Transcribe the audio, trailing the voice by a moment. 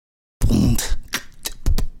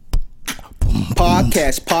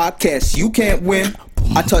Podcast, you can't win.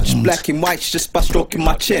 I touch black and whites just by stroking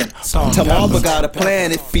my chin. Tell Marva got a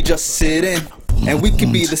plan if he just sit in. And we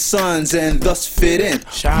can be the sons and thus fit in.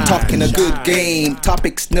 Talking a good game,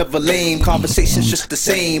 topics never lame. Conversations just the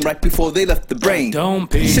same, right before they left the brain.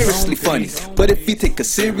 Seriously funny, but if you take it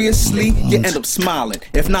seriously, you end up smiling.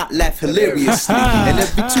 If not, laugh hilariously. And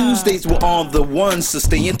every Tuesdays we're on the ones, so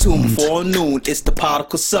stay in tune before noon. It's the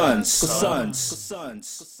Particle Sons.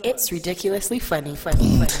 It's ridiculously funny.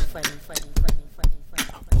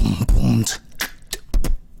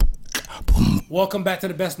 Welcome back to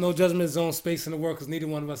the best no judgment zone space in the world, because neither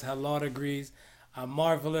one of us have law degrees. I'm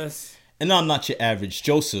Marvelous. And I'm not your average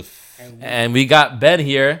Joseph. And we got Ben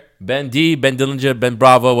here. Ben D, Ben Dillinger, Ben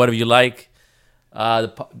Bravo, whatever you like.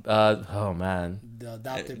 Oh man.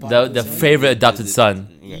 The favorite adopted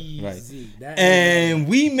son. Right. And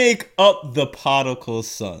we make up the Particle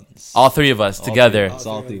Sons. All three of us together.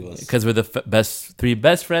 All three of us. Because we're the three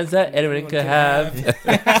best friends that anyone could have.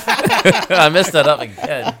 I messed that up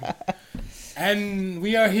again. And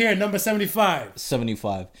we are here, number 75.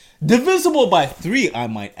 75. Divisible by 3, I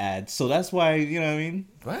might add. So that's why, you know what I mean?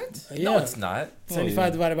 What? Yeah. No, it's not.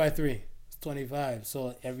 75 divided by 3. It's 25.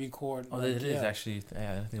 So every chord. Oh, it is actually.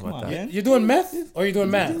 Yeah, I didn't think about that. Man. You're doing meth or you're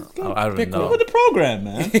doing math? I don't know. Go with the program,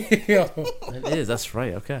 man. It is. That's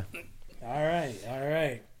right. Okay. All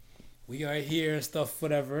right. We are here and stuff,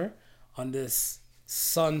 whatever, on this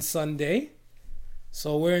Sunday.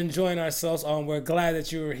 So we're enjoying ourselves. We're glad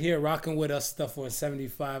that you're here rocking with us stuff for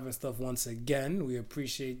 75 and stuff once again. We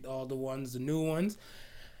appreciate all the new ones.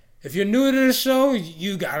 If you're new to the show,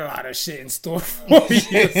 you got a lot of shit in store for you.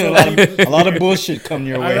 So a lot of bullshit coming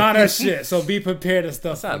your way. A lot of shit. So be prepared and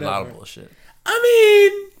stuff. It's not a lot of bullshit. I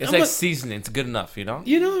mean, it's like seasoning. It's good enough, you know?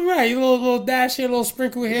 You know, right. A little dash here, a little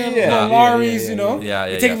sprinkle here, little Laurie's, you know? Yeah.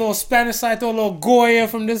 You take a little Spanish side, throw a little Goya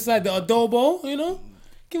from this side, the adobo, you know?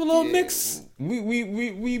 Give a little mix.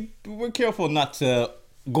 We're careful not to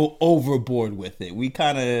go overboard with it. We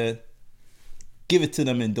kind of give it to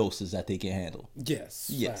them in doses that they can handle. Yes.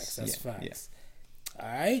 That's facts. Yeah.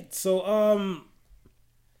 All right. So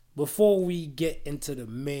before we get into the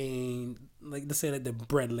main, like let's say like the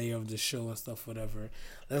bread layer of the show and stuff, whatever.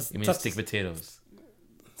 You mean stick potatoes?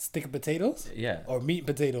 Stick of potatoes? Yeah. Or meat and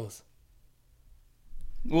potatoes?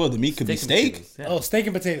 Well, the meat could be steak. Potatoes, yeah. Oh, steak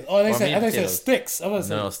and potatoes. Oh, I said sticks.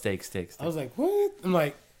 No, steak. I was like, what? I'm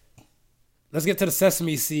like, let's get to the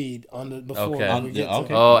sesame seed on the before. Okay.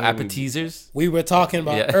 Oh, appetizers. We were talking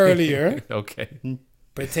about earlier. Okay.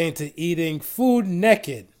 Pertain to eating food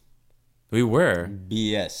naked. We were.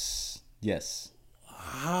 BS. Yes.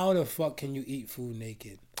 How the fuck can you eat food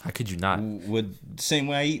naked? How could you not? With the same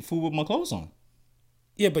way I eat food with my clothes on.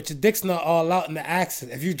 Yeah, but your dick's not all out in the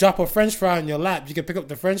action. If you drop a French fry in your lap, you can pick up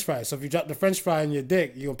the French fry. So if you drop the French fry in your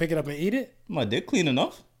dick, you gonna pick it up and eat it? My dick clean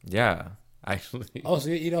enough. Yeah, actually. Oh, so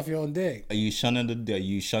you eat off your own dick? Are you shunning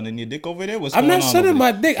your dick over there? I'm not shunning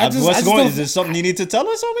my dick. Is there something you need to tell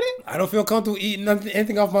us over there? I don't feel comfortable eating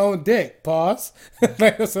anything off my own dick. Pause.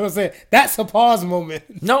 That's what I'm saying. That's a pause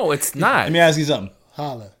moment. No, it's not. Let me ask you something.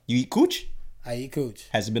 Holla. You eat cooch? I eat cooch.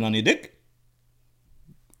 Has it been on your dick?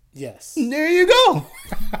 Yes. There you go.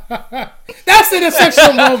 That's an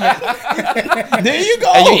sexual moment. There you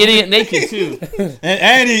go. And you're eating it naked too.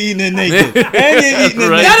 and you're eating it naked.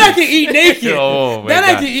 That I can eat naked. Oh, that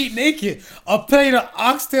I can eat naked. A plate of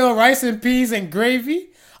oxtail, rice and peas and gravy.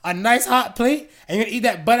 A nice hot plate. And you're going to eat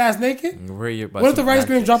that butt ass naked? What if the rice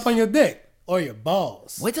grain drop on your dick? Or your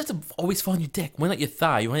balls? Why does it always fall on your dick? Why not your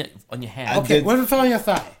thigh? You want it on your hand. Okay, what if it fell on your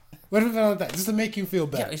thigh? What if it fell on that? Just to make you feel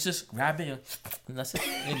better. Yeah, it's just grabbing it. And that's it.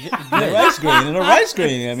 A rice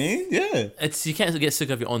grain. I mean, yeah. You can't get sick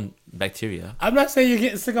of your own bacteria. I'm not saying you're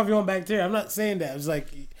getting sick of your own bacteria. I'm not saying that. It's like,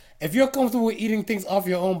 if you're comfortable with eating things off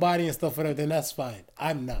your own body and stuff like that, then that's fine.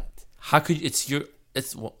 I'm not. How could you?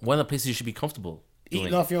 It's one of the places you should be comfortable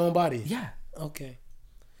eating off your own body. Yeah. Okay.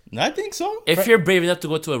 I think so. If you're brave enough to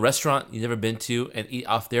go to a restaurant you've never been to and eat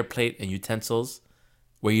off their plate and utensils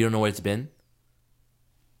where you don't know where it's been,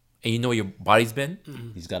 and you know where your body's been,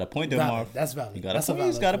 he's got a point there, Marv. That's valid.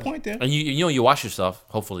 He's got a point there. And you know you wash yourself,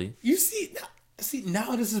 hopefully. You see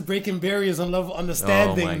now this is breaking barriers on level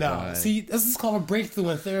understanding. Oh now. God. See, this is called a breakthrough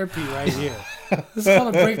in therapy right here. This is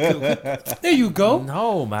called a breakthrough. There you go.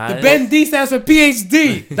 No, man. The Ben D stands for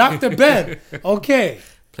PhD. Dr. Ben. Okay.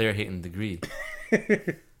 Player hating degree.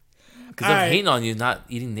 Because I'm hating on you not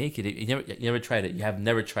eating naked. You never tried it. You have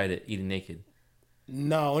never tried it eating naked.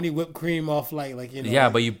 No, only whipped cream off like you know. Yeah,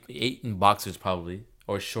 but you ate in boxers probably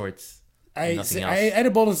or shorts. I ate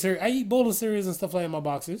a bowl of cereal. I eat bowl of cereals and stuff like that in my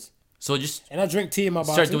boxers. So just and I drink tea in my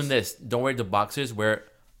boxers. Start doing this. Don't wear the boxers. Wear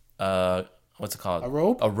what's it called? A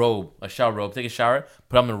robe? A robe. A shower robe. Take a shower,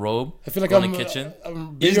 put on the robe, I feel like go I'm in the kitchen.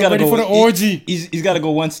 He's got to ready go for the orgy. He's got to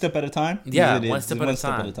go one step at a time. Yeah, Is it- one is step it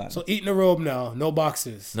at a time. So eating a robe now, no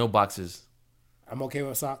boxes. No boxes. I'm okay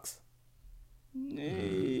with socks.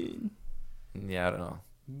 Yeah, I don't know.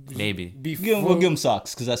 Maybe. We'll give him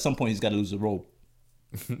socks because at some point he's got to lose the robe.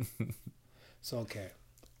 So okay,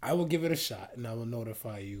 I will give it a shot and I will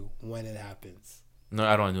notify you when it happens. No,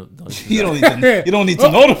 I don't know. You don't need to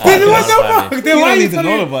notify Then what us. the fuck? You Then why don't you need to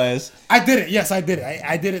telling me? notify us. I did it. Yes, I did it.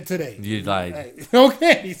 I did it today. You lied.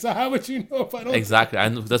 Okay, so how would you know if I don't? Exactly. I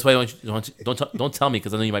know. That's why I don't tell me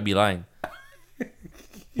because I know you might be lying.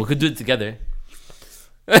 We could do it together.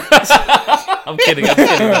 I'm kidding.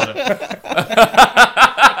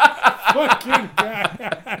 Fucking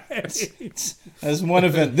guy. That's one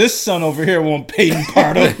event. This son over here won't be any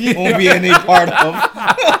part of. Won't be any part of.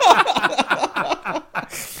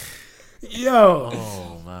 Yo.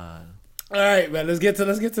 Oh man. All right, man. Let's get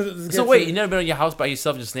to. So wait, you never been in your house by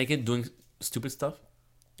yourself, just naked, doing stupid stuff,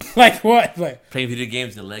 Like what? Like playing video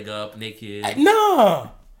games, the leg up, naked.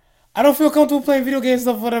 no. I don't feel comfortable playing video games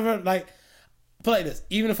stuff, whatever. Like, put like this.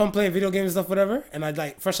 Even if I'm playing video games stuff, whatever, and I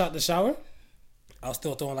like fresh out the shower, I'll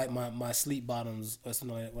still throw on like my sleep bottoms or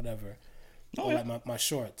something like that, whatever. Or like my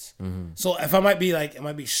shorts. So if I might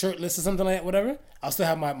be shirtless or something like that, whatever, I'll still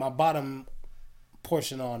have my bottom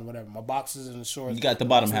portion on, whatever. My boxers and the shorts. You got the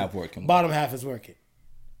bottom half working. Bottom half is working.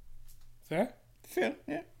 Fair? Fair.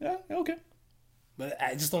 Yeah. Okay. But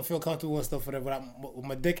I just don't feel comfortable and stuff, whatever. With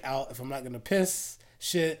my dick out, if I'm not gonna piss,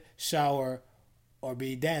 shit, shower, or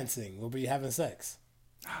be dancing, or be having sex.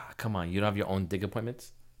 Come on, you don't have your own dig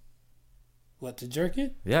appointments? What, to jerk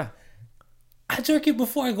it? Yeah. I jerk it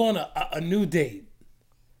before I go on a new date.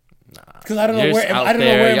 Because I don't know You're where just out I don't know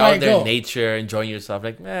there, where it you're out might there go. in nature, enjoying yourself.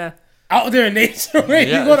 Like, Out there in nature, where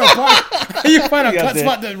Yeah. you go to a park, you find a You got cut there.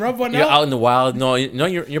 spot to rub one you're out. out in the wild. No,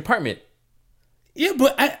 your apartment. Yeah,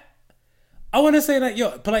 but I want to say that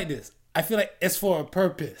but like this, I feel like it's for a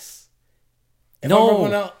purpose. If I'm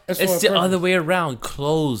rubbing out, it's for a the purpose. other way around.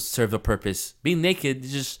 Clothes serve a purpose. Being naked,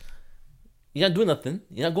 you're not doing nothing.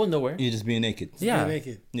 You're not going nowhere. You're just being naked. Yeah. Be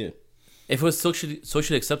naked. Yeah. If it was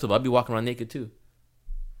socially acceptable, I'd be walking around naked too.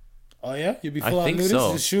 Oh yeah, you'd be I full out think nudist,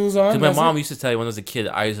 so. with shoes on. Because my that's mom it? used to tell you when I was a kid,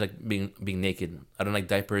 I was like being naked. I don't like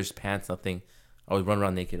diapers, pants, nothing. I would run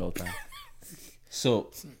around naked all the time. So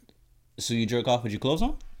you jerk off with your clothes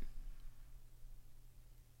on?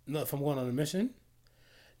 No, if I'm going on a mission.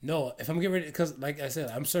 No, if I'm getting ready, because like I said,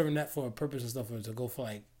 I'm serving that for a purpose and stuff, or to go for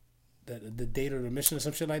like the date or the mission or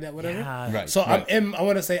some shit like that, whatever. Yeah. Right. So right. I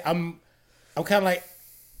want to say I'm kind of like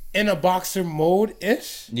in a boxer mode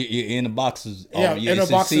ish. You're in the boxes. Yeah, you in a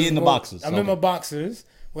see boxers. in the mode. boxes. I'm in my boxers,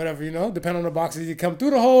 whatever, depending on the boxes. You come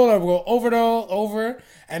through the hole or go over,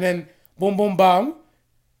 and then boom, boom, bam,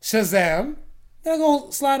 Shazam. Then I go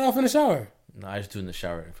slide off in the shower. No, I just do it in the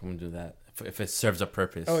shower if I'm gonna do that. If it serves a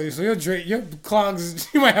purpose. Oh, so your clogs,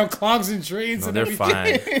 you might have clogs and drains No, and they're everything.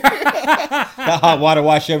 fine. That hot water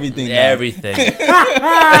wash everything. down. Everything.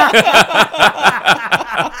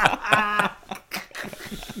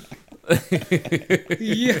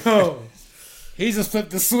 Yo, he just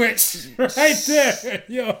flipped the switch right there.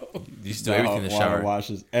 Yo, You used to do everything in the Water shower.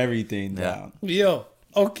 washes everything Yeah. down. yo,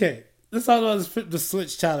 okay. Let's talk about this flip the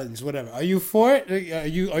switch challenge. Whatever. Are you for it? Are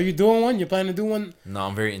you doing one? You planning to do one? No,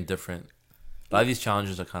 I'm very indifferent. A lot of these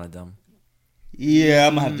challenges are kind of dumb. Yeah,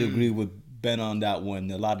 I'm gonna have to agree with Ben on that one.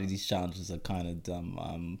 A lot of these challenges are kind of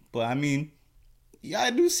dumb. But I mean, yeah, I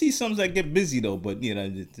do see some that get busy though. But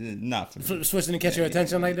not for me. Flip the switch and catch your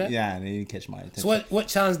attention like that? Yeah, they didn't catch my attention. So what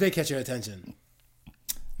challenge did catch your attention?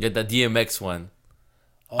 Yeah, the DMX one.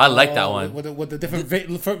 I like that one. With the different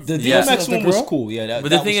The Yeah. DMX one was cool. Yeah,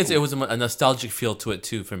 But the thing is, it was a nostalgic feel to it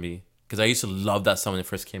too for me. Because I used to love that song when it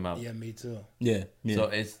first came out. Yeah, me too. yeah. So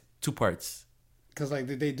it's two parts. Cause like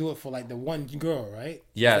they do it for like the one girl, right?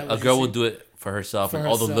 Yeah, Is that a what girl you will see? do it for herself For and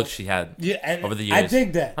all the herself. looks she had Yeah, and over the years. I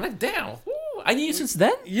dig that. I'm like, damn, ooh, I knew you since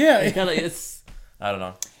then. Yeah. It's I don't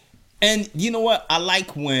know. And you know what? I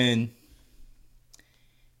like when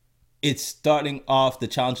it's starting off. The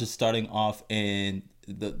challenge is starting off, and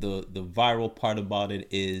the viral part about it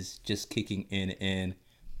is just kicking in, and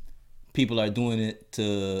people are doing it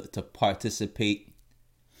to participate.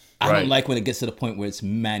 I Right. don't like when it gets to the point where it's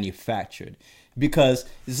manufactured. Because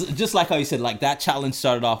it's just like how you said, like that challenge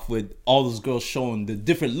started off with all those girls showing the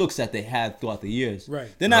different looks that they had throughout the years. Right.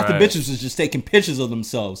 Then after Right. bitches was just taking pictures of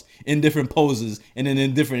themselves in different poses and then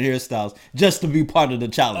in different hairstyles just to be part of the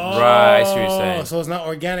challenge. Right, I see what you're saying. So it's not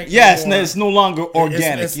organic. Yeah, it's, anymore. it's no longer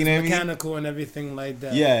organic. It's you know what I mean? mechanical and everything like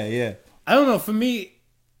that. Yeah, yeah. I don't know. For me,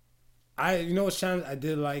 what challenge I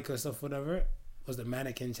did like or stuff, whatever, was the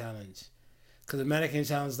mannequin challenge. Cause the mannequin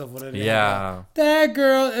challenge stuff, whatever. Yeah. That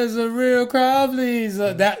girl is a real crowd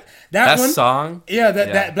pleaser. That one song. Yeah,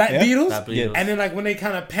 that Black Beatles. Black Beatles. And then like when they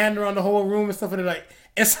kind of pander around the whole room and stuff, and they're like,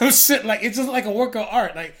 it's some shit like it's just like a work of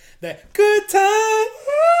art, like that good time.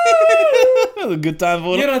 A good time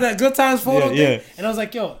photo. You know that good times photo thing. Yeah. And I was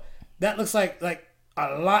like, yo, that looks like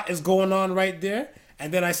a lot is going on right there.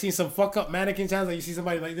 And then I seen some fuck up mannequin challenge, like you see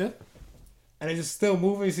somebody like this. And they just still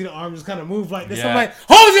moving. You see the arm just kind of move like this. Yeah. I'm like,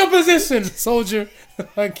 hold your position, soldier.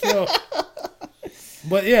 Like, yo.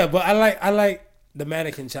 But I like the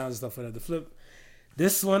mannequin challenge stuff for that. The flip.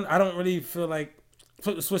 This one, I don't really feel like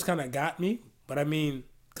Flip the Switch kind of got me. But I mean,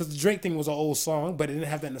 because the Drake thing was an old song, but it didn't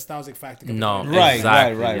have that nostalgic factor. No, Right,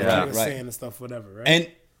 exactly. right. Yeah. Saying and stuff, whatever,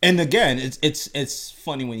 right? And again, it's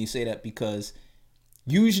funny when you say that because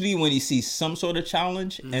usually when you see some sort of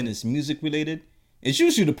challenge and it's music related, it's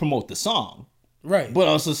usually to promote the song. Right. But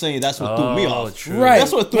also saying that's what threw me off. True. Right.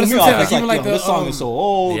 That's what threw But me it's off. like, It's like, even like yo, the, this song is so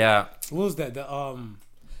old. Yeah. What was that?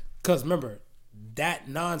 Because remember, that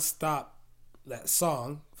nonstop, that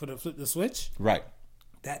song for the Flip the Switch, Right.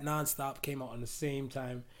 that nonstop came out on the same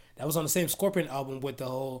time. That was on the same Scorpion album with the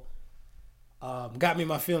whole Got Me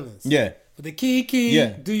My Feelings. Yeah. With the Kiki,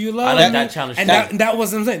 Yeah. Do You Love I like Me? that challenge And too. that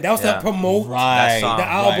was what I'm saying. That was Yeah. to promote Right. song. the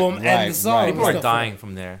album and the song. People are Stuff. dying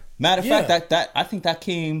from there. Matter of Yeah. fact, that I think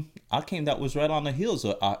that was right on the heels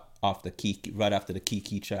of off the Kiki, right after the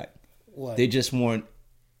Kiki track. What? They just weren't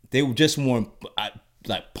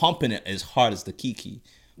like pumping it as hard as the Kiki.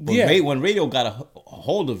 But Yeah. when radio got a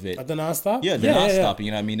hold of it, At the nonstop? yeah, the nonstop.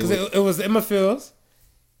 You know what I mean? It 'Cause was, it was Emma Fields,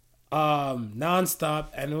 nonstop,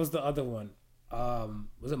 and it was the other one.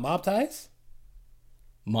 Was it Mob Ties?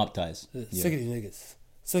 Mob Ties. Sick of these niggas.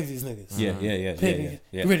 Sick of these niggas. Yeah.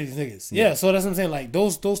 Get rid of these niggas. Yeah, so that's what I'm saying. Like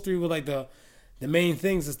those three were like the main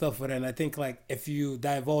things and stuff for that. And I think like if you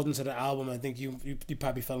divulge into the album, I think you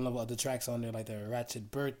probably fell in love with other tracks on there, like the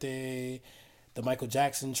Ratchet Birthday, the Michael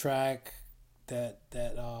Jackson track, that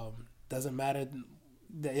doesn't matter.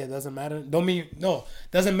 Doesn't matter.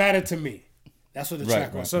 Doesn't matter to me. That's what the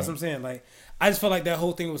track was. So that's what I'm saying. Like I just felt like that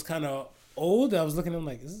whole thing was kind of old. I was looking at them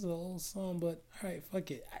like, this is an old song, but all right, fuck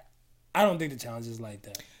it. I don't think the challenge is like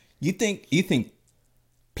that. You think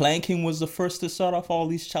planking was the first to start off all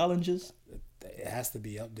these challenges? It has to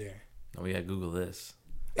be up there. Oh yeah, Google this.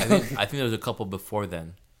 I think there was a couple before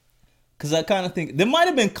then. Because I kind of think there might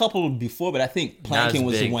have been a couple before, but I think planking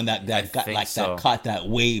was big. the one that I got think like so. that caught that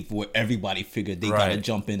wave where everybody figured they gotta Right.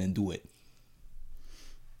 jump in and do it.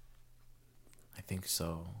 I think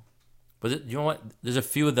so. But you know what? There's a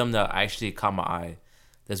few of them that actually caught my eye.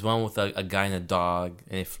 There's one with a guy and a dog,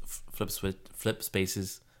 and it flip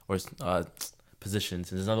spaces or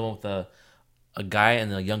positions. And there's another one with a guy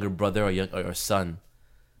and a younger brother or son,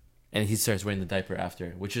 and he starts wearing the diaper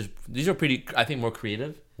after. These are pretty, I think, more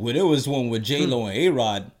creative. Well, there was one with J-Lo and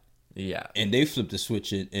A-Rod, Yeah. and they flipped the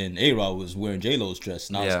switch, and A-Rod was wearing J-Lo's dress,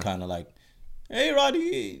 and I was Yeah. kind of like, A-Rod,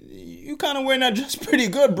 you kind of wearing that dress pretty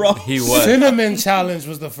good, bro. He was. Cinnamon Challenge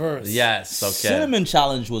was the first. Yes. Okay. Cinnamon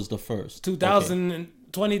Challenge was the first.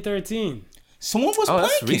 2013. Someone was Oh, planking.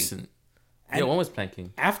 that's recent. Yeah, one was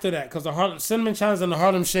planking. After that, because the Cinnamon Challenge and the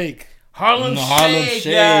Harlem Shake. Harlem Harlem Shake.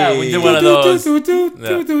 Shake. Yeah, we did one of those.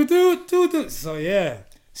 So yeah.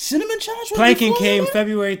 Cinnamon Challenge was Planking before came that?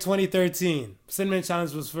 February 2013. Cinnamon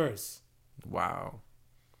Challenge was first. Wow.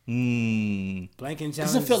 Planking Because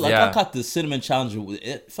Challenge. it felt like Yeah. I caught the Cinnamon Challenge.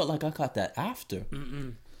 It felt like I caught that after.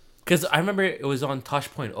 Because I remember it was on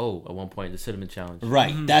Tosh.0 at one point, the Cinnamon Challenge.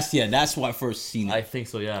 Right. That's why I first seen it. I think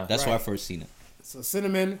so, yeah. That's why I Right. first seen it. So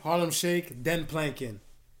Cinnamon, Harlem Shake, then Planking.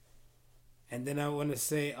 And then I want to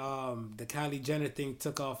say the Kylie Jenner thing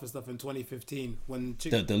took off and stuff in 2015 when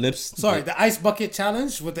The lips. the Ice Bucket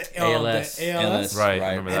Challenge with the ALS. the ALS. Right, I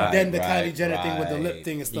remember And that. then the Kylie Jenner thing with the lip right.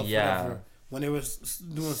 thing and stuff. Yeah. Whatever. When they was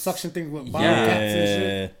doing suction things with bottle Yeah. caps and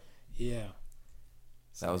shit. Yeah.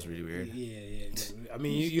 That was really weird. Yeah. I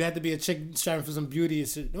mean, you had to be a chick striving for some beauty and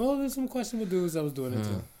shit. Oh, there's some questionable dudes that was doing it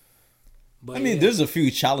too. But I mean, yeah, there's a few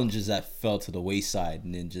challenges that fell to the wayside,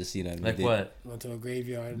 and then just Like what? went to a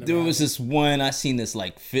graveyard. And There was this one I seen this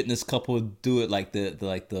like fitness couple do it, like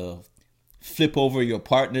the flip over your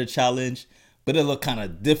partner challenge, but it looked kind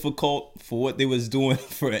of difficult for what they was doing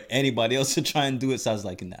for anybody else to try and do it. So I was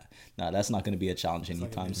like, nah, that's not gonna be a challenge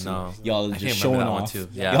anytime soon. No. Y'all are I just can't remember showing that one off. too.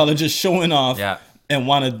 Yeah. Y'all are just showing off. Yeah. And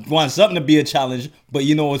want something to be a challenge, but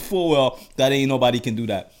you know it's full well that ain't nobody can do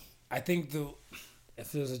that. I think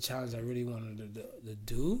if there was a challenge I really wanted to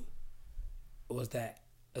do, was the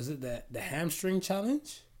hamstring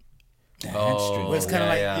challenge? Oh, Where it's kind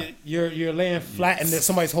of like you're laying flat and then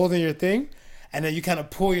somebody's holding your thing, and then you kind of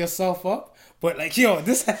pull yourself up, But like, yo,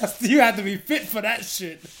 you have to be fit for that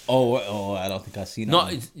shit. Oh, I don't think I've seen that. No,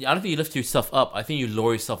 one. I don't think you lift yourself up. I think you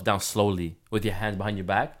lower yourself down slowly with your hands behind your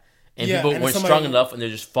back. And Yeah, people and weren't somebody- strong enough, and they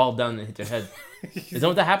just fall down and hit their head. Is that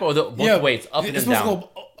what that happened? Or both ways, up and it's down? supposed to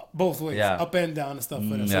go both ways, Yeah. up and down and stuff.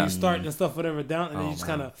 So yeah. you start and stuff, whatever, down, and then you just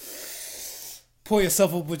man. kind of pull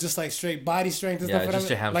yourself up with just like straight body strength and Yeah, stuff. just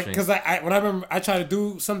whatever. your Like, hamstrings. because when I remember I tried to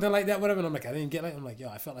do something like that, whatever, and I'm like, I didn't get like, I'm like, yo,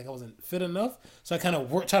 I felt like I wasn't fit enough, so I kind of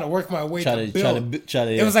try to work my way to build.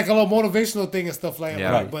 It was like a little motivational thing and stuff like that,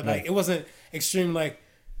 Yeah. right, but like it wasn't extreme. Like,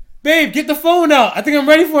 babe, get the phone out. I think I'm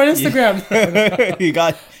ready for an Instagram.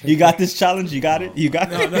 you got this challenge. You got it. You got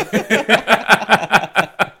it.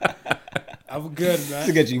 I'm good, man.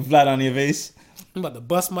 To get you flat on your face. I'm about to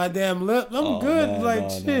bust my damn lip. I'm good. Man, like no,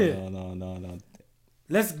 shit. No.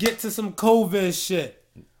 Let's get to some COVID shit.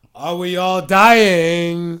 Are we all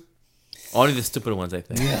dying? Only the stupid ones, I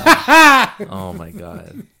think. Oh my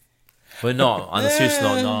god. But no, on the serious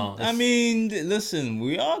note, no. I mean, listen,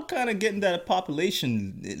 we all kind of getting that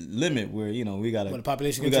population limit where we gotta. What, the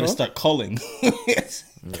population we gotta control? start culling.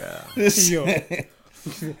 Yeah. Yo.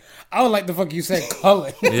 I don't like the fuck you said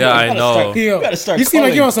culling. Yeah, I know. Yo, gotta start you seem like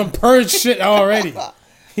culling. you're on some purge shit already.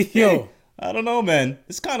 Yo. I don't know, man.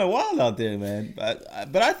 It's kind of wild out there, man.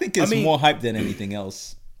 But I think it's more hype than anything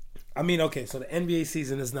else. I mean, okay, so the NBA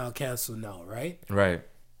season is now canceled now, right? Right.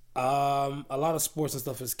 A lot of sports and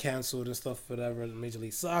stuff is canceled and stuff, whatever. Major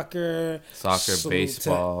League Soccer, salute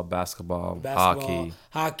baseball, to basketball,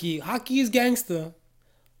 hockey. Hockey is gangster.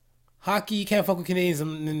 Hockey, you can't fuck with Canadians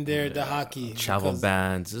in there. The hockey, Travel because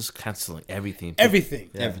bans, just canceling everything. everything,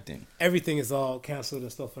 Everything is all canceled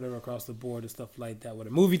and stuff, whatever, across the board and stuff like that. With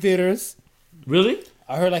the movie theaters, Really?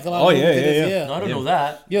 I heard like a lot of movie theaters. Yeah. No, I don't know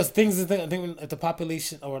that. Yes, things. I think if the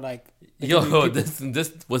population or like Yo,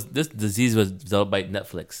 this disease was developed by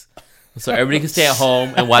Netflix, so everybody can stay at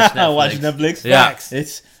home and watch Netflix. Watch Netflix. Yeah. Facts.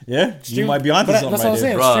 It's you might be onto But something that's what right I'm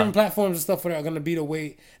saying. there. Bruh. Streaming platforms and stuff are going to be the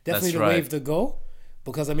way, definitely That's the right. wave to go.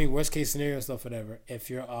 Because I mean, worst case scenario and stuff, whatever. If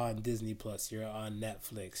you're on Disney Plus, you're on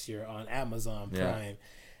Netflix, you're on Amazon Prime,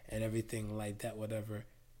 and everything like that, whatever.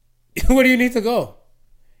 Where do you need to go?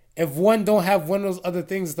 If one don't have one of those other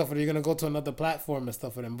things and stuff, you're gonna go to another platform and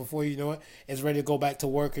stuff for them. Before you know it, it's ready to go back to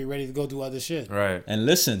work or you're ready to go do other shit. Right. And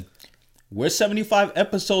listen, we're 75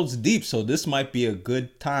 episodes deep, so this might be a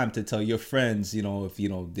good time to tell your friends, if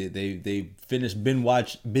they finished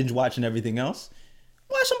binge watching everything else.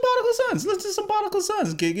 Watch some Prodigal Sons. Listen to some Prodigal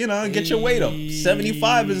Sons. Get your weight up.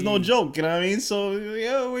 75 is no joke. You know what I mean? So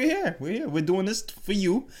yeah, we're here. We're doing this for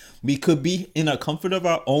you. We could be in the comfort of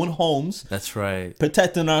our own homes, That's right.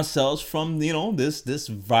 protecting ourselves from this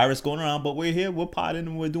virus going around. But we're here. We're potting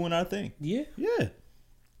and we're doing our thing. Yeah. Yeah.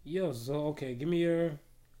 Yo, so okay, give me your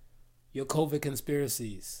COVID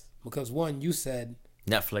conspiracies. Because one, you said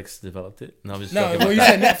Netflix developed it. No, I'm just no. joking. Well, you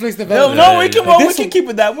said Netflix No, developed. no, it. we can. But We this can one- keep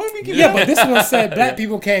it that way. We can. Yeah, but this one said black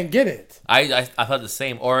people can't get it. I thought the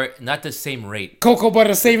same, or not the same rate. Cocoa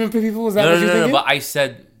butter saving people. Is that what you're thinking? But I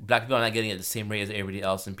said black people are not getting it at the same rate as everybody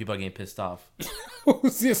else, and people are getting pissed off.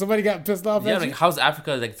 See, somebody got pissed off. Yeah, at like you? how's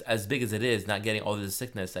Africa like as big as it is not getting all this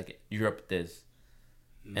sickness like Europe is,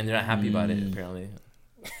 and they're not happy about it apparently.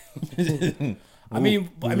 I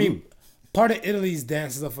mean, part of Italy's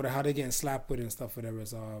dance and stuff for how they getting slapped with and stuff, whatever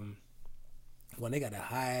is when they got a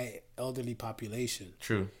high elderly population,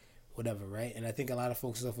 True. whatever, right? And I think a lot of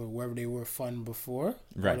folks stuff wherever they were fun before,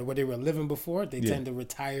 Right. or where they were living before, they tend to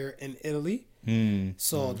retire in Italy.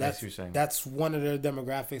 So what you're saying. that's one of their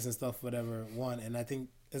demographics and stuff, whatever. One, and I think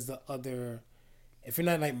is the other. If you're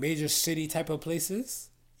not in, like major city type of places,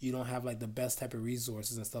 you don't have like the best type of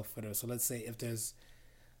resources and stuff for there. So let's say if there's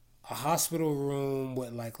a hospital room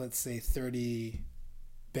with like let's say 30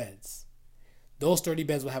 beds, those 30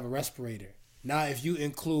 beds will have a respirator. Now if you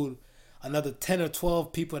include another 10 or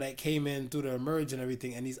 12 people that came in through the emerge and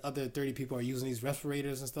everything, and these other 30 people are using these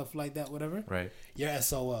respirators and stuff like that, whatever, Right. you're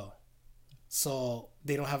SOL. So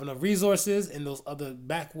they don't have enough resources in those other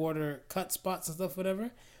backwater cut spots and stuff,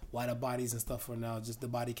 whatever. Why the bodies and stuff are now just the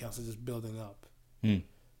body counts are just building up.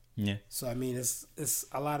 Yeah. So I mean, it's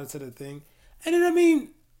a lot to the thing, and then I mean,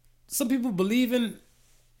 some people believe in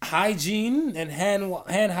hygiene and hand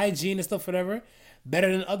hygiene and stuff, whatever,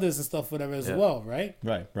 better than others and stuff, whatever as well, right?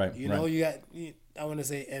 Right. You know, you got I want to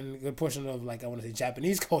say, and a good portion of like I want to say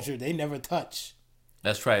Japanese culture, they never touch.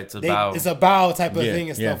 That's right. It's They, about it's a bow type of Yeah, thing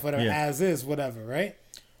and yeah, stuff, whatever, yeah. as is, whatever, right?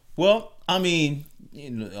 Well, I mean,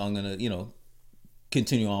 I'm gonna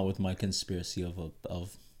continue on with my conspiracy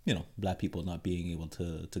of black people not being able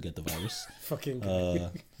to get the virus. Fucking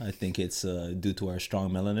I think it's due to our strong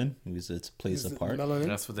melanin. It plays a part. melanin.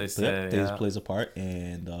 that's what they Yeah, say. this Yeah. plays a part,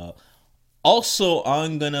 and Also,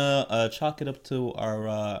 I'm gonna chalk it up to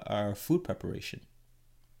our food preparation.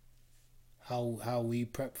 How we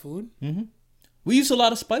prep food? We use a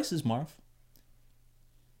lot of spices, Marv,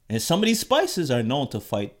 and some of these spices are known to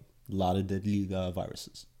fight a lot of deadly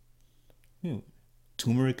viruses.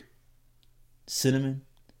 Turmeric, cinnamon,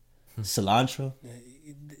 cilantro.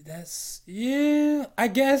 That's I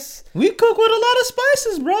guess We cook with a lot of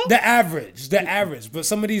spices, bro. the average. But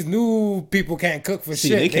some of these new people can't cook for See,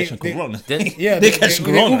 shit. they catch corona. Yeah, they catch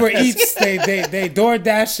corona. Uber Eats. They door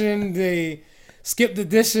dashing. They skip the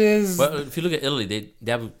dishes. But if you look at Italy,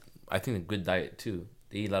 they have, I think, a good diet too.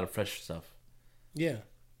 They eat a lot of fresh stuff. Yeah.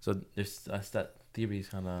 So that's that theory is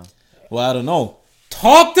kind of. Well, I don't know.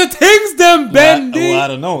 Talk the things, them Bendy. Well, I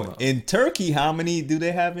don't know. In Turkey, how many do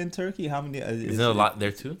they have in Turkey? How many? Is there a lot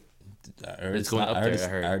there too? I heard It's going up there, I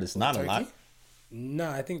heard. I heard it's not Turkey? a lot. No,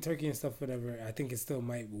 I think Turkey and stuff, whatever. I think it still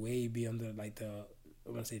might way be under like the I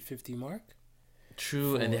want to say 50 mark.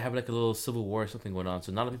 True, and they have like a little civil war or something going on,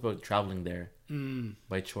 so not a lot of people are traveling there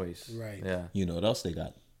by choice. Right. Yeah. You know what else they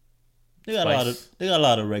got? They Spice. got a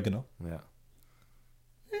lot of oregano. Yeah.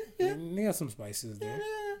 They got some spices there.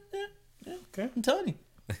 Okay. I'm telling you.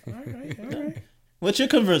 All right. What's your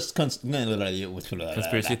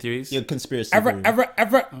conspiracy theories? Your conspiracy theory.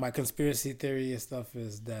 My conspiracy theory and stuff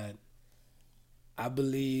is that I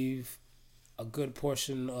believe a good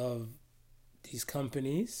portion of these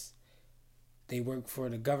companies, they work for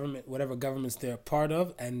the government, whatever governments they're a part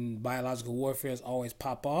of, and biological warfare is always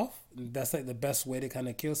pop off. That's like the best way to kind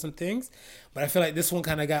of kill some things. But I feel like this one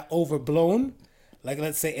kind of got overblown. Like,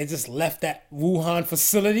 let's say it just left that Wuhan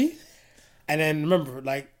facility. And then remember,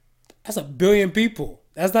 like, that's 1 billion people.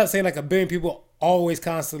 That's not saying like 1 billion people always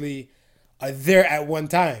constantly are there at one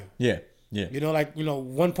time. Yeah. You know, like,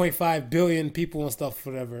 1.5 billion people and stuff,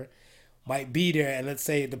 whatever, might be there. And let's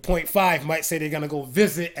say the 0.5 might say they're going to go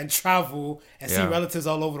visit and travel and see relatives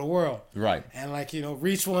all over the world. Right. And like,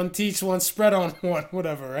 reach one, teach one, spread on one,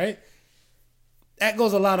 whatever, right? That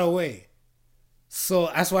goes a lot of way.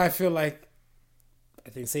 So that's why I feel like, I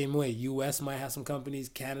think same way, U.S. might have some companies,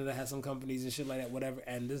 Canada has some companies and shit like that, whatever.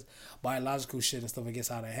 And this biological shit and stuff, it gets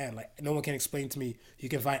out of hand. Like, no one can explain to me you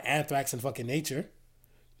can find anthrax in fucking nature.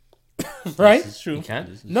 Right? It's true. You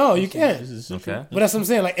can't? No, you can't. Okay. But that's what I'm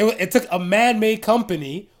saying. Like, it took a man-made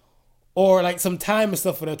company or like some time and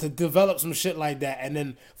stuff for them to develop some shit like that, and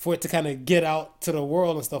then for it to kind of get out to the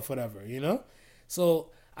world and stuff, whatever, So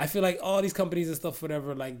I feel like all these companies and stuff,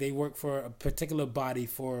 whatever, like they work for a particular body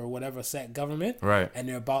for whatever set government, Right? And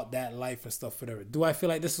they're about that life and stuff, whatever. Do I feel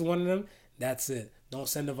like this is one of them? That's it. Don't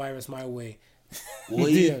send the virus my way. What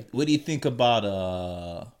do you think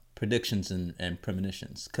about predictions and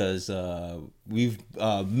premonitions? Because we've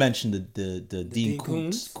mentioned the Dean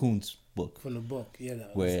Koontz book From the book,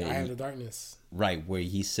 where Eye of the Darkness. Right, where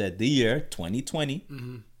he said the year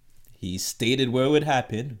 2020. He stated where it would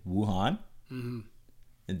happen, Wuhan.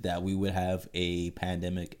 And that we would have a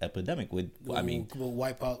pandemic epidemic. We'll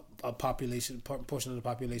wipe out a portion of the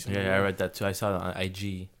population. Yeah, I read that too. I saw it on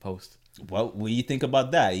IG post. What do you think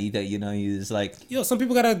about that? He's like, some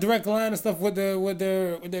people got a direct line and stuff with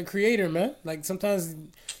their creator, man. Like sometimes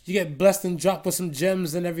you get blessed and dropped with some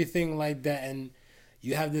gems and everything like that, and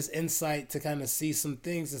you have this insight to kind of see some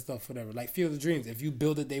things and stuff, whatever. Like Field of Dreams. If you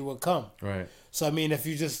build it, they will come. Right. So I mean,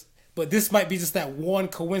 but this might be just that one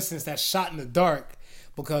coincidence, that shot in the dark.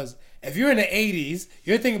 Because if you're in the 80s,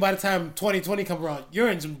 you're thinking by the time 2020 come around, you're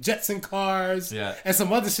in some Jetson cars and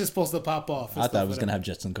some other shit's supposed to pop off. I thought it was going to have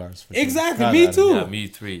Jetson cars. For exactly, sure. me too. Yeah, me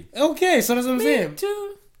too. Okay, so that's what I'm saying.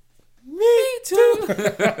 Me too.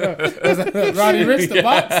 Roddy Rich, the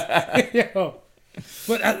box. Yo.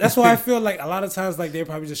 But that's why I feel like a lot of times like they're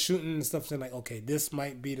probably just shooting and stuff saying like, okay, this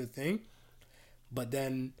might be the thing. But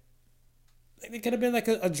then it could have been like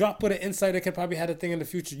a drop with an insight that could probably have a thing in the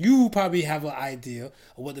future. You probably have an idea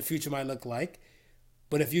of what the future might look like.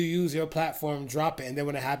 But if you use your platform, drop it, and then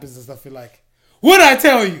when it happens and stuff, you're like, what'd I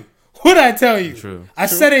tell you? What'd I tell you? True. I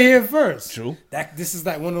said it here first. True. This is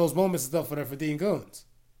like one of those moments and stuff for Dean Koontz.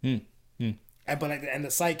 And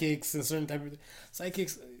the psychics and certain type of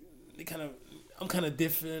psychics, I'm kind of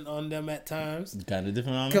different on them at times. Kind of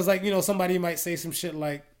different on them? Because like, somebody might say some shit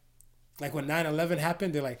like when 9/11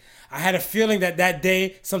 happened, they're like, I had a feeling that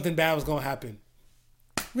day something bad was gonna happen.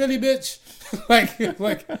 Really, bitch? like,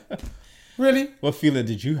 really? What feeling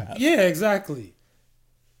did you have? Yeah, exactly.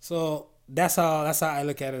 So that's how I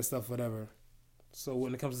look at it and stuff, whatever. So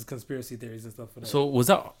when it comes to conspiracy theories and stuff, whatever. So was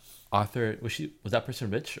that author? Was that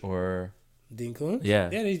person rich or? Dean Koontz?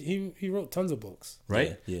 Yeah. Yeah, he wrote tons of books.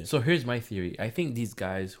 Right? Yeah. So here's my theory. I think these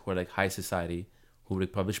guys who are like high society, who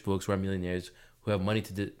like publish books, who are millionaires, who have money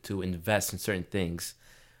to invest in certain things,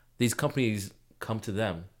 these companies come to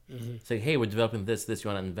them, say, "Hey, we're developing this. You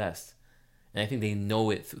want to invest?" And I think they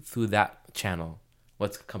know it through that channel.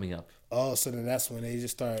 What's coming up? Oh, so then that's when they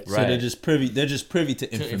just start. Right. So they're just privy. They're just privy to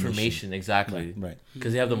information. Exactly. Right.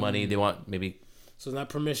 Because they have the money. They want maybe. So it's not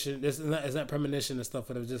permission. It's not premonition and stuff,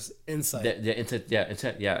 but it was just insight.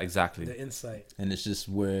 Yeah, exactly. The insight. And it's just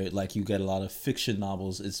where like you get a lot of fiction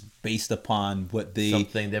novels. It's based upon what they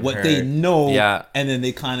heard. they know, Yeah. and then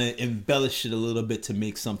they kind of embellish it a little bit to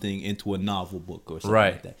make something into a novel book or something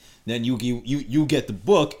Right. like that. Then you get the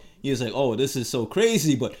book. You're just like, oh, this is so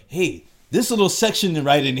crazy, but hey, this little section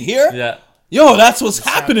right in here, Yeah. yo, that's what's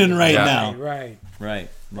happening right now. Right. Right.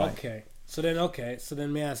 Okay. So then let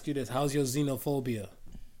me ask you this: how's your xenophobia?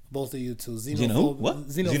 Both of you two. What?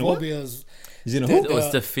 Xenophobia is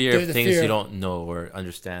It's the fear of the things fear you of don't know or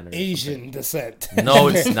understand. Or Asian descent. No,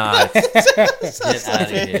 it's not. Get out of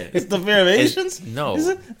here. It's the fear of Asians. No.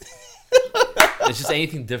 It's just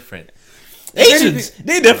anything different. Asians,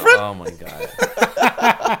 they different. Oh my god.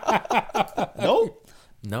 No.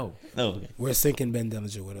 No. Oh, okay. We're sinking Ben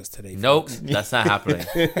Dellinger with us today. Nope. folks. That's not happening.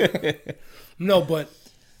 No, but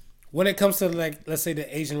when it comes to like, let's say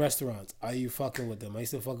the Asian restaurants, are you fucking with them? Are you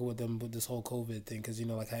still fucking with them with this whole COVID thing? Because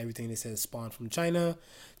like how everything they said is spawned from China.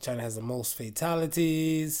 China has the most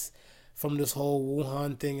fatalities from this whole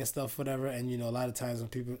Wuhan thing and stuff, whatever. And a lot of times when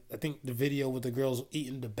people, I think the video with the girls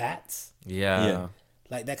eating the bats, Yeah.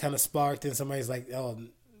 like that kind of sparked, and somebody's like, oh,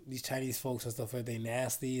 these Chinese folks and stuff, are they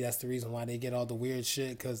nasty? That's the reason why they get all the weird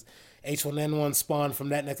shit, because H1N1 spawned from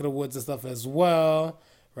that neck of the woods and stuff as well,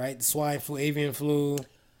 right? The swine flu, avian flu.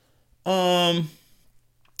 I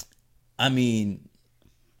mean,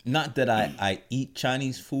 not that I eat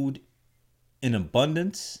Chinese food in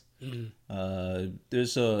abundance. What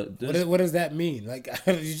does that mean? Like,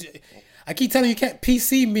 I keep telling you can't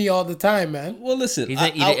PC me all the time, man. Well, listen, He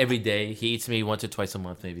doesn't eat it every day. He eats me once or twice a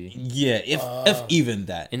month, maybe. Yeah, if even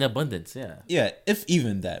that. In abundance, yeah. Yeah, if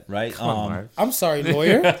even that, right? Come on, Marv. I'm sorry,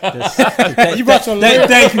 lawyer. You brought your lawyer.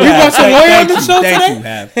 Thank you. You brought your lawyer on the show Thank today? you,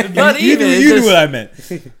 Have. Not You even. knew what I meant.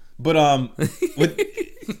 But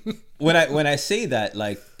when I say that,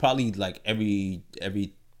 like probably like every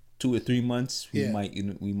 2 or 3 months, we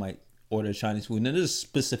might order Chinese food. And there's a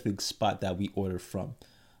specific spot that we order from,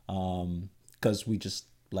 because we just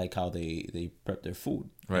like how they prep their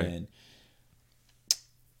food. Right. And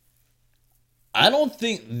I don't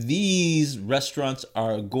think these restaurants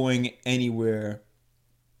are going anywhere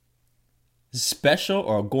special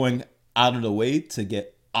or going out of the way to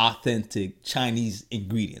get authentic Chinese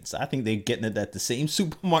ingredients. I think they're getting it at the same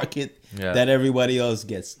supermarket that everybody else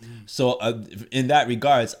gets. So in that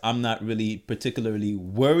regards, I'm not really particularly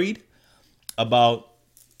worried about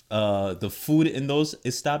the food in those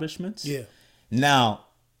establishments. Yeah. Now,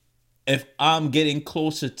 if I'm getting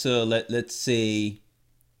closer to let's say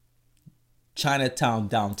Chinatown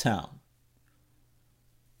downtown,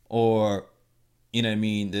 or you know what I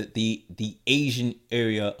mean, the Asian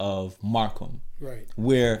area of Markham, Right.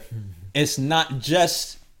 where it's not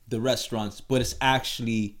just the restaurants, but it's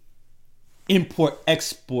actually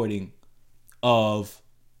exporting of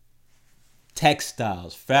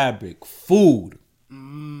textiles, fabric, food.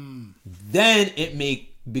 Then it may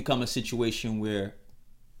become a situation where,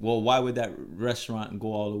 well, why would that restaurant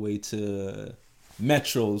go all the way to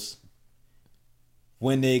Metros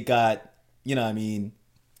when they got, you know what I mean,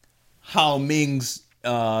 Hao Ming's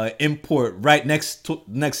import right next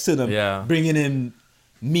to them, bringing in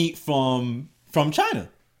meat from China?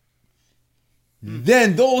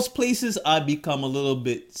 Then those places I become a little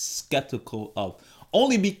bit skeptical of,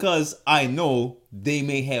 only because I know they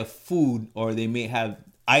may have food or they may have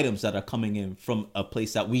items that are coming in from a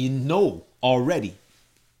place that we know already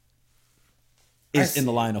is in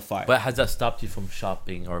the line of fire. But has that stopped you from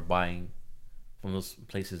shopping or buying from those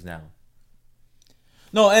places now?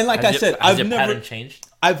 No, and like I said, has your pattern changed?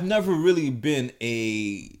 I've never really been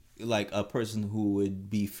a person who would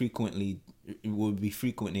be frequenting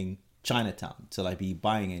Chinatown to like be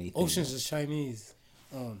buying anything. Oceans is Chinese.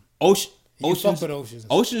 Oceans fuck with Oceans.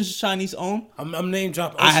 Oceans is Chinese owned. I'm name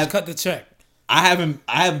dropping. Oceans cut the check.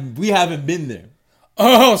 We haven't been there.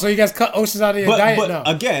 Oh, so you guys cut Oceans out of your diet now?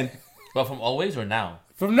 Again, But from always or now?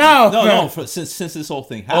 From now. No, since this whole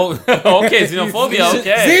thing happened. Oh, okay, xenophobia.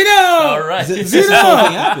 Okay, Zeno. all right. Since this whole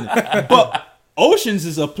thing happened. But Oceans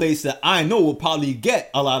is a place that I know will probably get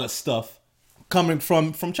a lot of stuff coming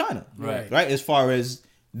from China. Right. As far as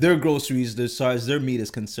their groceries, as far as their meat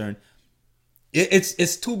is concerned.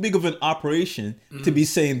 It's too big of an operation to be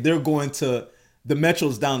saying they're going to the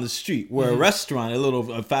metros down the street, where a restaurant,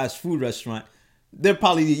 a fast food restaurant, they're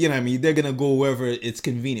probably, you know what I mean, they're gonna go wherever it's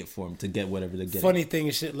convenient for them to get whatever they're getting. Funny thing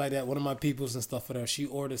and shit like that. One of my peoples and stuff for her, she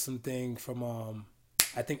ordered something from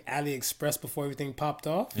I think AliExpress before everything popped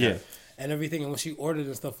off. Yeah. And everything, and when she ordered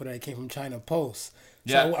and stuff for that, it came from China Post.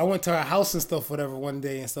 So Yeah. I went to her house and stuff, whatever, one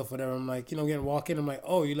day and stuff, whatever. I'm like, getting walk in. I'm like,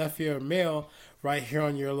 oh, you left your mail right here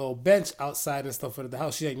on your little bench outside and stuff for the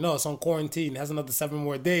house. She's like, no, it's on quarantine. It has another 7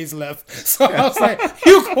 more days left. So I was like,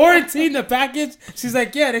 you quarantined the package? She's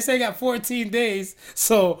like, yeah, they say you got 14 days.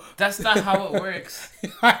 So That's not how it works.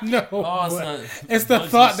 I know. Oh, but it's the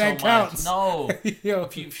thought that counts. No. Yo.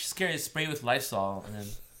 If you're scared, spray with Lysol and then.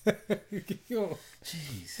 Yo.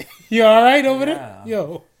 Jeez. You all right over Yeah. there?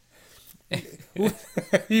 Yo.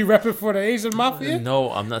 You repping for the Asian mafia?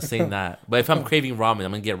 No, I'm not saying that. But if I'm craving ramen,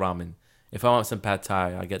 I'm gonna get ramen. If I want some pad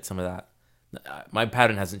thai, I'll get some of that. My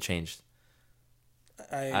pattern hasn't changed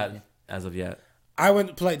as of yet. I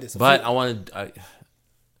wouldn't play this. But I want to.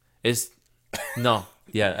 It's no.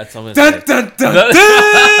 Yeah, that's what I'm Dun, gonna say. dun, dun,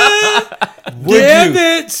 dun.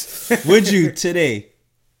 Damn it! Would you today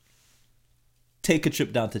take a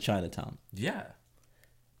trip down to Chinatown? Yeah.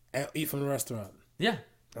 And eat from the restaurant. Yeah.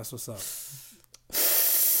 That's what's up.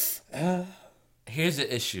 Here's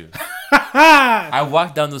the issue. I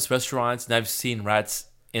walk down those restaurants and I've seen rats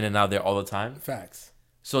in and out there all the time. Facts.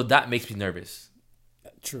 So that makes me nervous.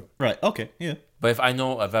 True. Right. Okay. Yeah. But if I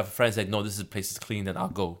have friends like, no, this place is clean, then I'll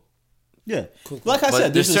go. Yeah. Cool. Like I But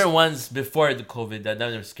said, there's this certain is ones before the COVID that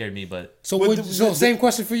never scared me. But So, same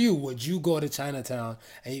question for you. Would you go to Chinatown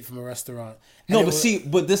and eat from a restaurant? And no, it but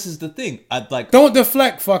would- but this is the thing. I'd like. Don't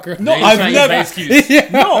deflect, fucker. No, He's I've trying to use my never.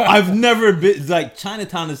 excuse. No, I've never been. Like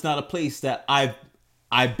Chinatown is not a place that I've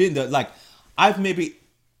been there. Like I've maybe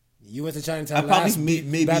You went to Chinatown I probably last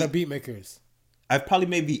maybe- Battle Beatmakers I've probably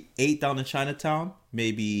maybe ate down in Chinatown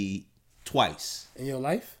maybe twice in your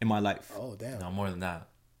life. in my life. Oh damn. no, more than that.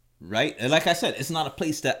 Right, and like I said, it's not a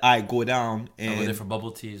place that I go down I went there and for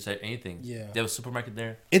bubble tea, it's like anything. Yeah. They have a supermarket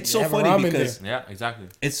there. it's They so have a funny ramen because Yeah, exactly.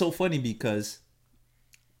 it's so funny because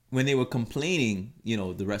when they were complaining,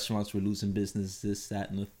 the restaurants were losing business, this,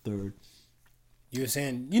 that, and the third. You were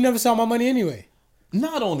saying you never saw my money anyway.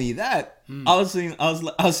 Not only that, I was saying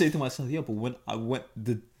to myself, yeah, but when I went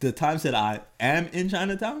the times that I am in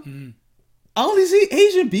Chinatown, I only see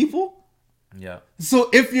Asian people. Yeah. So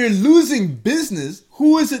if you're losing business,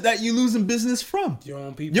 who is it that you're losing business from? Your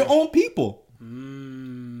own people. Your own people.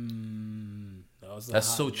 That's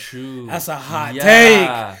so true. That's a hot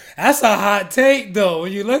Yeah. take. That's a hot take, though.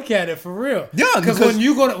 When you look at it for real. Yeah, because because-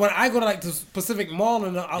 when I go to like the Pacific Mall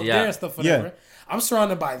and out Yeah. there and stuff, whatever, Yeah. I'm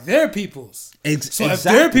surrounded by their peoples. So if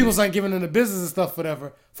exactly. their peoples ain't giving them the business and stuff,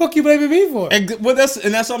 whatever, fuck you blaming me for it. Well, that's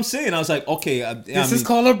what I'm saying. I was like, okay, This is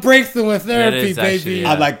called a breakthrough in therapy, is actually, baby.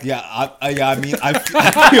 yeah. I like, I feel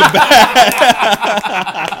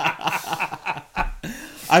bad.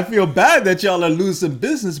 I feel bad that y'all are losing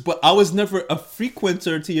business, but I was never a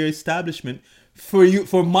frequenter to your establishment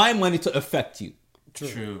for my money to affect you.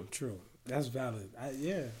 True. That's valid. I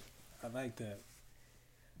like that.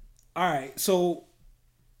 All right, so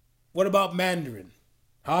what about Mandarin?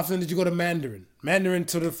 How often did you go to Mandarin? Mandarin,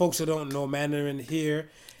 to the folks who don't know, Mandarin here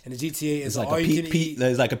in the GTA is It's like all a you can eat.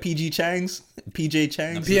 there's like a PG Chang's, PJ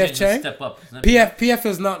Chang's. PF Chang? Step up. Isn't it? PF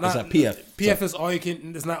is not It's like PF. PF is all you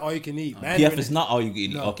can. It's not all you can eat. PF is not all you can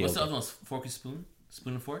eat. No. Okay, What's the okay. other one? Fork and spoon?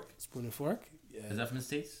 Spoon and fork? spoon and fork. Yeah, Is that from the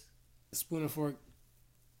States? spoon and fork.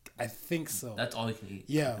 I think so. That's all you can eat.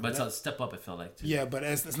 Yeah, But it's a step up, it felt like, too. Yeah, but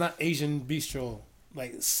it's not Asian bistro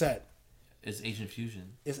like set. It's Asian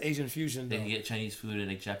fusion. It's Asian fusion. They Though. can get Chinese food and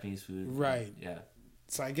like Japanese food. Right. Yeah.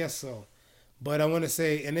 So I guess so. But I want to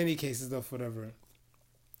say, in any case, stuff, whatever.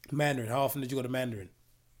 Mandarin. How often did you go to Mandarin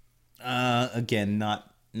Again, not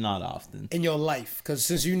often. in your life? Because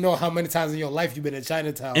since you know how many times in your life you've been in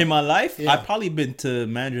Chinatown, In my life, Yeah. I've probably been to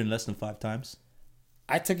Mandarin less than 5 times.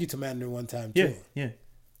 I took you to Mandarin one time too. Yeah.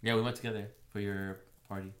 Yeah, we went together for your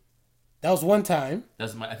party. That was one time.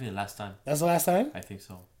 That's I think the last time. That's the last time. I think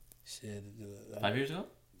so. Shit. 5 years ago?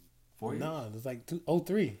 4 years? No, it was like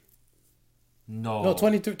 2003. No. No,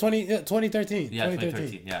 2013. Yeah, 2013,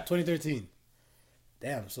 yeah. 2013.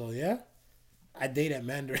 Damn. So yeah, I date at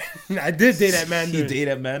Mandarin. I did date at You Mandarin. date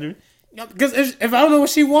at Mandarin? Because if I don't know what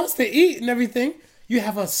she wants to eat and everything, you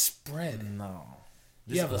have a spread. No.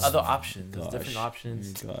 Yeah, There's but- other options. There's Gosh. different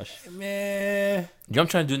options. Gosh. Man, You know what I'm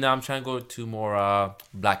trying to do now? I'm trying to go to more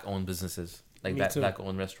black-owned businesses. Like Me too.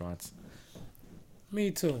 black-owned restaurants.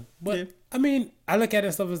 me too. But Yeah. I mean, I look at it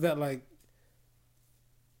and stuff as that like.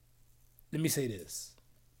 Let me say this: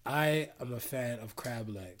 I am a fan of crab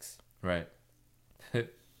legs. Right.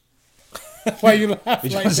 Why you laugh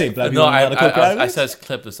Did you like want to say that? black No, people know how to cook crab I legs? saw this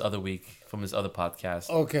clip this other week from this other podcast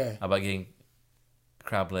Okay. about getting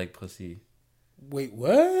crab leg pussy. Wait,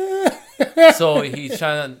 what? So he's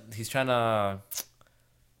trying to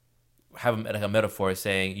have like a metaphor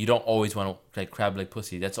saying you don't always want to like crab leg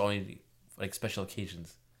pussy. That's only like special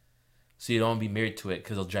occasions. So you don't want to be married to it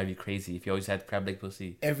because it'll drive you crazy if you always had crab leg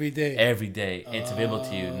pussy Every day, and it's available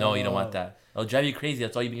to you. No, you don't want that. It'll drive you crazy.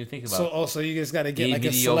 That's all you think about. So also you just gotta get Be like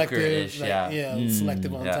a selective, mediocre-ish,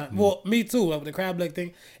 selective on time. Well, me too. Like with the crab leg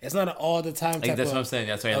thing, it's not an all the time type Like, that's of what I'm saying.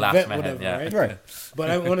 That's why I event, laughed in my whatever, head. Yeah. right?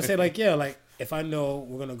 But I want to say like if I know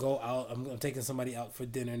we're gonna go out, I'm taking somebody out for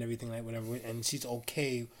dinner and everything like whatever, and she's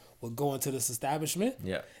okay with going to this establishment.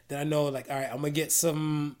 Yeah. Then I know like all right, I'm gonna get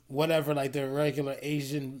some whatever like the regular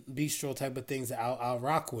Asian bistro type of things that I'll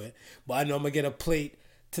rock with, but I know I'm gonna get a plate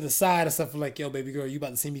to the side and stuff like, yo, baby girl, you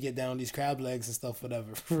about to see me get down these crab legs and stuff,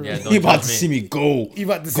 whatever. Yeah, You about to see me go. You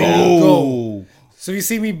about to see me go. So you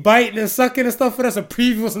see me biting and sucking and stuff, that's a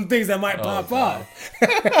preview of some things that might pop off.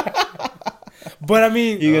 But I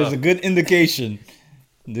mean, There's a good indication.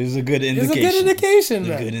 There's a good indication. It's a good indication, A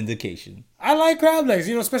man. good indication. I like crab legs,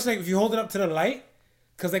 especially like if you hold it up to the light,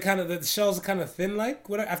 because the shells are kind of thin, like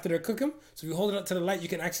whatever after they're cooking. So if you hold it up to the light, you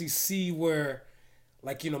can actually see where,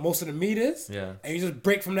 like most of the meat is. Yeah. And you just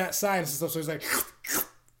break from that side and stuff. So it's like,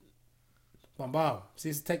 bam. See,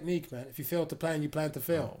 it's a technique, man. If you fail to plan, you plan to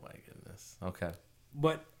fail. Oh my goodness. Okay.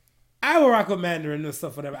 But I will rock with Mandarin and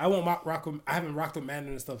stuff, whatever. I haven't rocked with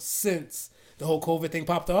Mandarin and stuff since the whole COVID thing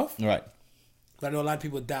popped off. Right. But I know a lot of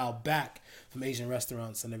people dial back from Asian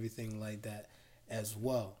restaurants and everything like that as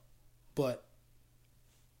well. But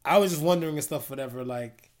I was just wondering and stuff, whatever,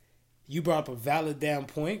 like, you brought up a valid damn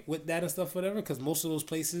point with that and stuff, whatever, because most of those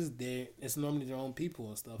places, it's normally their own people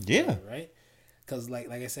and stuff. Yeah. Whatever, right? Because, like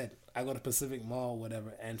I said, I go to Pacific Mall,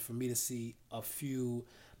 whatever, and for me to see a few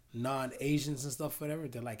non-Asians and stuff, whatever,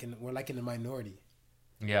 we're like in the minority.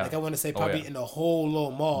 Yeah. Like I want to say probably in the whole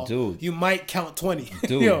little mall, dude, you might count 20.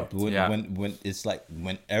 Dude, when it's like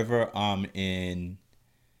whenever I'm in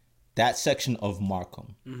that section of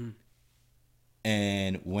Markham,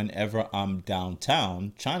 and whenever I'm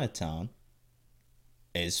downtown, Chinatown,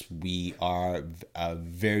 we are a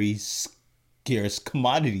very scarce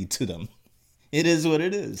commodity to them. It is what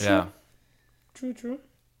it is. Yeah. True.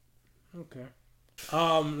 Okay.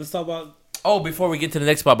 Let's talk about. Oh, before we get to the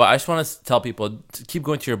next spot, but I just want to tell people to keep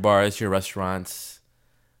going to your bars, your restaurants.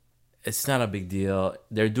 It's not a big deal.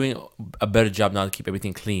 They're doing a better job now to keep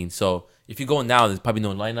everything clean. So if you go now, there's probably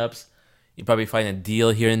no lineups. You probably find a deal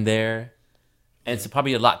here and there. And it's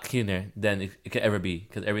probably a lot cleaner than it could ever be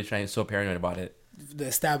because everybody's trying so paranoid about it. The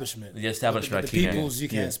establishment. The peoples, you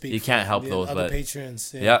can't speak. You can't help those, other but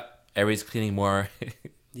patrons. Yeah, everybody's cleaning more.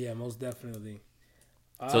 Yeah, most definitely.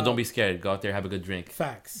 So don't be scared. Go out there, have a good drink.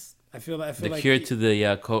 Facts. I feel like the cure to the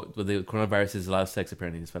coronavirus is a lot of sex.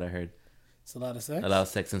 Apparently, that's what I heard. It's a lot of sex. A lot of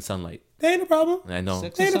sex and sunlight. That ain't a problem. I know.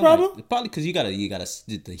 That ain't a problem. Probably because you gotta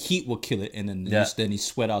the heat will kill it, and then you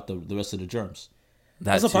sweat out the rest of the germs.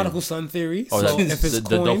 That's a particle sun theory. Or so if it's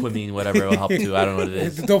the dopamine, whatever, will help too. I don't know what it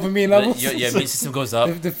is. The dopamine levels. Your immune system goes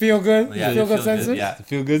up. The feel good. Yeah, the feel good sensors. Yeah, the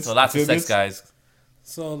feel good. So lots of sex, guys.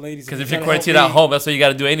 So, ladies, because if you're quarantined at home, that's what you got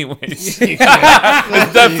to do anyway.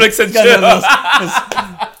 Netflix and chill.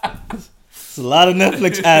 There's a lot of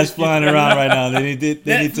Netflix ads flying around right now. They need to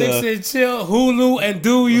Netflix and chill, Hulu and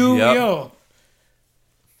do you, yo.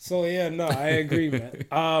 So yeah, no, I agree,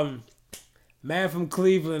 man. Man from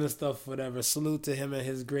Cleveland and stuff, whatever. Salute to him and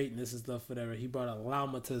his greatness and stuff, whatever. He brought a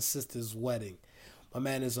llama to his sister's wedding. My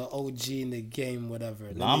man is an OG in the game,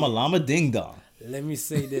 whatever. Llama ding dong. Let me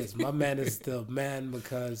say this. My man is the man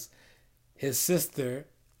because his sister,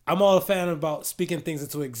 I'm all a fan about speaking things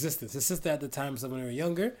into existence. His sister at the time, so when they were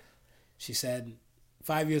younger, she said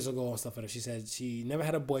 5 years ago and stuff like that, she said she never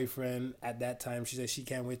had a boyfriend at that time. She said she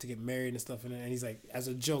can't wait to get married and stuff. And he's like, as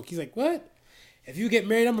a joke, he's like, what? If you get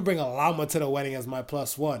married, I'm going to bring a llama to the wedding as my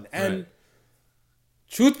 +1. And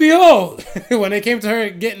truth be told, when it came to her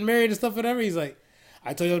getting married and stuff, whatever, he's like,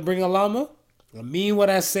 I told you to bring a llama. I mean what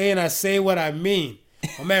I say, and I say what I mean.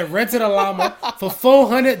 My man rented a llama for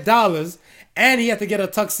 $400, and he had to get a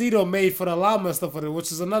tuxedo made for the llama and stuff,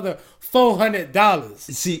 which is another $400.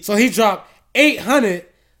 See, so he dropped $800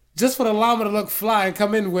 just for the llama to look fly and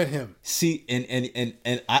come in with him. See,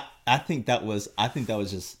 and I think that was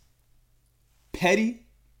just petty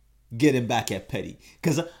getting back at petty,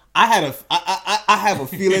 because I have a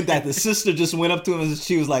feeling that the sister just went up to him and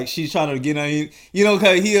she was like, she's trying to get on you,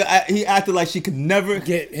 because he acted like she could never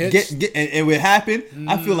get and it would happen.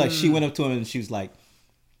 I feel like she went up to him and she was like,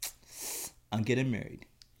 I'm getting married,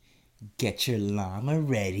 get your llama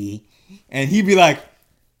ready, and he'd be like,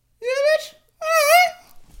 yeah, bitch, all right,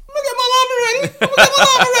 I'm gonna get my llama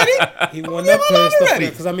ready. He went up to her and stuff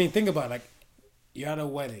because I mean, think about it, like, you're at a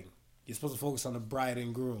wedding. You're supposed to focus on the bride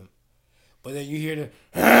and groom. But then you hear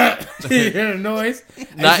the noise.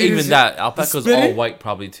 Not even that. Alpaca's all white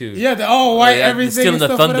probably too. Yeah, they're all white. Yeah, everything. stealing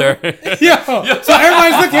the thunder. Yo, so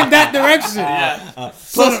everybody's looking that direction.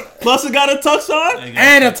 Plus, it got a tux on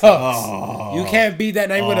And a tux. Oh. You can't beat that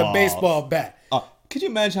even with a baseball bat. Could you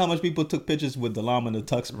imagine how much people took pictures with the llama and the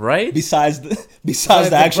tux? Right. Besides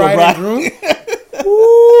the actual bride.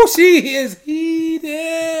 Ooh, she is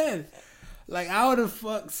heated. Like, how the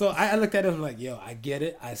fuck? So I looked at him like, yo, I get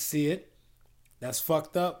it. I see it. That's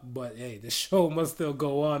fucked up, but hey, the show must still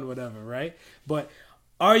go on, whatever, right? But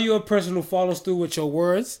are you a person who follows through with your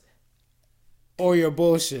words or your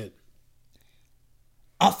bullshit?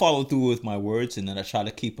 I follow through with my words, and then I try to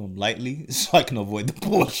keep them lightly so I can avoid the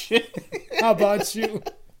bullshit. How about you?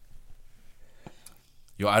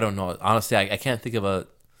 Yo, I don't know. Honestly, I can't think of a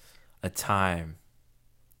time,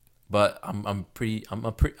 but I'm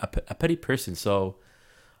a petty person, so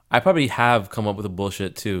I probably have come up with a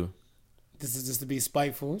bullshit too. This is just to be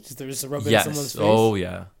spiteful, just to rub it in someone's face. Oh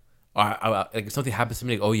yeah. Like if something happens to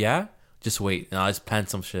me, like, oh yeah, just wait, and I'll just plan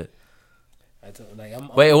some shit. But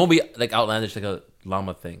it won't be like outlandish like a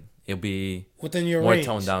llama thing. It'll be within your more range.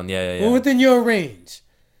 toned down. Yeah. Well, within your range.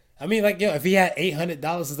 I mean, like, yo, if he had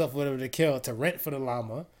 $800 and stuff, whatever, to kill, to rent for the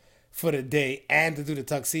llama for the day and to do the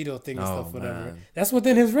tuxedo thing and stuff, whatever, man. That's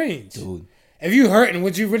within his range. Dude. If you hurting,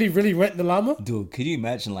 would you really rent the llama? Dude, could you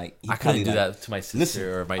imagine, like... I couldn't do that to my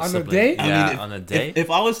sister or my on sibling. a day? Yeah, I mean, on a day.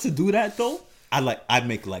 If I was to do that, though, I'd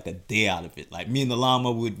make like a day out of it. Like me and the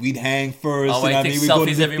llama we'd hang first. Oh, and take we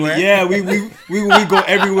selfies everywhere? Yeah, we go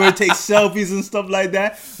everywhere, take selfies and stuff like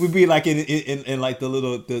that. We'd be like in like the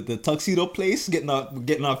little the tuxedo place, getting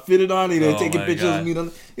our fitted on, taking pictures of me.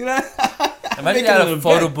 Imagine you had a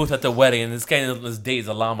photo booth at the wedding, and this guy on this day is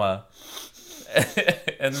a llama.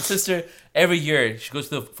 And the sister, every year, she goes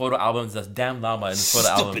to the photo albums. That's damn llama in the photo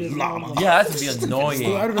album. Llama. Yeah, that's gonna be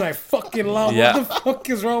annoying. I'd be like, fucking llama. Yeah. What the fuck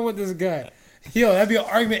is wrong with this guy? Yo, that'd be an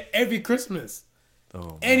argument every Christmas.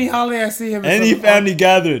 Oh, Any holiday I see him. Any family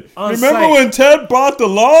gathered. on Remember site. when Ted brought the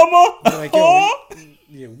llama? Like, yo,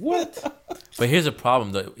 yeah, what? But here's a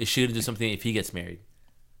problem though. Is she gonna do something if he gets married?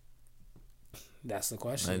 That's the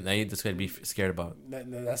question. Now you just gotta be scared about.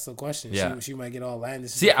 That's the question. Yeah. She might get all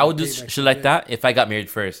landed. See, I would do shit like that if I got married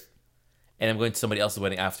first, and I'm going to somebody else's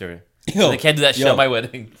wedding after. So they can't do that shit at my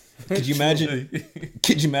wedding. Could you imagine?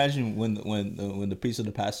 Could you imagine when the priest or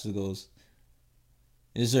the pastor goes,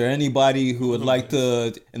 "Is there anybody who would like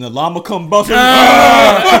to?" And the llama come buffing.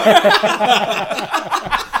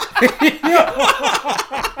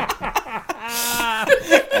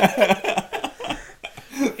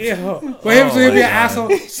 Yo, for him to be an asshole.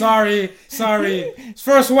 Sorry.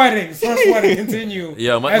 First wedding. Continue.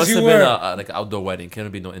 Yeah, must have been like an outdoor wedding.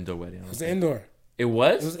 Can't be no indoor wedding. It was indoor. It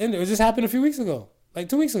was. It was indoor. It just happened a few weeks ago, like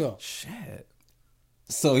 2 weeks ago. Shit.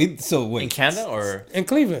 So wait. In Canada or in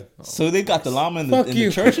Cleveland. So they got the llama in Fuck the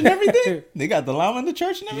you. church and everything. They got the llama in the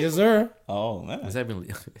church and everything. Yes, sir. Oh man, has that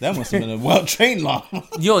been? that must have been a well-trained llama.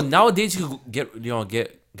 Yo, nowadays you could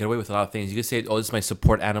get away with a lot of things. You could say, "Oh, this is my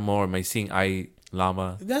support animal," or my seeing eye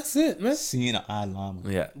llama. That's it, man. Seeing an eye llama.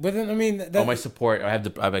 Yeah. But then I mean, Or my support. I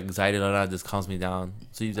have anxiety or that just calms me down.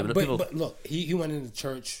 So you but look, he went into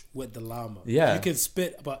church with the llama. Yeah. You could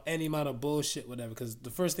spit about any amount of bullshit, whatever. Because the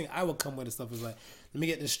first thing I would come with and stuff is like, let me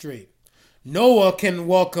get this straight. Noah can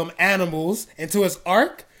welcome animals into his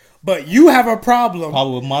ark, but you have a problem.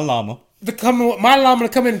 Probably with my llama. My llama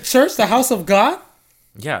to come in church, the house of God.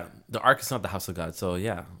 Yeah, the ark is not the house of God, so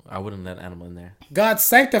yeah, I wouldn't let an animal in there. God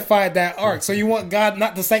sanctified that ark, so you want God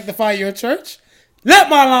not to sanctify your church? Let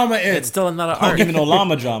my llama in. It's still not an Don't ark. give me no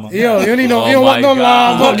llama drama. Yo, you don't Oh want my no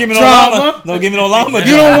God. llama Don't give me no drama. llama. Don't give me no llama You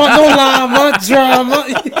drama. don't want no llama drama.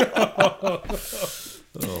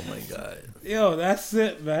 Oh my God. Yo, that's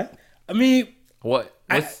it, man. I mean, Do you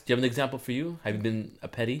have an example for you? Have you been a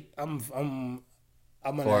petty? I'm a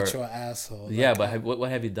Or- natural asshole. Like, Yeah, but what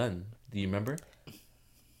have you done? Do you remember?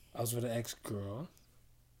 I was with an ex-girl.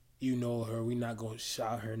 You know her. We not gonna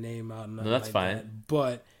shout her name out. No, that's like fine. that.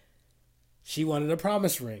 But she wanted a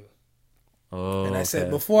promise ring. Oh, And I said,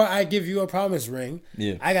 okay. before I give you a promise ring,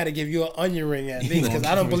 Yeah. I got to give you an onion ring at least because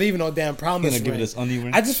I don't believe in no damn promise Gonna ring. give this onion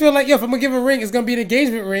ring. I just feel like, yo, if I'm going to give a ring, it's going to be an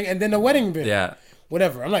engagement ring and then a wedding ring. Yeah.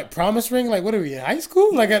 Whatever. I'm like, promise ring? Like, what are we, in high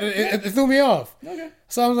school? Like, it threw me off. Okay.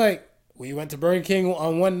 So I was like, we went to Burger King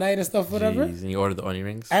on one night and stuff, whatever. Jeez, and you ordered the onion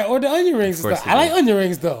rings? I ordered onion rings and course stuff. you I like did. onion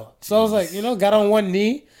rings, though. So I was like, got on one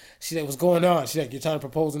knee. She's like, what's going on? She's like, you're trying to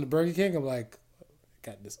propose in the Burger King? I'm like,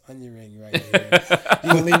 got this onion ring right here. You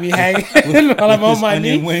gonna leave me hanging while I'm on This my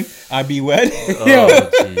onion knee? wing, I be wet. Oh,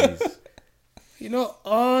 jeez. You know,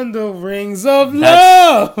 on the rings of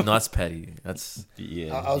That's, love. no, that's petty. That's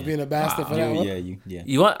Yeah, I was being a bastard for that one. yeah.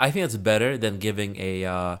 you want. I think that's better than giving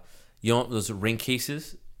a you know those ring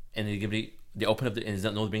cases and they open up and there's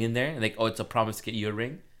no ring in there and like, oh, it's a promise to get you a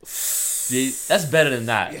ring. That's better than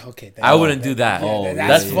that. Yeah, okay, I wouldn't do that. that's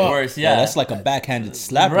That's fucked. worse. Yeah, Yeah, that's like a backhanded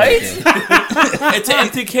slap, right. there. It's an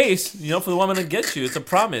empty case, you know, for the woman to get you. It's a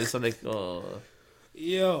promise. I'm like, oh,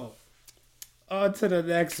 Yo, on to the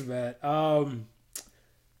next, man.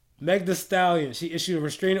 Meg Thee Stallion, she issued a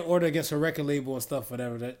restraining order against her record label and stuff,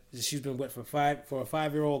 whatever. That she's been with for a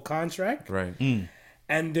 5-year-old contract, right.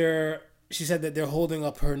 and she said that they're holding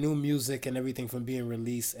up her new music and everything from being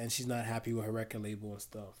released, and she's not happy with her record label and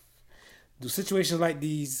stuff. Do situations like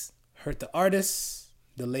these hurt the artists,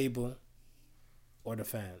 the label, or the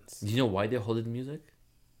fans? Do you know why they're holding the music?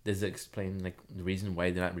 Does it explain like the reason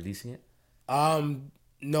why they're not releasing it?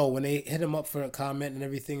 No, when they hit him up for a comment and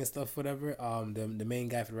everything and stuff, whatever, the main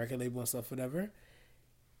guy for the record label and stuff, whatever,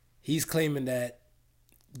 he's claiming that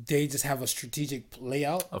they just have a strategic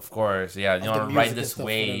layout. Of course, yeah. You Of know, the ride music and this stuff,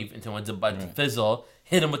 wave until it's about to fizzle.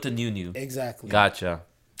 Hit him with the new. Exactly. Gotcha.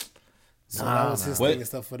 So that was his thing and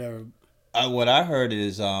stuff, whatever. What I heard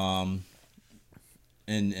is, and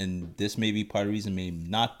this may be part of the reason, may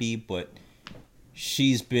not be, but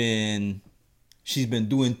she's been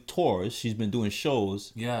doing tours, she's been doing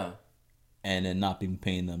shows, Yeah. and then not been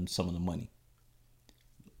paying them some of the money.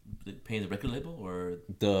 Paying the record label or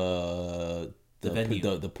The venue?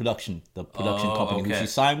 the production company who okay. she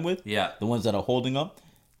signed with, Yeah. the ones that are holding up,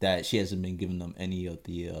 that she hasn't been giving them any of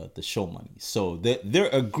the show money. So their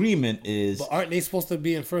agreement is But aren't they supposed to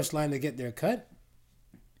be in first line to get their cut?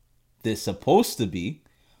 they're supposed to be,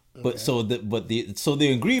 but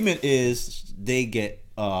the agreement is they get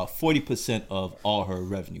 40% of all her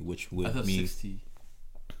revenue, which would mean 60.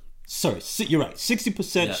 Sorry, you're right.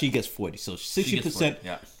 60%, Yeah. she gets 40. So 60% 40,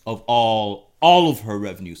 yeah. of all of her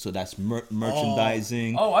revenue. So that's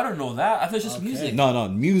merchandising. Oh, I don't know that. I thought it's just music. No,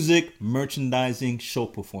 music, merchandising, show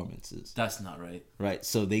performances. That's not right. Right.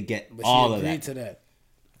 So they get But all she of agreed that. to that.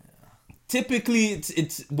 Typically,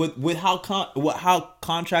 it's with how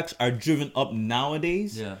contracts are driven up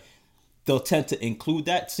nowadays. Yeah. They'll tend to include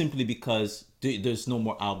that simply because there's no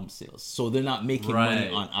more album sales, so they're not making money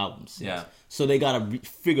Right. on album sales. Yeah. So they gotta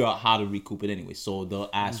figure out how to recoup it anyway. So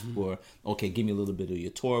they'll ask for, okay, give me a little bit of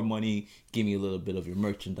your tour money, give me a little bit of your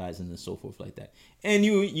merchandising and so forth like that. And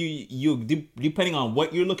you depending on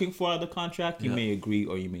what you're looking for out of the contract, you may agree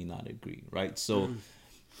or you may not agree, right? So.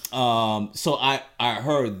 So I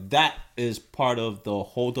heard that is part of the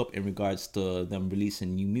holdup in regards to them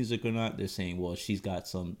releasing new music or not. They're saying, well, she's got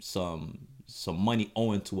some money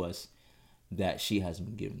owing to us that she hasn't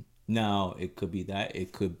been given. Now it could be that,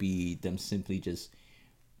 it could be them simply just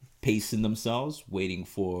pacing themselves, waiting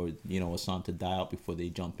for a song to die out before they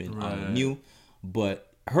jump in on a new.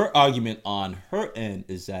 But her argument on her end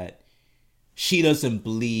is that she doesn't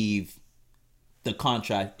believe the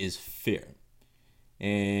contract is fair.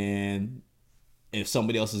 And if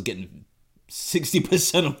somebody else is getting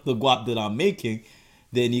 60% of the guap that I'm making,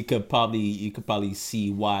 then you could probably see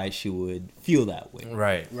why she would feel that way.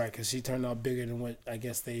 Right. Right, because she turned out bigger than what I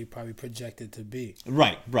guess they probably projected to be.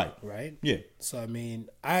 Right. Right? Yeah. So, I mean,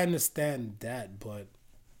 I understand that, but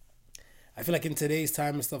I feel like in today's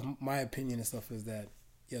time and stuff, my opinion and stuff is that,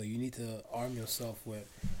 you need to arm yourself with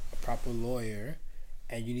a proper lawyer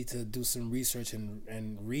and you need to do some research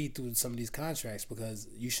and read through some of these contracts, because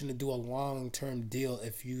you shouldn't do a long-term deal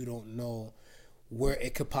if you don't know where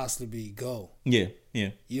it could possibly go. Yeah.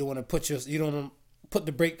 You don't want to put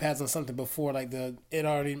the brake pads on something before it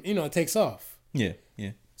already it takes off. Yeah.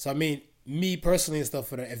 So I mean, me personally and stuff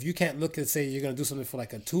for that, if you can't look and say you're gonna do something for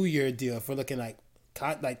like a 2-year deal, if we're looking like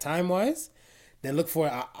time wise, then look for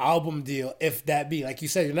an album deal. If that be like you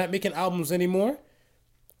said, you're not making albums anymore.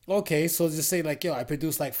 Okay, so just say like, I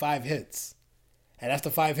produced like 5 hits, and after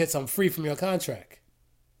 5 hits, I'm free from your contract.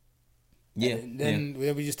 Yeah. And then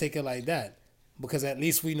we just take it like that, because at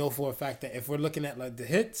least we know for a fact that if we're looking at like the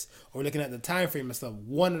hits or we're looking at the time frame and stuff,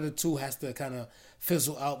 one of the two has to kind of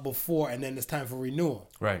fizzle out before, and then it's time for renewal.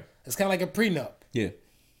 Right. It's kind of like a prenup. Yeah.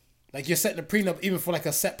 Like you're setting a prenup even for like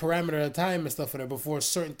a set parameter of time and stuff whatever before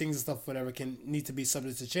certain things and stuff whatever can need to be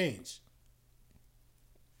subject to change.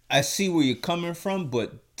 I see where you're coming from,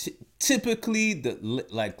 but typically the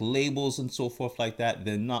like labels and so forth like that,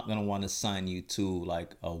 they're not gonna want to sign you to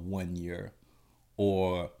like a 1 year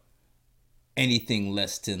or anything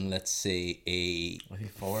less than, let's say, a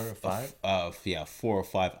 4 or 5. 4 or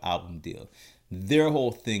 5 album deal. Their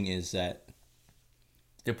whole thing is that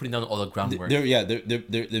They're putting down all the groundwork.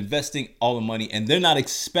 they're investing all the money, and they're not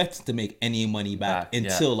expected to make any money back Yeah.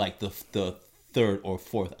 until like the third or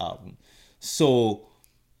fourth album. So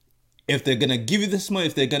if they're gonna give you this money,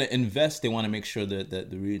 if they're gonna invest, they want to make sure that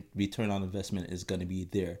the return on investment is gonna be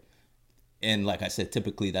there. And like I said,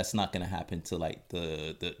 typically that's not gonna happen to like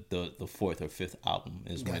the fourth or fifth album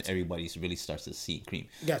is when everybody really starts to see cream.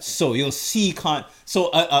 Gotcha. So you'll see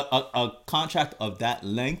a contract of that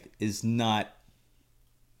length is not.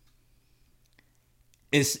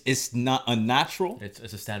 It's not unnatural. It's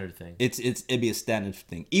a standard thing. It'd be a standard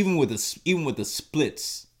thing. Even with the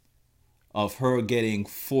splits of her getting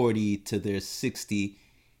 40 to their 60,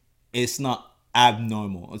 it's not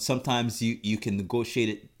abnormal. Sometimes you can negotiate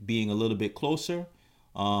it being a little bit closer.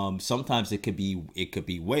 Sometimes it could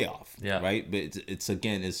be way off. Yeah. Right. But it's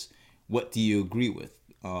what do you agree with?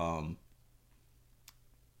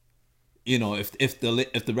 If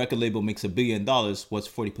the record label makes $1 billion, what's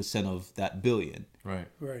 40% of that billion? Right.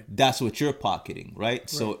 That's what you're pocketing, right?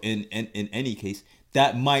 So in any case,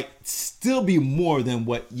 that might still be more than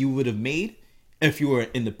what you would have made if you were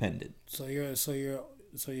independent. So you're saying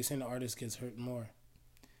the artist gets hurt more?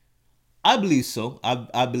 I believe so.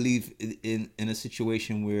 I believe in a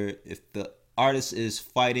situation where if the artist is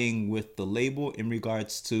fighting with the label in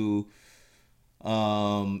regards to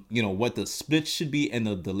what the split should be, and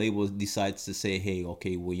the label decides to say, hey,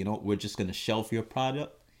 okay, well, we're just gonna shelf your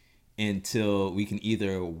product until we can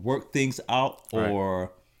either work things out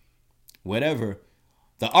or whatever.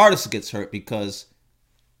 The artist gets hurt because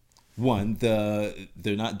one, they're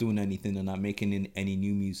not doing anything, they're not making any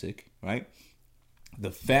new music, right?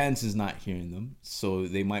 The fans is not hearing them, so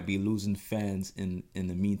they might be losing fans in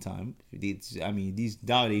the meantime. These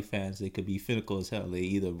nowadays fans, they could be cynical as hell. They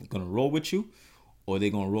either gonna roll with you, or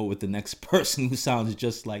they're gonna roll with the next person who sounds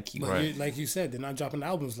just like you. But like you said, they're not dropping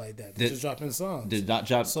albums like that. They're just dropping songs. They're not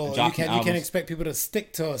dropping you can't expect people to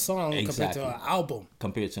stick to a song compared to an album.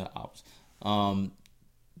 Compared to albums,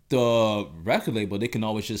 the record label, they can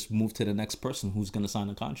always just move to the next person who's gonna sign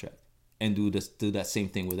a contract and do that same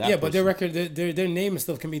thing with that. Yeah, person. but their record, their name and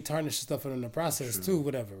stuff can be tarnished and stuff in the process too,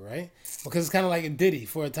 whatever, right? Because it's kind of like a Diddy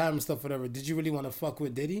for a time and stuff, whatever. Did you really want to fuck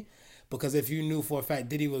with Diddy? Because if you knew for a fact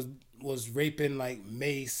Diddy was raping like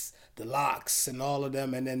Mace, the Locks, and all of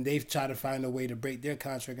them, and then they've tried to find a way to break their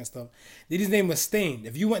contract and stuff. Diddy's name was stained.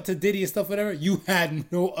 If you went to Diddy and stuff, whatever, you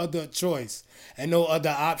had no other choice and no other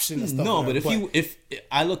option and stuff. No, but if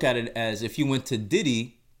I look at it as if you went to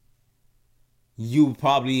Diddy, you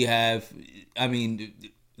probably have. I mean,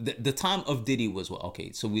 the time of Diddy was what?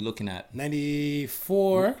 Okay, so we're looking at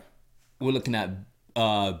 94. We're looking at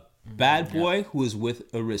Bad Boy, who is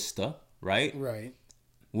with Arista, right? Right.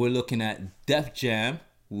 We're looking at Def Jam,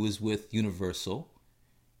 who was with Universal,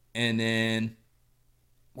 and then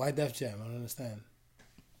why Def Jam? I don't understand.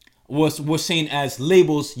 We're saying as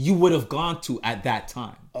labels you would have gone to at that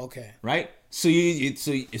time. Okay. Right. So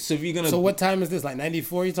if you're gonna. So what time is this? Like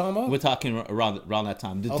 94? You talking about? We're talking around that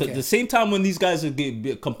time. Okay. The same time when these guys are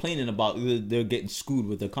complaining about they're getting screwed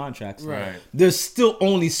with their contracts. Right. There's still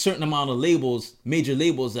only certain amount of labels, major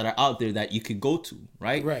labels that are out there that you could go to.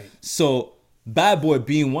 Right. Right. So Bad Boy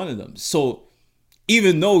being one of them. So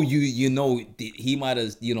even though he might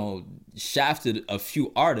have shafted a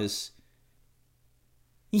few artists,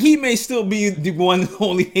 he may still be the one of the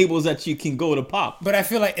only labels that you can go to pop. But I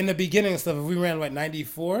feel like in the beginning and stuff, if we ran like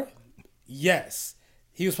 94, yes,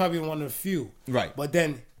 he was probably one of the few. Right. But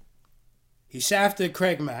then he shafted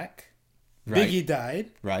Craig Mack. Right. Biggie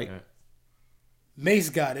died. Right. Mace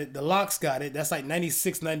got it. The Locks got it. That's like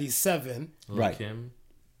 96, 97. Right. Kim,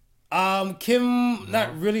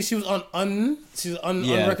 not really. She was on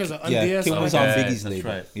records or Yeah, Kim was on Biggie's label.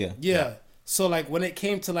 Right. Yeah. So like when it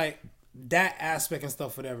came to like that aspect and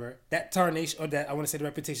stuff, whatever, that tarnish or that I want to say the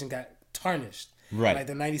reputation got tarnished. Right. Like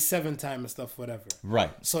the 97 time and stuff, whatever.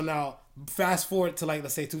 Right. So now fast forward to like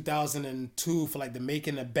let's say 2002 for like the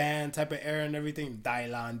making a band type of era and everything.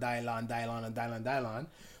 Dylon,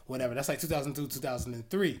 whatever. That's like 2002,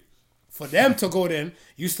 2003. For them to go then,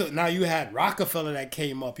 now you had Rockefeller that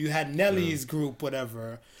came up. You had Nelly's group,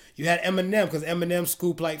 whatever. You had Eminem because Eminem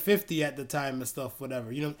scooped like 50 at the time and stuff,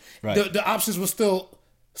 whatever. Right. The options were still,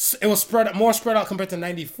 it was more spread out compared to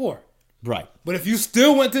 94. Right. But if you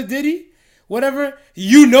still went to Diddy, whatever,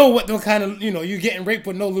 what the kind of, you're getting raped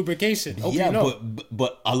with no lubrication. Hope you know.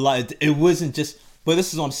 but a lot, it wasn't just, but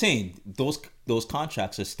this is what I'm saying. Those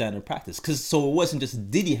contracts are standard practice. So it wasn't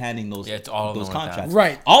just Diddy handing those contracts.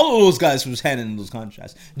 Right. All of those guys was handing those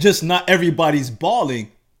contracts. Just not everybody's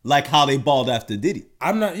balling like how they balled after Diddy.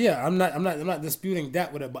 I'm not disputing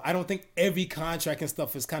that with it, but I don't think every contract and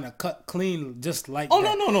stuff is kind of cut clean just like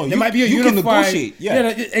that. No. There might be a you unified, can negotiate. Yeah,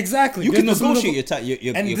 exactly. You can negotiate your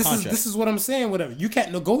contract. This is what I'm saying. Whatever. You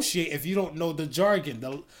can't negotiate if you don't know the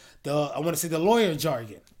jargon, I want to say the lawyer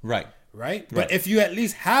jargon. Right. Right? But if you at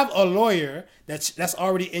least have a lawyer that's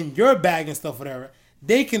already in your bag and stuff, whatever,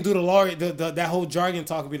 they can do the lawyer, that whole jargon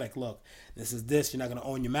talk and be like, look, this is this. You're not going to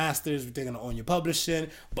own your masters. They're going to own your publishing,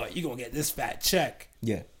 but you're going to get this fat check.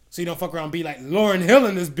 Yeah. So you don't fuck around and be like Lauryn Hill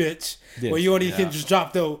in this bitch, where you only can just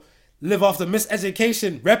live off the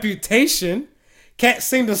miseducation reputation, can't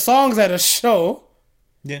sing the songs at a show.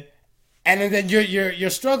 Yeah. And then you're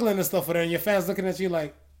struggling and stuff with it, and your fans looking at you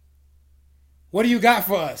like, what do you got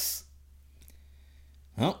for us?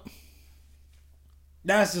 Well,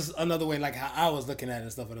 that's just another way, like how I was looking at it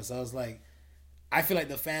and stuff with it. So I was like, I feel like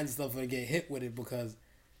the fans and stuff would get hit with it because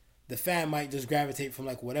the fan might just gravitate from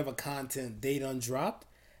like whatever content they done dropped,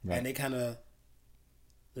 and they kind of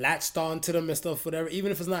latched on to them and stuff, whatever.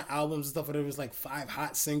 Even if it's not albums and stuff, whatever, it's like 5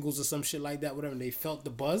 hot singles or some shit like that, whatever. And they felt the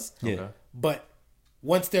buzz. Yeah. Okay. But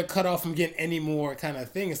once they're cut off from getting any more kind of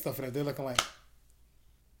thing and stuff like that, they're looking like,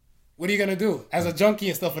 what are you gonna do as a junkie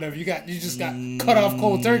and stuff? Whatever you just got cut off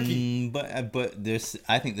cold turkey. But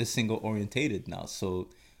I think they're single orientated now. So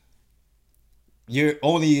you're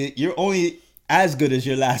only as good as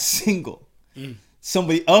your last single.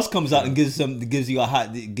 Somebody else comes out and gives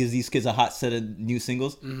these kids a hot set of new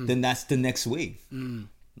singles. Then that's the next wave,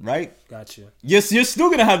 right? Gotcha. Yes, you're still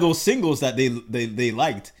gonna have those singles that they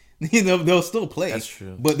liked. You know, they'll still play. That's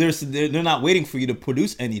true. But they're not waiting for you to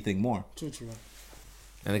produce anything more. True.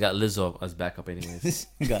 And they got Lizzo as backup anyways.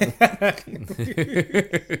 She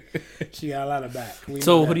got a lot of back.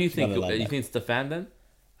 So what do you think? You think it's the fan then?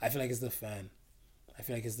 I feel like it's the fan. I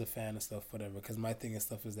feel like it's the fan and stuff, whatever. Because my thing and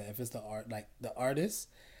stuff is that if it's the art, like the artist,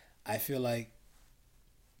 I feel like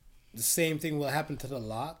the same thing will happen to the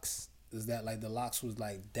Locks. Is that like the Locks was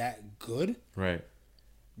like that good? Right.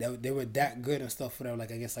 That they were that good and stuff, whatever.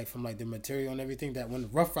 Like I guess like from like the material and everything. That when the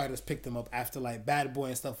Rough Riders picked them up after like Bad Boy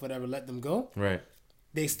and stuff, whatever, let them go. Right.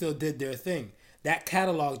 They still did their thing. That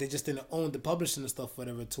catalog, they just didn't own the publishing and stuff,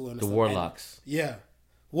 whatever, too. And The stuff. Warlocks. And, yeah.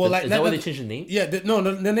 Well, Is that why they changed the name? Yeah,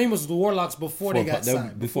 the name was the Warlocks before they got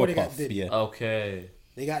signed. Before they got Diddy. Yeah. Okay.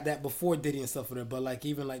 They got that before Diddy and stuff, whatever. But like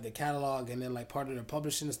even like the catalog and then like part of their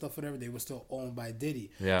publishing and stuff, whatever, they were still owned by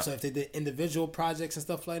Diddy. Yeah. So if they did individual projects and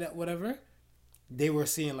stuff like that, whatever, they were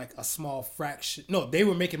seeing like a small fraction. No, they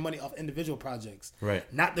were making money off individual projects. Right.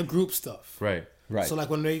 Not the group stuff. Right. Right. So like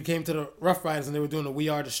when they came to the Rough Riders and they were doing the We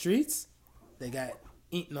Are the Streets, they got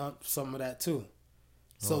eaten up some of that too.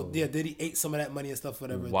 So yeah, Diddy ate some of that money and stuff,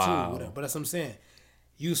 whatever too. Whatever. But that's what I'm saying.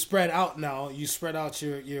 You spread out now. You spread out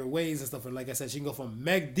your ways and stuff. And like I said, you can go from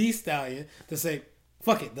Meg Thee Stallion to say,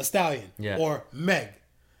 fuck it, the Stallion. Yeah. Or Meg.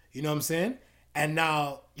 You know what I'm saying? And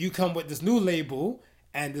now you come with this new label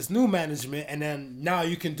and this new management, and then now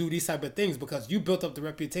you can do these type of things because you built up the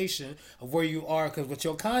reputation of where you are because with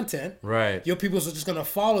your content, right? Your people are just gonna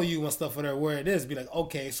follow you and stuff where it is. Be like,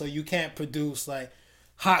 okay, so you can't produce like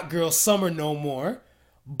Hot Girl Summer no more,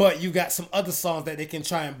 but you got some other songs that they can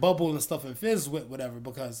try and bubble and stuff and fizz with, whatever,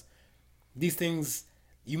 because these things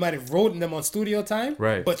you might have written them on studio time,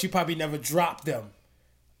 right? But you probably never dropped them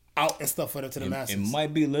out and stuff to the masses. It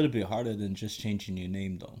might be a little bit harder than just changing your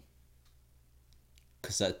name though.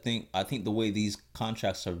 Because I think the way these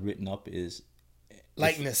contracts are written up is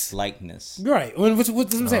likeness, right? Which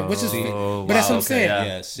I'm saying, but that's what I'm saying.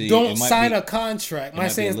 Yeah. See, don't sign a contract. My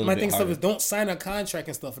thing stuff is don't sign a contract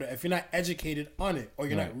and stuff for that if you're not educated on it or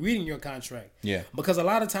you're not reading your contract. Yeah, because a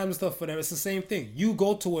lot of times stuff for that it's the same thing. You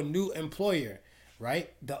go to a new employer,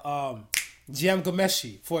 right? The Giam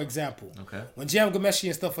Gameshi, for example. Okay. When Giam Gameshi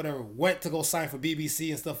and stuff whatever went to go sign for BBC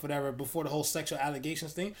and stuff whatever before the whole sexual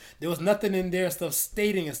allegations thing, there was nothing in there stuff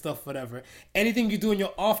stating and stuff whatever. Anything you do in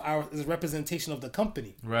your off hours is a representation of the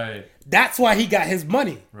company. Right. That's why he got his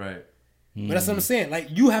money. Right. But that's what I'm saying. Like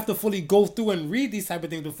you have to fully go through and read these type of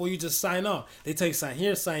things before you just sign on. They tell you sign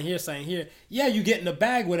here, sign here, sign here. Yeah, you get in the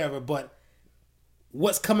bag, whatever, but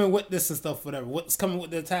what's coming with this and stuff, whatever. What's coming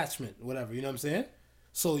with the attachment, whatever. You know what I'm saying?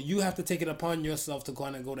 So you have to take it upon yourself to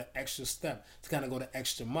kind of go the extra step, to kind of go the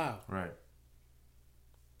extra mile. Right.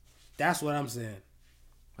 That's what I'm saying.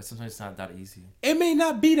 But sometimes it's not that easy. It may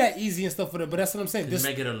not be that easy and stuff for them, but that's what I'm saying. You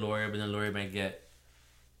might get a lawyer, but then the lawyer might get,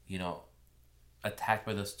 attacked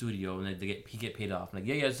by the studio, and he get paid off. Like,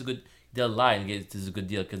 yeah, it's a good. They'll lie and get this is a good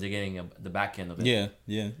deal because they're getting the back end of it.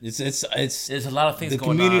 Yeah. It's there's a lot of things the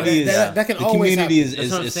going community on. That can always happen.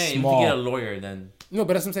 That's what I'm saying. Small. If you get a lawyer, then. No,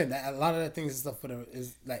 but that's what I'm saying. That a lot of that things and stuff whatever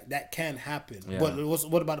is like that can happen. Yeah. But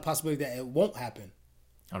what about the possibility that it won't happen?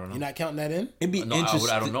 I don't know. You're not counting that in? It'd be interesting.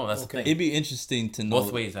 I don't know. That's the thing. It'd be interesting to know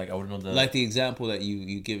both ways. Like I would know like the example that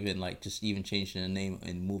you give in like just even changing the name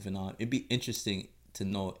and moving on. It'd be interesting to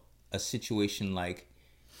know a situation like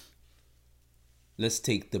let's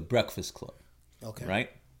take the Breakfast Club. Okay.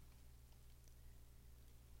 Right?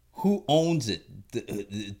 who owns it?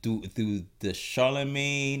 Do the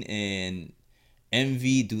Charlemagne and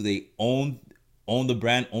Envy, do they own the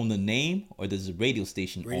brand, own the name, or does the radio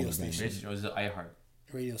station own the brand? Or is it iHeart?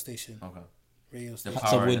 Radio station. Okay. Radio station.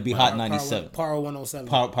 So it would be Hot 97. Power 107.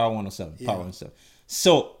 Power 107. Yeah. Power 107.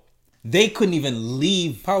 So they couldn't even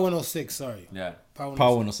leave. Power 106, sorry. Yeah. Power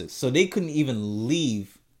Power 106. 106. So they couldn't even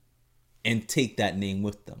leave and take that name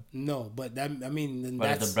with them. No, but that, I mean, then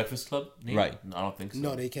But that's... the Breakfast Club name? Right. No, I don't think so.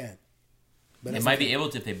 No, they can't. But They that's might okay. be able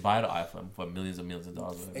to if they buy the iPhone for millions and millions of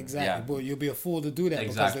dollars. Whatever. Exactly, Yeah. but you'll be a fool to do that.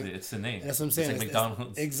 Exactly. Because It's the name. that's what I'm saying. It's like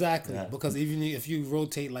McDonald's. Exactly, Yeah. because even if you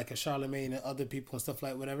rotate like a Charlemagne and other people and stuff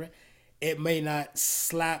like whatever, it may not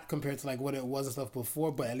slap compared to like what it was and stuff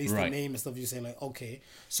before, but at least Right. the name and stuff you say like, okay,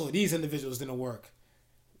 so these individuals didn't work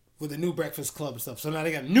with the new Breakfast Club and stuff. So now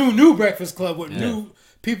they got new Breakfast Club with new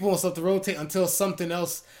people and stuff to rotate until something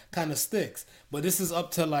else kind of sticks. But this is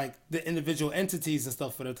up to like the individual entities and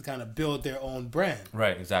stuff for them to kind of build their own brand.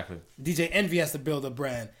 Right, exactly. DJ Envy has to build a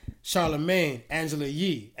brand. Charlemagne, Angela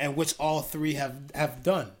Yee, and which all three have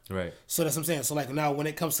done. Right. So that's what I'm saying. So like now when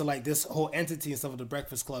it comes to like this whole entity and stuff with the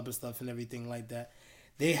Breakfast Club and stuff and everything like that,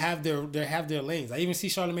 they have their lanes. I even see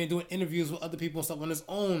Charlemagne doing interviews with other people and stuff on his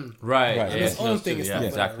own. Right. Right. On Yeah, his own thing and yeah, stuff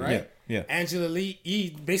exactly. like that, right? Yeah. Angela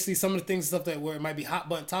Yee, basically some of the things and stuff that where it might be hot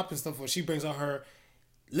button topic and stuff where she brings on her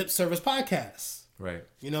lip service podcast. Right.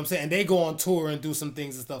 You know what I'm saying? And they go on tour and do some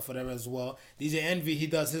things and stuff for them as well. DJ Envy, he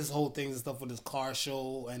does his whole things and stuff with his car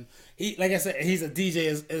show. And he, like I said, he's a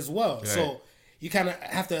DJ as well. Right. So you kind of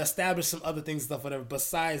have to establish some other things and stuff, whatever,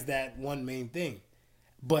 besides that one main thing.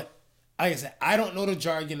 But like I said, I don't know the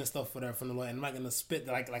jargon and stuff, whatever, from the lawyer. I'm not going to spit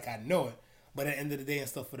like I know it. But at the end of the day and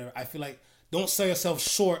stuff, whatever, I feel like don't sell yourself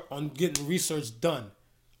short on getting research done.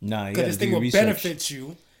 Nah, you Because gotta this do thing your will research. benefit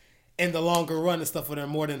you in the longer run and stuff, whatever,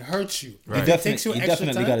 more than hurt you. Right. If You it takes you extra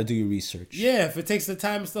definitely time, got to do your research. yeah, if it takes the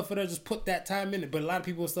time and stuff for that, just put that time in it. But a lot of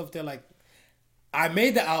people and stuff, they're like, I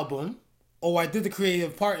made the album, or I did the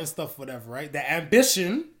creative part and stuff, whatever, right? The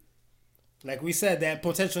ambition, like we said, that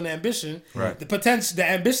potential and ambition, Right. the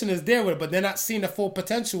ambition is there with it, but they're not seeing the full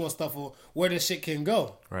potential and stuff of where this shit can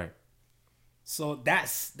go. Right. So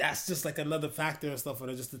that's just like another factor and stuff for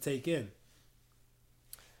them just to take in.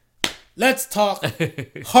 Let's talk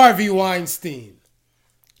Harvey Weinstein.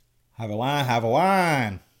 Have a wine. Have a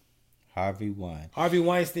wine. Harvey Wine. Harvey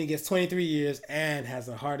Weinstein gets 23 years and has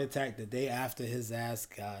a heart attack the day after his ass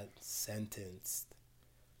got sentenced.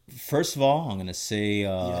 First of all, I'm gonna say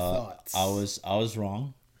thoughts. I was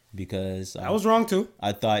wrong because I was wrong too.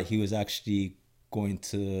 I thought he was actually going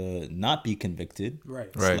to not be convicted, Right.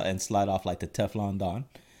 Right. and slide off like the Teflon Don.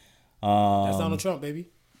 That's Donald Trump, baby.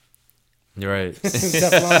 You're right.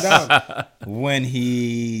 Teflon down. When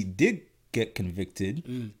he did get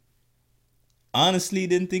convicted, honestly,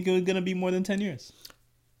 didn't think it was gonna be more than 10 years.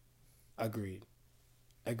 Agreed.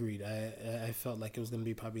 I felt like it was going to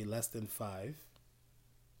be probably less than 5.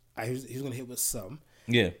 He was going to hit with some.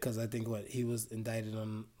 Yeah, Because I think he was indicted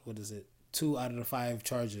on, 2 out of the 5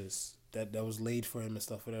 charges that was laid for him and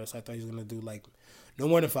stuff for that. So I thought he was going to do like no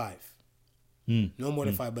more than 5. No more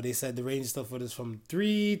than 5. But they said the range stuff for this from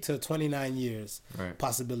 3 to 29 years Right.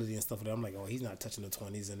 possibility and stuff for that. I'm like, oh, he's not touching the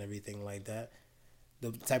 20s and everything like that.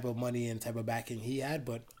 The type of money and type of backing he had,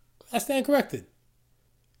 but I stand corrected.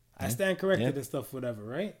 And stuff, whatever,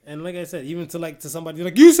 right? And like I said, even to somebody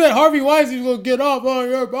like, you said Harvey Weinstein was gonna get off on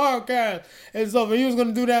your podcast and stuff, and he was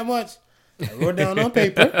gonna do that much. I wrote down on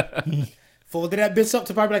paper, folded that bitch up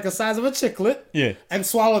to probably like the size of a chiclet, yeah, and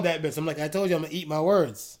swallowed that bitch. I'm like, I told you, I'm gonna eat my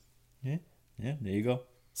words. yeah. There you go.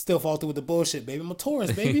 Still fall through with the bullshit, baby. I'm a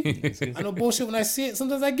Taurus, baby. I know bullshit when I see it.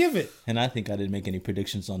 Sometimes I give it. And I think I didn't make any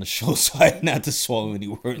predictions on the show, so I didn't have to swallow any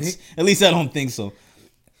words. At least I don't think so.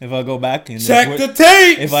 If I go back and Check the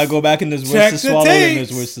tape. if I go back and there's Check words to the swallow, then tapes.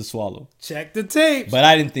 there's words to swallow. Check the tape. But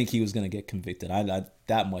I didn't think he was gonna get convicted. I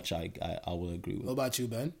that much I will agree with. What about you,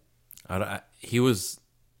 Ben? He was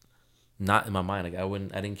not in my mind. Like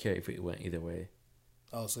I didn't care if it went either way.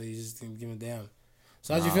 Oh, so you just didn't give a damn.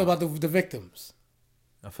 So how'd you feel about the victims?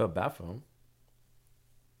 I felt bad for him.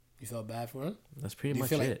 You felt bad for him? That's pretty Do you much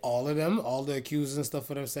feel like it. all of them, all the accusers and stuff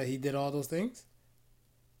for them said he did all those things?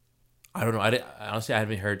 I don't know. Honestly, I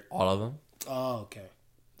haven't heard all of them. Oh, okay.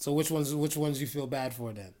 So which ones you feel bad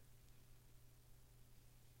for then?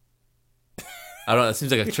 I don't know. It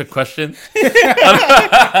seems like a trick question. Sounds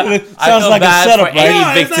feel like a bad setup, for right?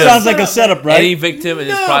 any victim. Sounds like a setup, right? Any victim in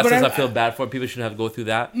this No, but process, I- I feel bad for. People shouldn't have to go through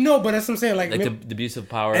that. No, but that's what I'm saying. Like Like the abuse of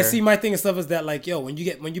power. and see, my thing and stuff is that like, yo, when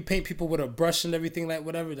you paint people with a brush and everything, like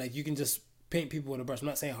whatever, like you can just paint people with a brush. I'm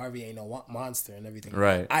not saying Harvey ain't no monster and everything.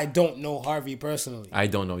 Right. I don't know Harvey personally. I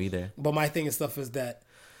don't know either. But my thing and stuff is that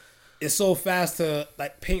it's so fast to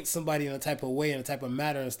like paint somebody in a type of way, in a type of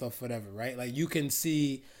matter and stuff, whatever, right? Like you can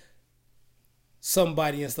see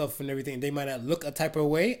somebody and stuff and everything. They might not look a type of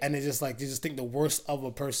way, and they just think the worst of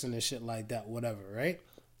a person and shit like that, whatever, right?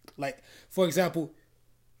 Like for example,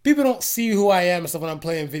 people don't see who I am and stuff when I'm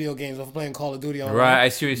playing video games or if I'm playing Call of Duty online. Right, I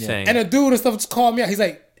see what you're saying. And a dude and stuff just called me out. He's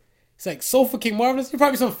like, Sofa King Marvelous, you're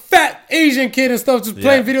probably some fat Asian kid and stuff just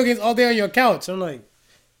playing video games all day on your couch. I'm like,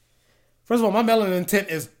 first of all, my melanin tint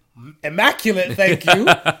is immaculate, thank you.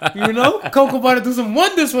 You know, Cocoa Butter do some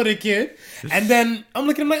wonders for the kid. And then I'm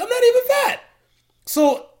looking, I'm like, I'm not even fat.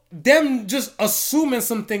 So them just assuming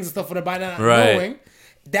some things and stuff for the body, not knowing,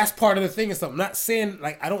 that's part of the thing and stuff. I'm not saying,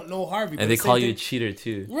 like, I don't know Harvey. And they call you a cheater,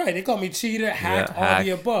 too. Right, they call me cheater, hack, all the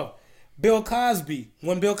above. Bill Cosby,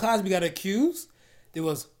 when Bill Cosby got accused, there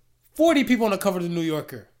was 40 people on the cover of the New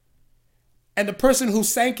Yorker. And the person who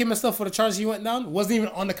sank him and stuff for the charges he went down wasn't even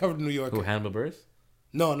on the cover of the New Yorker. Who, Hannibal Buress?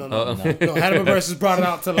 No. Hannibal Buress has brought it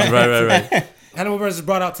out to light. Right. Hannibal Buress has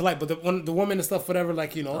brought it out to light, but the woman and stuff, whatever,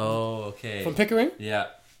 like, you know. Oh, okay. From Pickering? Yeah.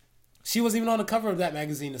 She wasn't even on the cover of that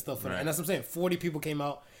magazine and stuff. Right. And that's what I'm saying. 40 people came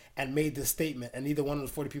out and made this statement, and neither one of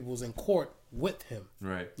those 40 people was in court with him.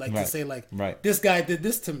 Right. Like, to say, like, this guy did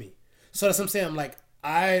this to me. So that's what I'm saying. I'm like,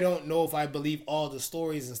 I don't know if I believe all the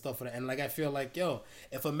stories and stuff. And like, I feel like, yo,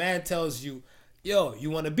 if a man tells you, yo, you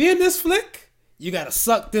want to be in this flick? You got to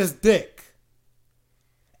suck this dick.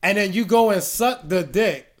 And then you go and suck the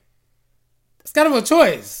dick. It's kind of a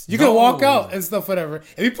choice. You can walk out and stuff, whatever.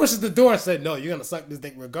 If he pushes the door and said, no, you're going to suck this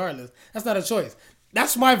dick regardless. That's not a choice.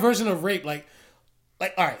 That's my version of rape. Like, all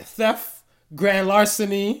right, theft, grand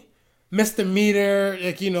larceny, misdemeanor,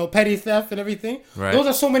 like, you know, petty theft and everything. Right. Those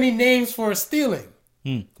are so many names for stealing.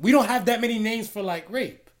 We don't have that many names for, like,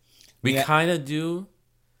 rape. We kind of do.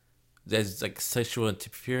 There's, like, sexual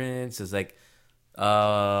interference. There's, like,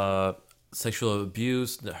 sexual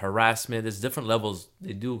abuse, the harassment. There's different levels.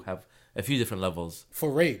 They do have a few different levels. For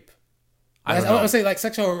rape. I would say, like,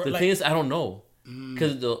 sexual... The thing is, I don't know.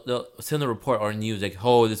 Because they'll send a report or news, like,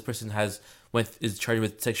 oh, this person is charged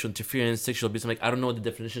with sexual interference, sexual abuse. I'm like, I don't know what the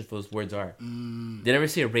definition for those words are. They never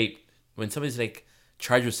say rape. When somebody's, like,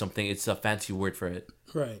 charged with something, it's a fancy word for it.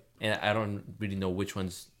 Right. And I don't really know which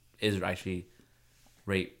ones is actually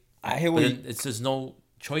rape. I hear what there's no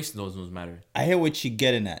choice in those matter. I hear what you're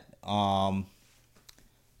getting at.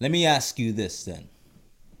 Let me ask you this then.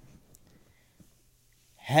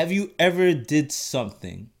 Have you ever did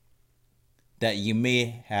something that you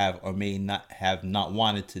may have or may not have not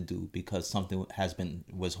wanted to do because something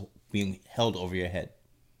was being held over your head?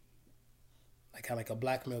 Like kind of like a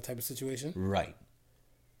blackmail type of situation? Right.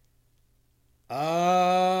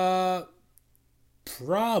 Probably,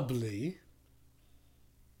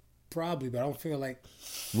 but I don't feel like.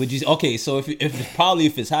 Would you so if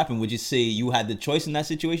it's happened, would you say you had the choice in that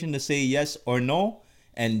situation to say yes or no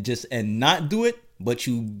and not do it, but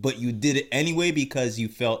you did it anyway because you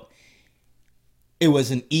felt it was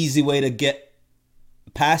an easy way to get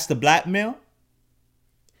past the blackmail?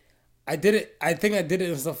 I did it. I think I did it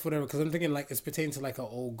and stuff, whatever, because I'm thinking like it's pertaining to like an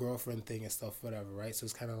old girlfriend thing and stuff, whatever, right? So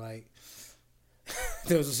it's kind of like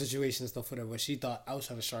there was a situation and stuff, whatever, where she thought I was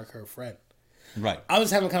trying to shark her friend. Right. I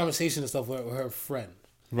was having a conversation and stuff with her friend.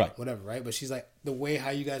 Right. Whatever, right? But she's like, the way how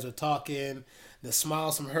you guys were talking, the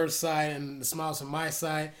smiles from her side and the smiles from my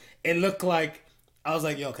side, it looked like, I was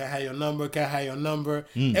like, yo, can I have your number? Can I have your number?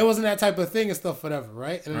 It wasn't that type of thing and stuff, whatever,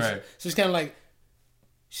 right? And right. She's kind of like,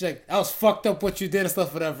 she's like, I was fucked up what you did and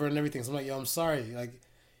stuff, whatever, and everything. So I'm like, yo, I'm sorry. Like,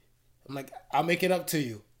 I'm like, I'll make it up to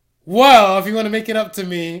you. Well, if you want to make it up to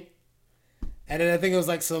me. And then I think it was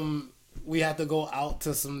like we had to go out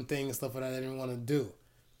to some things, stuff that I didn't want to do.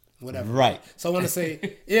 Whatever. Right. So I want to say,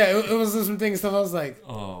 yeah, it was some things, stuff I was like,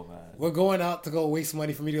 oh, man. We're going out to go waste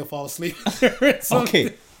money for me to go fall asleep.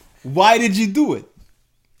 Okay. Why did you do it?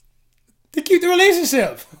 To keep the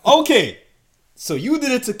relationship. Okay. So you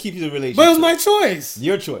did it to keep the relationship. But it was my choice.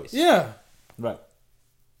 Your choice. Yeah. Right.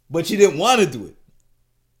 But you didn't want to do it.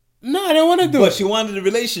 No, I didn't want to do it. But you wanted the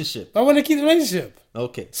relationship. I wanted to keep the relationship.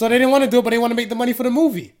 Okay. So they didn't want to do it, but they want to make the money for the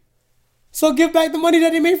movie. So give back the money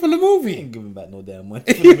that they made from the movie. They ain't giving back no damn money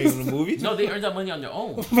for the movie. No, they earned that money on their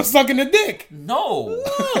own. For sucking the dick. No,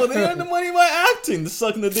 they earned the money by acting. The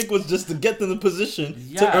sucking the dick was just to get them in the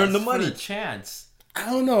position to earn the money. For the chance. I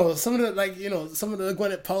don't know. Some of the some of the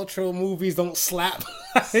Gwyneth Paltrow movies don't slap.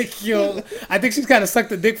 Like, yo, I think she's kind of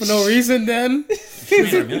sucked the dick for no reason. Then she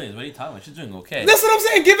made her millions. What are you talking about? She's doing okay. That's what I'm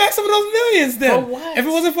saying. Give back some of those millions. Then, for what? If it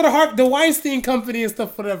wasn't for the Weinstein Company and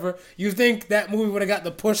stuff, whatever, you think that movie would have got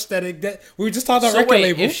the push that we were just talking about record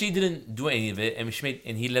label? If she didn't do any of it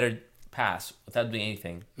and he let her pass without doing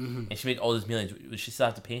anything, and she made all these millions, would she still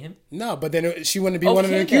have to pay him? No, but then she wouldn't be one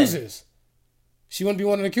of the Okay, accusers. She wouldn't be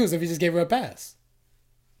one of the accusers if he just gave her a pass.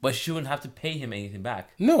 But she wouldn't have to pay him anything back.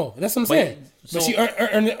 No, that's what I'm saying. so- But she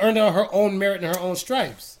earned on her own merit and her own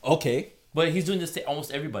stripes. Okay. But he's doing this to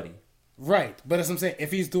almost everybody. Right, but that's what I'm saying.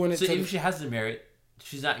 If he's doing it So to if she has the merit,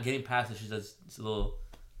 she's not getting past it. She does this little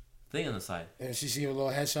thing on the side. and she see her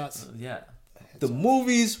little headshots. Yeah. The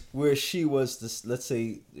movies where she was this, let's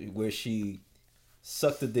say, where she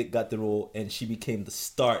sucked the dick, got the role, and she became the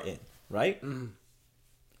star in, right?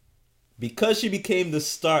 Because she became the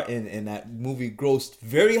star in, and that movie grossed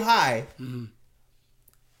very high,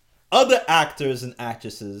 other actors and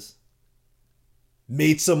actresses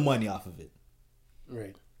made some money off of it.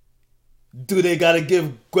 Right. Do they gotta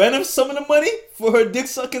give Gwyneth some of the money for her dick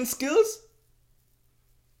sucking skills?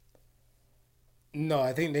 No,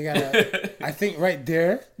 I think they gotta. I think right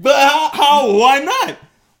there. But how? Why not?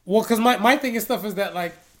 Well, because my thing and stuff is that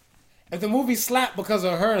like, if the movie slapped because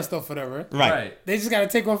of her and stuff, whatever. Right. They just gotta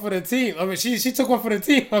take one for the team. I mean, she took one for the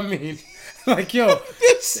team. I mean, like yo.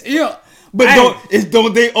 But hey,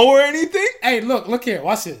 don't they owe her anything? Hey, look here.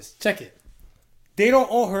 Watch this. Check it. They don't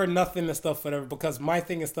owe her nothing and stuff, whatever. Because my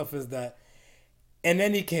thing and stuff is that, in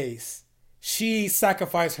any case, she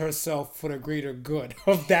sacrificed herself for the greater good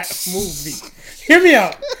of that movie. Hear me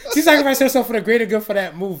out. She sacrificed herself for the greater good for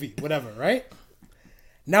that movie, whatever, right?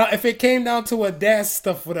 Now, if it came down to a dance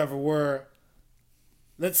stuff, whatever, where,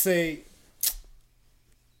 let's say,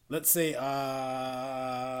 Yo, it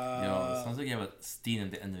sounds like you have a Steen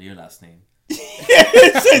at the end of your last name. Yo,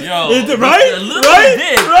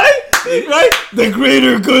 Right? The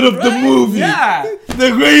greater good of the movie. Yeah.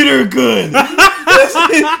 The greater good.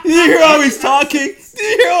 You hear how he's talking? Do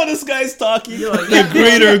you hear how this guy's talking? The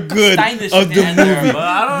greater good of the movie.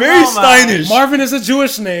 Very Steinish. Marvin is a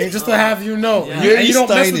Jewish name, just to have you know. Yeah. And you don't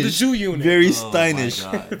mess with the Jew unit. Very Oh Steinish.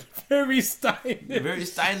 my God. Very Steinish. Very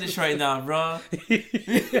stylish right now, bro.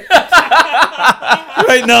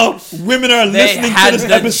 Right now, women are listening had to this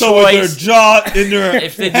the episode with their choice. jaw in their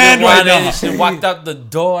If they hand didn't right want it, now. they should have walked out the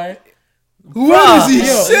door. What is he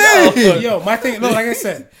saying? Yo, my thing, no, like I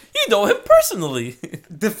said, You know him personally.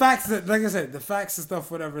 the facts that, like I said, the facts and stuff,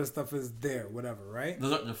 whatever stuff is there, whatever, right?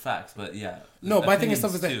 Those aren't the facts, but yeah. No, my thing and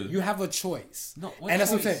stuff is that Opinions, too. you have a choice. No, what and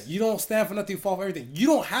that's what I'm choice? saying. You don't stand for nothing, you fall for everything. You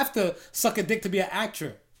don't have to suck a dick to be an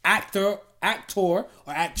actor, or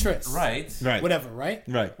actress. Right. Whatever, right?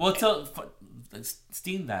 Right. Well, tell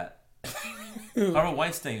Steen that. Harvey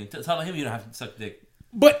Weinstein. Tell him you don't have to suck dick.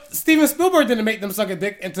 But Steven Spielberg didn't make them suck a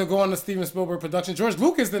dick and to go on the Steven Spielberg production. George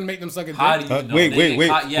Lucas didn't make them suck a dick. How do you know? Wait. They get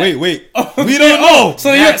caught yet. We don't know.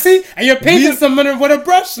 So Yes. you see, and you're painting someone with a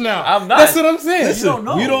brush now. I'm not. That's what I'm saying. Listen, don't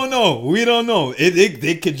know. We don't know.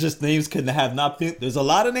 They could just names could have not been. There's a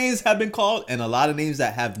lot of names have been called, and a lot of names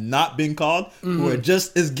that have not been called who are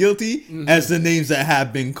just as guilty as the names that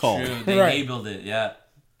have been called. True, they Right. labeled it, yeah.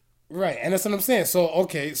 Right, and that's what I'm saying. So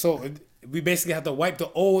okay, so we basically have to wipe the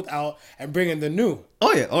old out and bring in the new.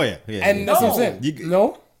 Oh yeah. And that's what I'm No. saying. You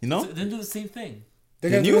No, know? So then do the same thing.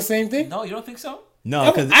 they're gonna do new? the same thing. No, you don't think so? No,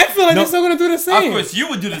 I because feel like they're still gonna do the Of same. course, you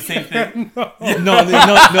would do the same thing. no.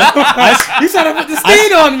 You trying to put the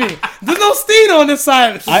stain on me? There's no stain on this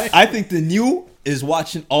side. I think the new is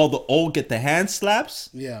watching all the old get the hand slaps.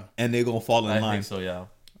 Yeah, And they're gonna fall in I line. think so, yeah.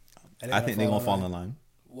 I think they're gonna fall in line.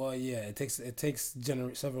 Well, yeah, it takes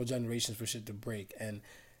several generations for shit to break, and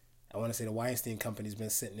I want to say the Weinstein Company's been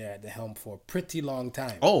sitting there at the helm for a pretty long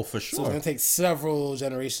time. Oh, for So sure. it's gonna take several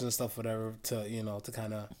generations and stuff, whatever, to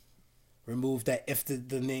kind of remove that. If the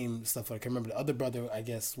name stuff, like I remember the other brother, I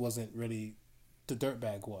guess wasn't really the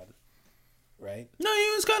dirtbag one, right? No,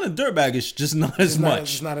 he was kind of dirtbaggish, just not as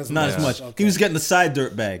much. not as Not much. as much. Okay. He was getting the side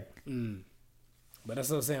dirtbag. But that's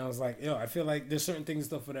what I'm saying. I was like, yo, I feel like there's certain things and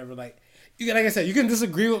stuff, whatever. Like like I said, you can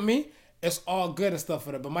disagree with me. It's all good and stuff,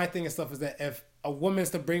 whatever. But my thing and stuff is that if a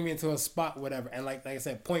woman's to bring me into a spot, whatever, and like I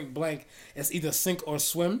said, point blank, it's either sink or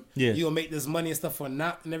swim. Yeah. You'll make this money and stuff or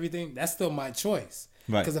not and everything. That's still my choice.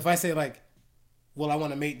 Right. Because if I say like, well, I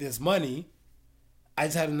want to make this money, I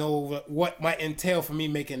just have to know what might entail for me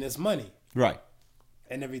making this money. Right.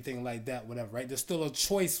 And everything like that, whatever, right? There's still a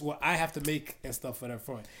choice what I have to make and stuff, whatever.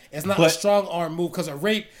 For it. It's not a But- strong arm move because a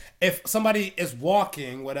rape, if somebody is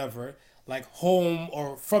walking, whatever, like home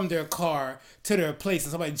or from their car to their place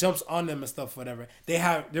and somebody jumps on them and stuff, whatever, they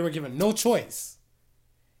were given no choice.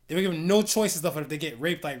 They were given no choice and stuff if they get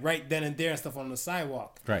raped like right then and there and stuff on the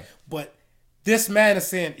sidewalk. Right. But this man is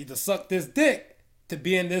saying either suck this dick to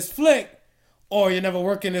be in this flick or you never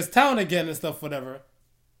work in this town again and stuff, whatever.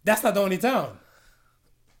 That's not the only town.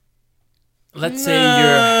 Let's say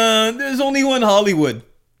you're... There's only one Hollywood.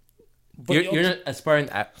 You're an aspiring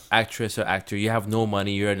actress or actor. You have no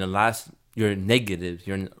money. You're in the last. You're negative.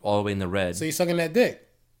 You're all the way in the red. So you're sucking that dick.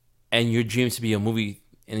 And your dreams to be a movie,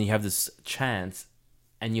 and you have this chance,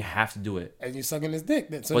 and you have to do it. And you're sucking his dick.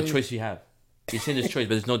 So what choice do you have? You're saying there's choice,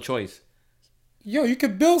 but there's no choice. Yo, you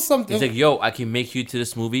could build something. He's like, yo, I can make you to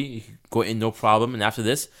this movie. You can go in, no problem. And after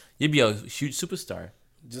this, you'd be a huge superstar.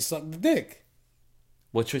 Just suck the dick.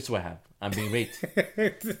 What choice do I have? I'm being raped.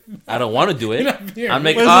 I don't want to do it. I'm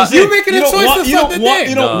like, you're making a choice to suck the dick.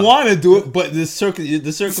 You don't want to do it, but the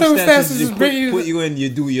circumstances just put you in.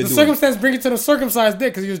 The circumstances bring you to the circumcised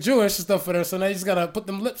dick because you was Jewish and stuff for her. So now you just gotta put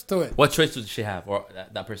them lips to it. What choice did she have, or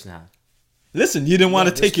that person have? Listen, you didn't want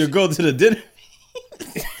to take your girl to the dinner.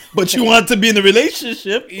 But you want to be in a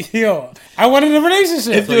relationship. Yo, I wanted a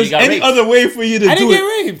relationship. If there's any other way for you to do it. I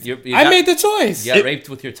didn't get raped. I made the choice. You got raped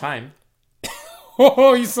with your time.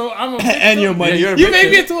 Oh, you so I'm a and your money. You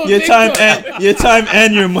made me into a your time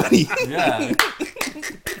and your money. Yeah.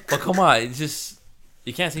 But come on, it's just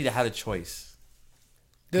you can't say you had a choice.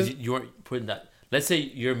 You weren't putting that. Let's say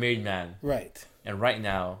you're a married man, right? And right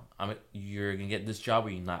now, you're gonna get this job or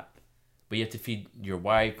you're not. But you have to feed your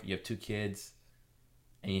wife. You have 2 kids.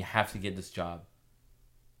 And you have to get this job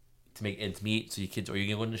to make ends meet, so your kids, or you're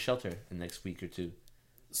gonna go into shelter in the next week or 2.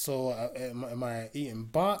 So am I eating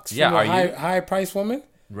box? Yeah, from a high price woman?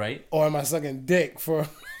 Right. Or am I sucking dick for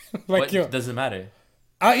like yo? Doesn't matter.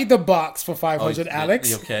 I'll eat the box for 500,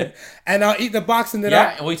 Alex. Okay. And I'll eat the box and then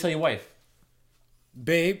and what do you tell your wife?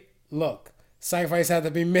 Babe, look, sacrifice had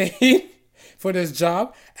to be made for this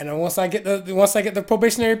job, and then once I get the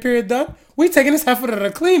probationary period done, we taking this heifer to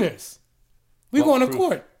the cleaners. We going to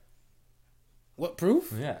court. What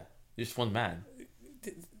proof? Yeah. You're just one man.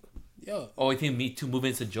 Yo. Oh, you think Me Too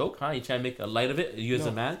movement's a joke, huh? You trying to make a light of it? You as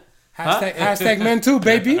a man? Hashtag men too,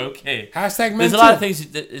 baby. Okay. Hashtag men There's too. a lot of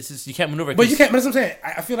things it's just, you can't maneuver. But you can't. But that's what I'm saying.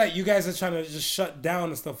 I feel like you guys are trying to just shut down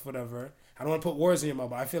and stuff, whatever. I don't want to put words in your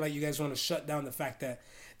mouth, but I feel like you guys want to shut down the fact that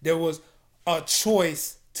there was a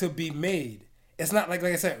choice to be made. It's not like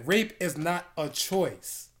I said, rape is not a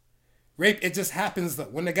choice. Rape, it just happens though.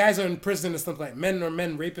 When the guys are in prison and stuff like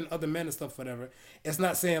men raping other men and stuff, whatever, it's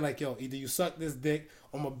not saying like, yo, either you suck this dick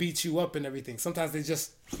or I'm gonna beat you up and everything. Sometimes they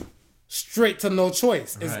just straight to no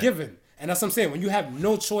choice. It's given. And that's what I'm saying. When you have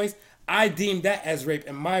no choice, I deem that as rape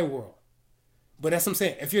in my world. But that's what I'm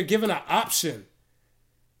saying. If you're given an option,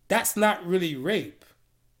 that's not really rape.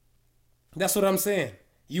 That's what I'm saying.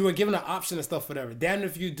 You were given an option and stuff, whatever. Damn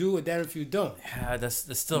if you do or damn if you don't. Yeah,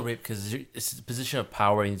 that's still rape because it's a position of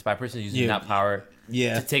power, and it's by a person using that power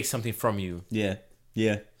to take something from you. Yeah.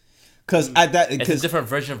 Because it's a different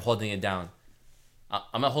version of holding it down.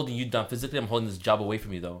 I'm not holding you down physically. I'm holding this job away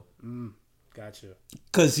from you, though. Gotcha.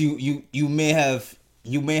 Because you may have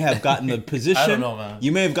gotten a position. I don't know, man.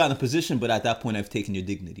 You may have gotten a position, but at that point, I've taken your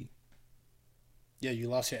dignity. Yeah, you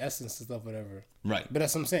lost your essence and stuff, whatever. Right. But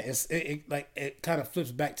that's what I'm saying. It kind of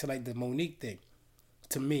flips back to like the Monique thing,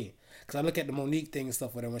 to me, because I look at the Monique thing and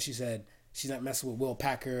stuff with her when she said she's not messing with Will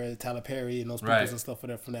Packer, Tyler Perry, and those people and stuff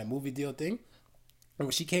with her from that movie deal thing. And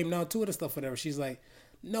when she came down to it and stuff with her, she's like,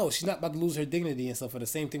 no, she's not about to lose her dignity and stuff for the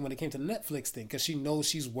same thing when it came to the Netflix thing, because she knows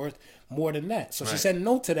she's worth more than that. So she said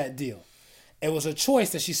no to that deal. It was a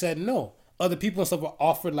choice that she said no. Other people and stuff were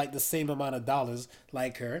offered like the same amount of dollars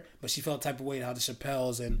like her, but she felt type of way how the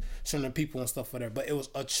Chappelles and certain people and stuff with her. But it was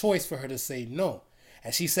a choice for her to say no.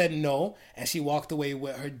 And she said no, and she walked away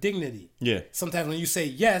with her dignity. Yeah. Sometimes when you say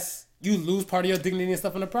yes, you lose part of your dignity and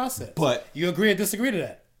stuff in the process. But you agree or disagree to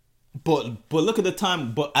that? But look at the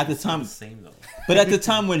time. But at the time, the same though. But at the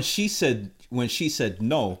time when she said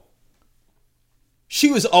no, she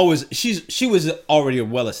was already a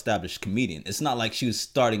well-established comedian. It's not like she was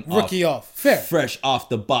starting fresh off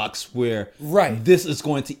the box where this is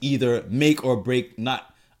going to either make or break,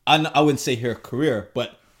 I wouldn't say her career,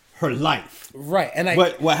 but her life. Right. And I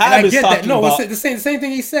get that. No, it's the same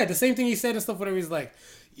thing he said. The same thing he said and stuff, whatever. He's like,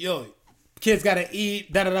 yo, kids gotta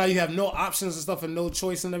eat, da-da-da, you have no options and stuff and no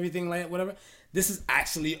choice and everything like that, whatever. This is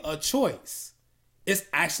actually a choice. It's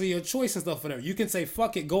actually a choice and stuff, whatever. You can say,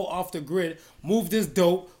 fuck it, go off the grid, move this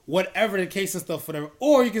dope, whatever the case and stuff, whatever.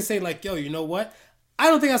 Or you can say, like, yo, you know what? I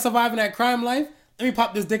don't think I survive in that crime life. Let me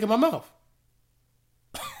pop this dick in my mouth.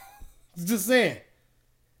 Just saying.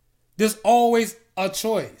 There's always a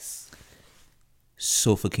choice.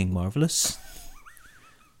 Sofa King Marvelous.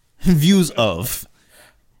 Views of.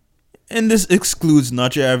 And this excludes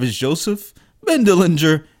not your average Joseph, Ben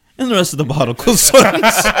Dillinger, and the rest of the Bottle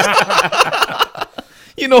Sons.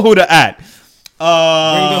 You know who to at. Bring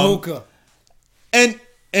the hookah.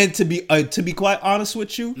 And to be quite honest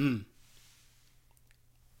with you,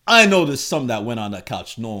 I know there's some that went on that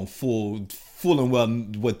couch knowing full full and well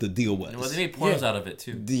what the deal was. Well, they made pornos out of it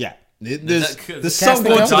too. Yeah. There's There's some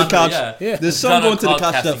going to the couch. Yeah. There's some going to the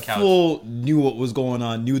couch Casting that couch. full knew what was going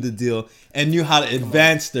on, knew the deal, and knew how to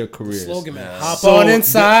advance their careers. Slogan, man. Yeah. Hop So on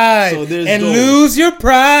inside there's and those. lose your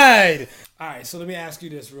pride. All right, so let me ask you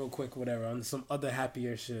this real quick, whatever, on some other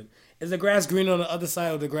happier shit. Is the grass green on the other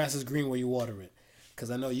side, or the grass is green where you water it? Because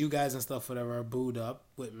I know you guys and stuff, whatever, are booed up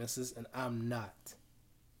witnesses, and I'm not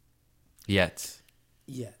Yet.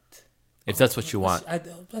 yet. If that's what you want.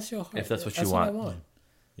 Bless your heart. If that's what you What want. I want.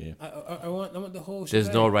 Yeah. I want the whole shit. There's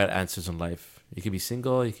no right answers in life. You could be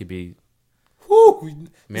single. You could be This is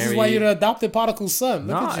married. why you're the adopted prodigal son.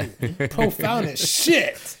 Look Nah. at you. Profound as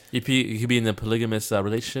shit. You could be in a polygamous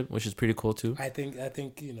relationship, which is pretty cool too. I think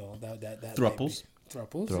you know that Thruples.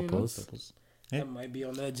 Thruples. Thruples. That might be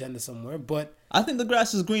on the agenda somewhere, but I think the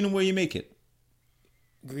grass is greener where you make it.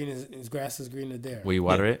 green is grass is greener there. Where you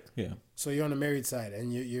water it. Yeah. So you're on the married side,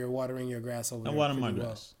 and you're watering your grass over I there. water my pretty well.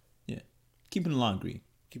 grass. Yeah. Keeping the lawn green.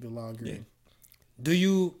 Keep it long green. Do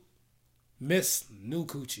you miss new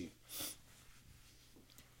coochie?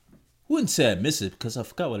 Wouldn't say I miss it because I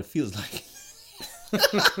forgot what it feels like.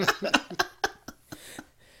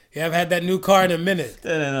 You haven't had that new car in a minute.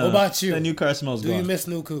 No. What about you? That new car smells Do good. you miss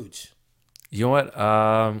new cooch? You know what?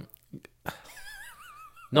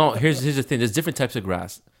 No. Here's the thing. There's different types of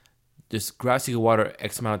grass. There's grass you can water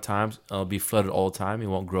X amount of times. It'll be flooded all the time. It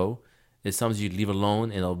won't grow. There's some you leave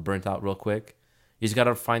alone and it'll burn out real quick. You just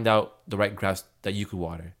gotta find out the right grass that you could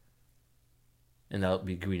water, and that'll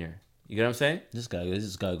be greener. You get what I'm saying? This guy,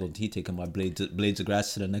 he taking my blades of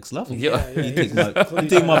grass to the next level. Yeah. He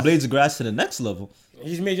taking my blades of grass to the next level.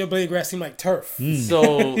 He's made your blade grass seem like turf.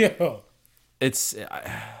 So Yo. it's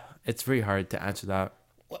very hard to answer that.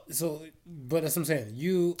 So, but that's what I'm saying.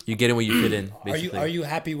 You You get in where you fit in. Basically. are you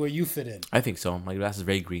happy where you fit in? I think so. My grass is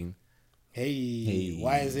very green. Hey,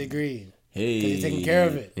 why is it green? Hey, Because you're taking care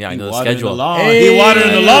of it. Yeah, I He know the watering schedule. the lawn. Hey. He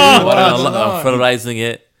watering the lawn. Watering the lawn. Fertilizing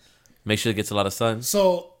it. Make sure it gets a lot of sun.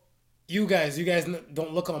 So, you guys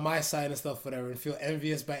don't look on my side and stuff, whatever, and feel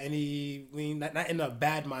envious by any, not in a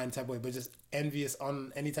bad mind type of way, but just envious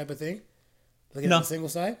on any type of thing? Looking No. at the single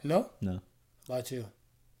side? No? No. How about you?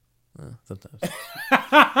 Sometimes.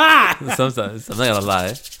 Sometimes. I'm not gonna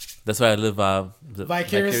lie. That's why I live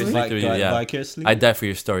Vicariously? through you. Yeah. Vicariously? I die for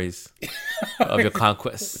your stories of your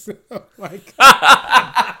conquests. Oh my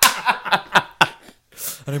God.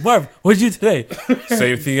 I'm like, Marv, what did you do today?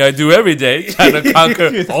 Same thing I do every day. Trying to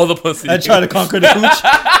conquer all the pussy. I try to conquer the cooch.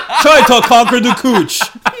 Try to conquer the cooch.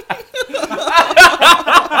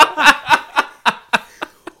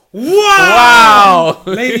 Wow.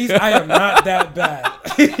 Ladies, I am not that bad.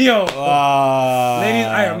 Yo. Ladies,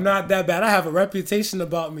 I am not that bad. I have a reputation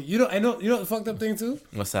about me. You know the fucked up thing too?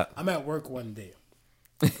 What's that? I'm at work one day,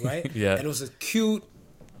 right? Yeah. And it was a cute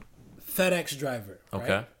FedEx driver. Right?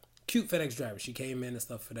 Okay. Cute FedEx driver. She came in and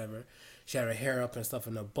stuff, whatever. She had her hair up and stuff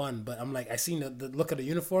in a bun. But I'm like, I seen the look of the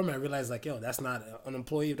uniform and I realized like, yo, that's not an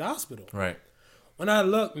employee of the hospital. Right. When I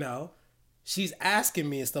look now, she's asking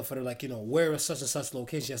me and stuff for her, like, where is such and such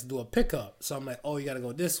location? She has to do a pickup. So I'm like, oh, you got to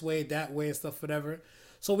go this way, that way, and stuff, whatever.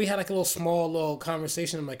 So we had like a small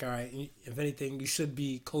conversation. I'm like, all right, if anything, you should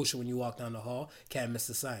be kosher when you walk down the hall. Can't miss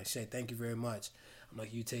the sign. She said, thank you very much. I'm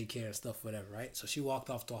like, you take care and stuff, whatever, right? So she walked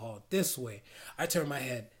off the hall this way. I turned my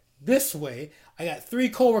head this way. I got 3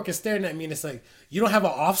 coworkers staring at me, and it's like, you don't have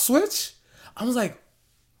an off switch? I was like,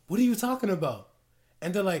 what are you talking about?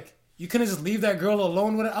 And they're like, you couldn't just leave that girl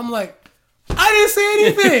alone with it? I'm like, I didn't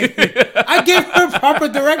say anything. I gave her proper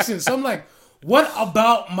directions. So I'm like, what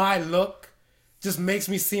about my look just makes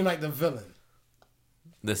me seem like the villain?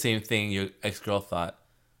 The same thing your ex-girl thought.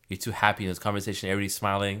 You're too happy in this conversation. Everybody's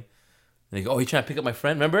smiling. And they go, oh, you trying to pick up my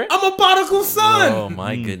friend? Remember? I'm a prodigal son. Oh,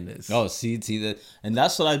 my goodness. Oh, see that, and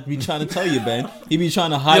that's what I be trying to tell you, Ben. He be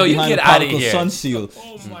trying to hide Yo, you behind get the outta prodigal here. son seal.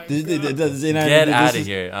 Oh my Get Get out of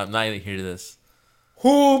here. I'm not even here to this.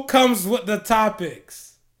 Who comes with the topics?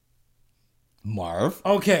 Marv.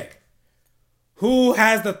 Okay. Who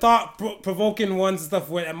has the thought-provoking ones and stuff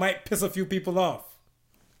where it might piss a few people off?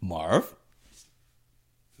 Marv.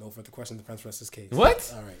 No further question. Depends rest his case.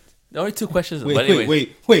 What? All right. Only 2 questions. Wait, but anyway.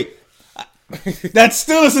 wait. That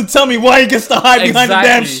still doesn't tell me why he gets to hide behind the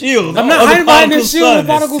damn Exactly. shield. I'm not of the hiding behind prodigal this shield of son.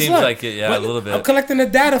 the prodigal Seems son. like it, yeah, a little bit. I'm collecting the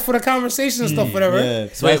data for the conversation and stuff, whatever. Yeah.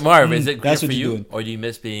 So wait, Marv, is it greener That's for what you? you're doing. Or do you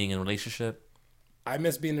miss being in a relationship? I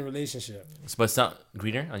miss being in a relationship. But it's not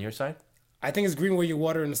greener on your side? I think it's green where you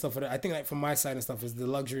water and stuff. I think like from my side and stuff is the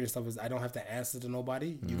luxury and stuff is I don't have to answer to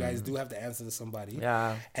nobody. You guys do have to answer to somebody.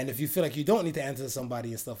 Yeah. And if you feel like you don't need to answer to somebody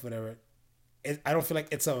and stuff, whatever, I don't feel like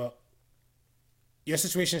it's a your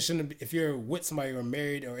situation shouldn't be, if you're with somebody or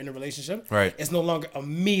married or in a relationship, Right. it's no longer a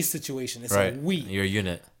me situation. It's Right. a we. You're a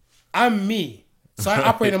unit. I'm me. So I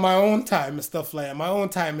operate in my own time and stuff like that, my own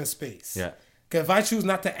time and space. Yeah. Because if I choose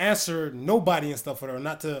not to answer nobody and stuff, or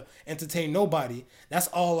not to entertain nobody, that's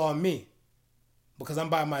all on me. Because I'm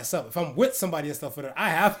by myself. If I'm with somebody and stuff, I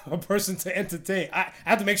have a person to entertain. I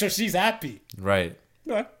have to make sure she's happy. Right.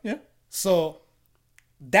 Yeah. So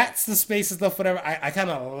that's the space and stuff, whatever. I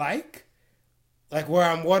kind of like where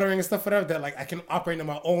I'm watering and stuff, whatever, that like I can operate in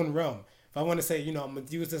my own realm. If I want to say, you know, I'm going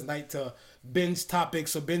to use this night to binge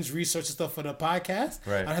topics or binge research and stuff for the podcast,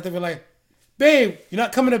 Right. I'd have to be like, babe, you're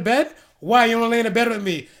not coming to bed? Why? You don't lay in the bed with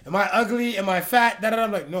me? Am I ugly? Am I fat?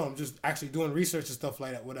 I'm like, no, I'm just actually doing research and stuff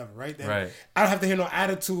like that, whatever, right? Then Right. I don't have to hear no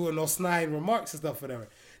attitude or no snide remarks and stuff, whatever.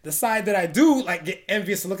 The side that I do, like, get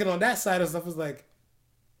envious looking on that side of stuff is like,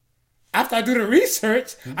 after I do the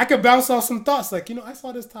research, I can bounce off some thoughts. Like, you know, I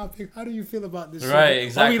saw this topic. How do you feel about this? Right, shit?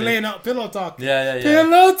 exactly. Are we laying out pillow talk? Yeah.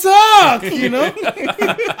 Pillow talk, you know?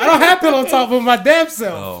 I don't have pillow talk with my damn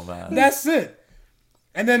self. Oh, man. That's it.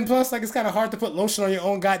 And then plus, like, it's kind of hard to put lotion on your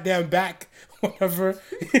own goddamn back. Whatever.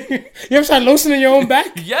 You ever tried lotion in your own back?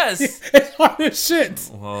 Yes. It's hard as shit.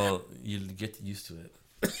 Well, you get used to it.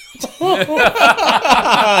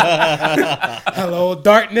 Hello,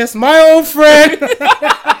 darkness, my old friend.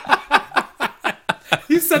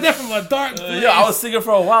 You said that from a dark place. Yeah, I was singing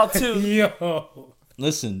for a while too. Yo.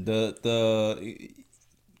 Listen,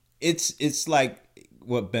 it's like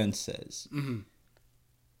what Ben says. Mm-hmm.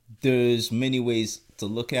 There's many ways to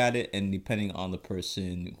look at it, and depending on the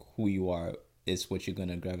person, who you are, is what you're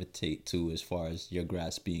gonna gravitate to as far as your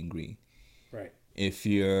grass being green. Right. If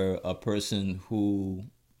you're a person who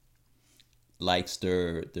likes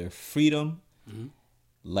their freedom,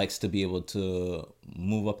 likes to be able to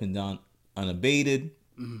move up and down unabated,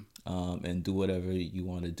 and do whatever you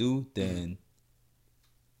want to do, then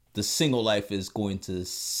the single life is going to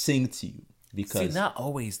sing to you. Because See, not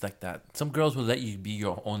always like that. Some girls will let you be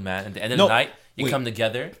your own man. At the end of the night, you come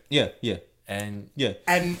together. Yeah. And Yeah.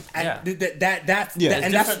 And Yeah. that's Yeah.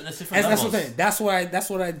 and It's that's different that's what I'm levels. saying. That's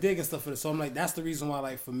what I dig and stuff for it. So I'm like, that's the reason why,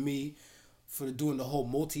 like, for me, for doing the whole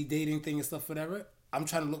multi-dating thing and stuff, whatever, I'm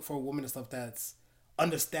trying to look for a woman and stuff that's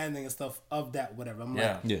understanding and stuff of that, whatever. I'm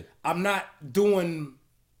like, Yeah. I'm not doing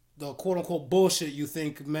the quote unquote bullshit you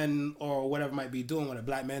think men or whatever might be doing when a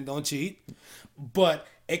black man don't cheat. But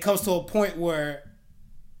it comes to a point where,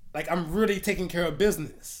 like, I'm really taking care of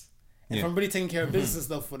business. And if I'm really taking care of business and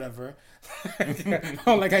stuff, whatever. I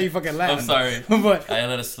don't like how you fucking laugh. I'm sorry. But I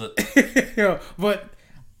let it slip. but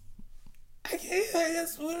I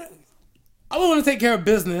guess I want to take care of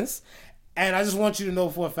business, and I just want you to know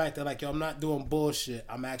for a fact that, like, yo, I'm not doing bullshit.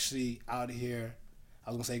 I'm actually out here. I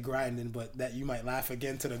was gonna say grinding, but that you might laugh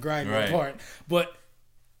again to the grinding Right. part. But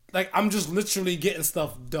like, I'm just literally getting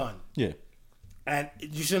stuff done. Yeah. And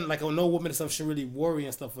you shouldn't, like, no woman and stuff should really worry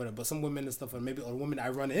and stuff with it. But some women and stuff, or maybe or women I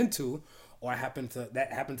run into, or happen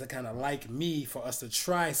to kind of like me for us to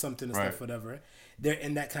try something and Right. stuff, whatever. They're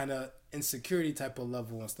in that kind of insecurity type of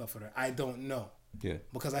level and stuff with her. I don't know. Yeah.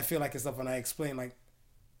 Because I feel like it's stuff when I explain, like,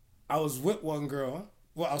 I was with one girl.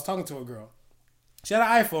 Well, I was talking to a girl. She had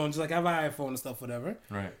an iPhone, just like I have an iPhone and stuff, whatever.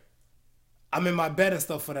 Right. I'm in my bed and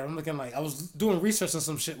stuff for that. I'm looking, like, I was doing research on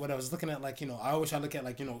some shit, whatever. I was looking at, like, you know, I always try to look at,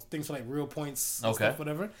 like, you know, things for, like, real points and Okay. stuff,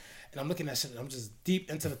 whatever. And I'm looking at shit, and I'm just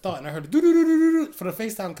deep into the thought. And I heard do for the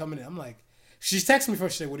FaceTime coming in. I'm like, she texted me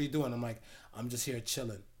first. She said, "What are you doing?" I'm like, "I'm just here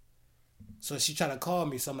chilling." So she tried to call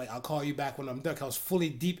me. So I'm like, "I'll call you back when I'm done." 'Cause I was fully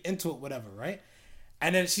deep into it, whatever, right?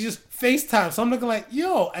 And then she just FaceTime. So I'm looking like,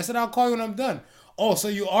 "Yo," I said, "I'll call you when I'm done." "Oh, so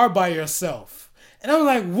you are by yourself." And I'm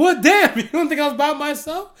like, "What? Damn, you don't think I was by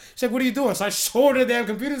myself?" She's like, "What are you doing?" So I showed her the damn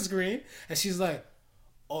computer screen, and she's like,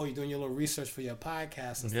 "Oh, you're doing your little research for your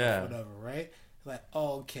podcast and stuff, Yeah. whatever, right?" Like,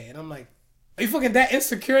 "Oh, okay." And I'm like, "Are you fucking that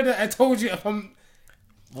insecure that I told you if I'm?"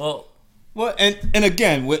 Well, Well, and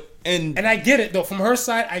again, And I get it though. From her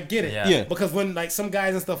side, I get it. Yeah. Yeah. Because when, like, some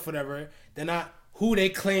guys and stuff, whatever, they're not who they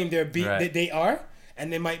claim Right. that they are,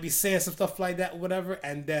 and they might be saying some stuff like that, whatever.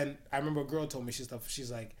 And then I remember a girl told me she's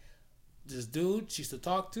like, this dude she used to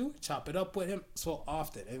talk to, chop it up with him so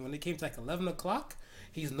often, and when it came to like 11 o'clock,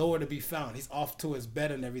 he's nowhere to be found. He's off to his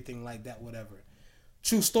bed and everything like that, whatever.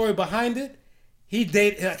 True story behind it. He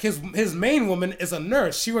dated, like, his main woman is a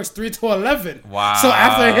nurse. She works 3 to 11. Wow. So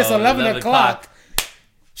after it hits 11 11 o'clock,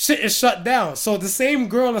 shit is shut down. So the same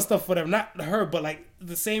girl and stuff, whatever, not her, but like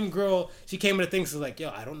the same girl, she came into things, she's like, "Yo,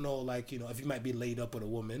 I don't know, like, you know, if you might be laid up with a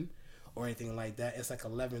woman or anything like that. It's like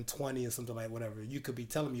 11:20 or something, like, whatever. You could be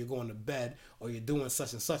telling me you're going to bed or you're doing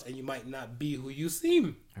such and such, and you might not be who you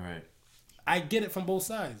seem." right. I get it from both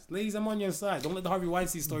sides. Ladies, I'm on your side. Don't let the Harvey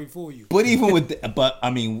Weinstein story fool you. But even with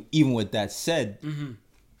that said,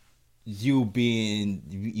 you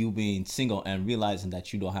being single and realizing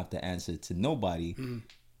that you don't have to answer to nobody.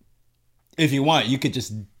 If you want, you could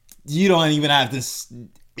just. You don't even have to.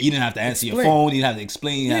 You didn't have to answer your phone. You didn't have to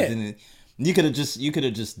explain. You could have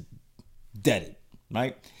just dead it,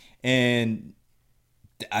 right? And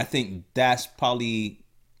I think that's probably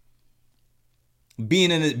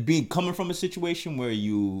being coming from a situation where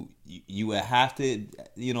you have to,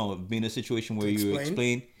 be in a situation where you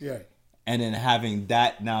explain, and then having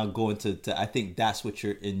that now go into I think that's what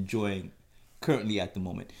you're enjoying currently at the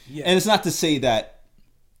moment. And it's not to say that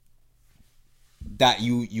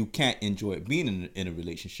you can't enjoy being in a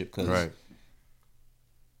relationship, because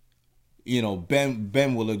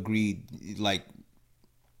Ben will agree, like,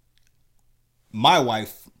 my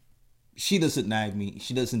wife, she doesn't nag me.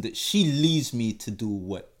 She leaves me to do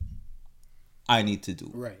what I need to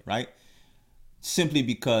do. Right? Simply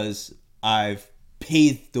because I've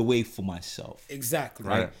paved the way for myself. Exactly.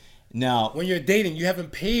 Right? Now, when you're dating, you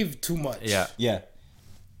haven't paved too much. Yeah.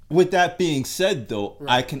 With that being said, though,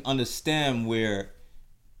 I can understand where.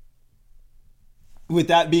 With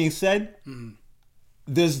that being said,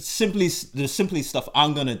 there's simply stuff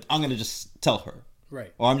I'm gonna just tell her,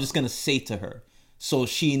 or I'm just gonna say to her, so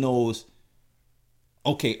she knows.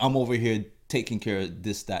 Okay, I'm over here taking care of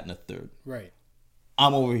this, that, and the third. Right.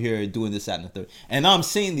 I'm over here doing this, that, and the third, and I'm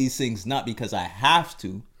saying these things not because I have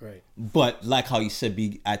to, but like how you said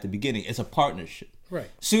at the beginning, it's a partnership. Right.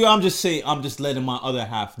 So I'm just letting my other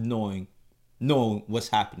half know what's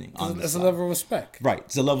happening. It's a level of respect. Right.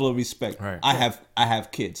 It's a level of respect. Right. I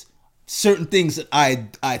have kids. Certain things that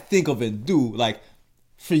I think of and do, like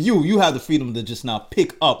for you have the freedom to just now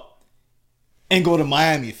pick up and go to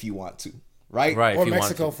Miami if you want to. Right. Or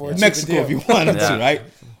Mexico for Mexico if you wanted to. Right.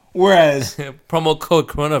 Whereas promo code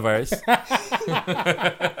coronavirus.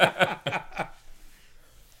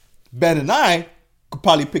 Ben and I could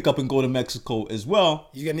probably pick up and go to Mexico as well.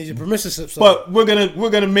 You're gonna need your permission slip. But we're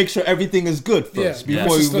gonna make sure everything is good first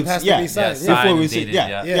before we would before we say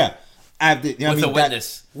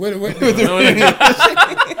with a witness.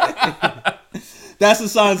 That's the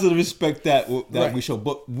signs of the respect that we show.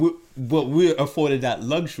 But we're afforded that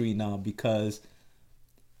luxury now, because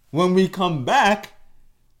when we come back,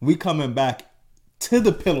 we coming back to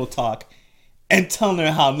the pillow talk and telling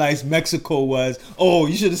her how nice Mexico was. Oh,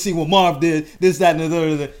 you should have seen what Marv did. This, that, and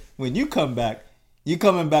the other. When you come back, you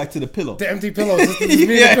coming back to the pillow. The empty pillow.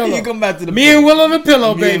 Pillow. You come back to the me pillow. And Will on the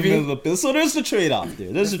pillow, baby. So there's a trade-off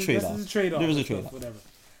there. There's a trade-off. Whatever.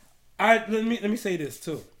 All right, let me say this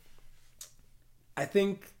too. I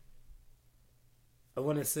think I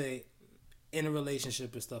want to say, in a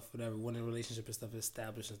relationship and stuff, whatever, when a relationship and stuff is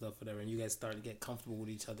established and stuff, whatever, and you guys start to get comfortable with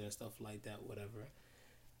each other and stuff like that, whatever,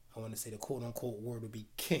 I want to say the quote-unquote word would be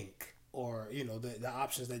kink, or, the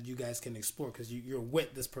options that you guys can explore, because you're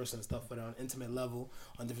with this person and stuff, but on an intimate level,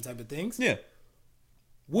 on different type of things. Yeah.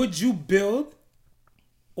 Would you build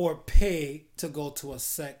or pay to go to a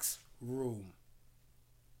sex room?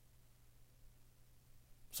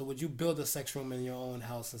 So would you build a sex room in your own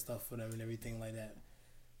house and stuff, whatever, and everything like that?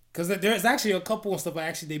 Because there's actually a couple and stuff.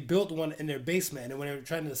 They built one in their basement, and then when they were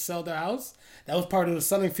trying to sell their house, that was part of the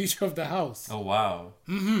selling feature of the house. Oh wow.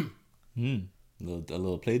 A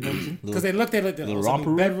little play dungeon. Because they looked at it, little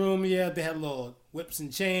romper bedroom. Yeah, they had little whips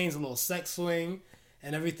and chains, a little sex swing,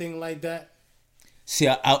 and everything like that. See,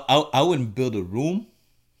 I wouldn't build a room.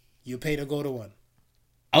 You pay to go to one.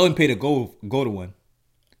 I wouldn't pay to go to one.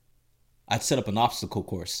 I'd set up an obstacle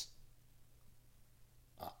course.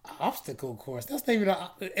 Obstacle course? That's not even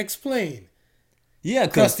explain. Yeah,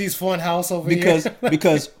 Krusty's fun house over here.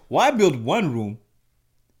 Because why build one room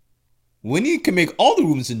when you can make all the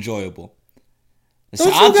rooms enjoyable? Don't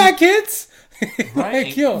you got kids?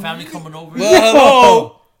 Right? Family coming over. Well,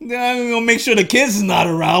 hello. I'm gonna make sure the kids is not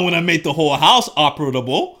around when I make the whole house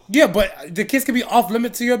operable. Yeah, but the kids can be off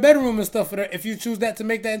limit to your bedroom and stuff if you choose that to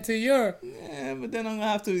make that into your. Yeah, but then I'm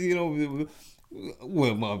gonna have to,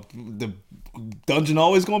 the dungeon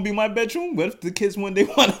always gonna be my bedroom. What if the kids one day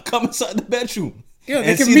want to come inside the bedroom? Yeah,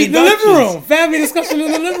 they can meet in the living room. Family discussion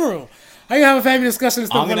in the living room. How you have a family discussion and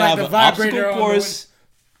stuff with like the vibrator obstacle course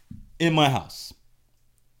in my house.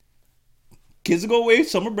 Kids will go away,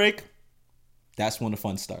 summer break. That's when the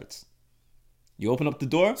fun starts. You open up the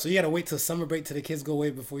door. So you gotta wait till summer break till the kids go away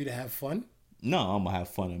before you to have fun? No, I'm gonna have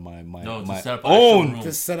fun in my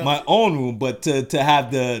own room. But to have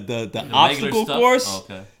the obstacle course,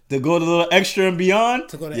 to go to the extra and beyond.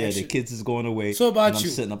 The kids is going away. So about you,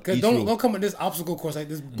 don't come with this obstacle course like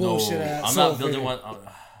this bullshit ass. I'm not building one.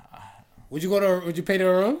 Would you pay to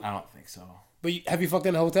a room? I don't think so. But have you fucked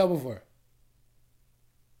in a hotel before?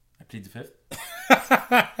 I plead the fifth.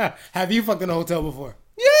 Have you fucked in a hotel before?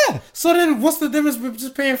 Yeah. So then what's the difference with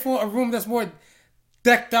just paying for a room that's more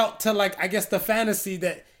decked out to, like, I guess the fantasy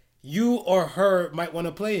that you or her might want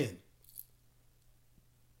to play in?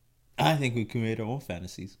 I think we can create our own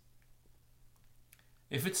fantasies.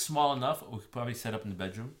 If it's small enough, we could probably set up in the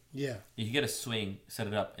bedroom. Yeah. You can get a swing, set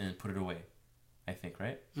it up, and put it away. I think,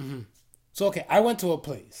 right? Mm-hmm. So, okay, I went to a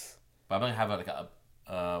place. But I'm gonna have like a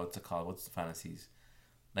what's it called? What's the fantasies?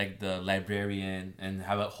 Like the librarian and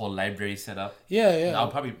have a whole library set up. Yeah, yeah.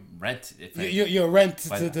 I'll probably rent if you're rent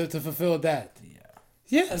to fulfill that. Yeah.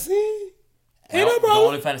 Yeah, see? Ain't no problem. The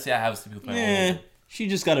only fantasy I have is to be with my own woman. She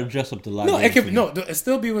just gotta dress up the No, library. it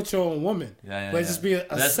still be with your own woman. Yeah. But it just be a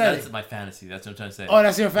that's, setting. That's my fantasy. That's what I'm trying to say. Oh,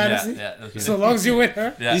 that's your fantasy? Yeah. Okay. So long as you're with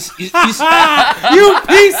her? Yeah. You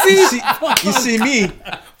PC! You see me?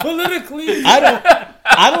 Politically.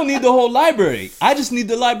 I don't need the whole library. I just need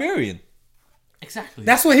the librarian. Exactly.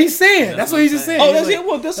 That's what he's saying. That's what he's just saying. Oh, He's that's it.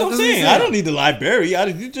 Well, that's what I'm saying. I don't need the library.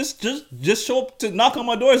 You just show up to knock on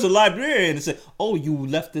my door as a librarian and say, "Oh, you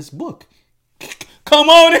left this book. Come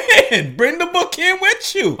on in. Bring the book in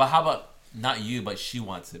with you." But how about not you, but she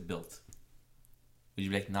wants it built? Would you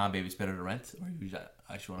be like, "Nah, baby, it's better to rent," or you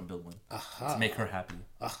actually want to build one to make her happy?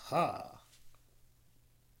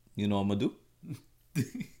 You know what I'm gonna do?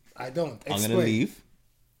 I don't. Explain. I'm gonna leave.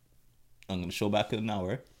 I'm gonna show back in an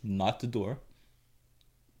hour. Knock the door.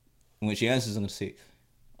 And when she answers, I'm gonna say,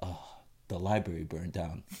 "Oh, the library burned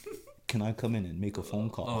down. Can I come in and make a phone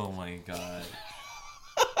call?" Oh my god.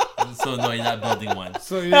 So no, you're not building one.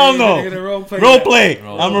 So hell no. You're gonna role play.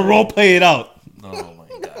 I'm gonna role play it out. Oh my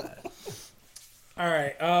god. All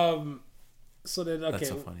right. So then, okay. That's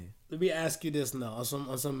so funny. Let me ask you this now,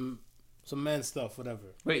 on some man stuff,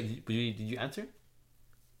 whatever. Wait, did you answer?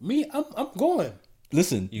 Me, I'm going.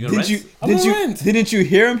 Listen, You gonna didn't you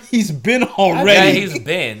hear him? He's been already. Yeah, he's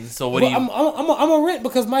been. So what Well, do you? I'm a rent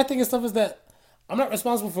because my thing and stuff is that I'm not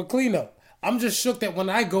responsible for cleanup. I'm just shook that when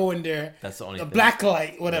I go in there, That's the only the thing. black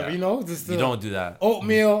light, whatever, Yeah. you know, just You don't do that.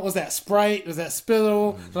 Oatmeal, was that Sprite? Was that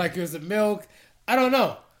Spittle? Like, was it milk? I don't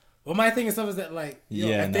know. But my thing and stuff is that, like,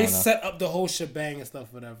 if they set up the whole shebang and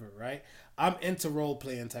stuff, whatever, right? I'm into role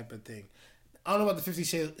playing type of thing. I don't know about the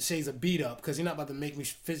 50 Shades of beat up because you're not about to make me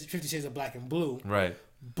 50 Shades of black and blue. Right.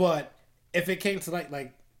 But if it came to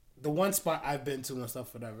like the one spot I've been to and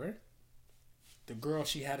stuff, whatever, the girl,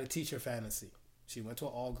 she had a teacher fantasy. She went to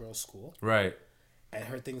an all-girls school. Right. And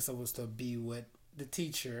her thing was to be with the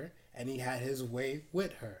teacher, and he had his way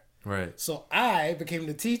with her. Right. So I became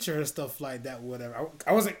the teacher and stuff like that, whatever.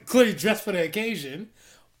 I wasn't clearly dressed for the occasion,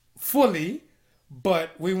 fully, but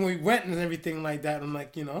when we went and everything like that, I'm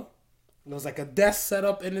like, there was like a desk set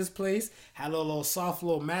up in this place, had a little soft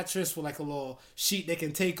little mattress with like a little sheet they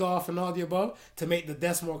can take off and all the above to make the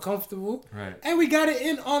desk more comfortable. Right. And we got it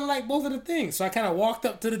in on like both of the things. So I kind of walked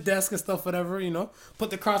up to the desk and stuff, whatever,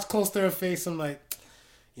 put the crotch close to her face. I'm like,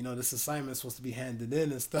 this assignment's supposed to be handed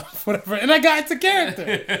in and stuff, whatever. And I got into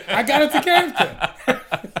character.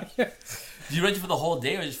 Did you rent it for the whole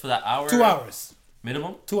day or just for that hour? 2 hours.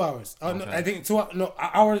 Minimum? 2 hours. Okay. No, I think 2 hours. No,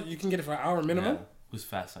 hour. You can get it for an hour minimum. Yeah. Who's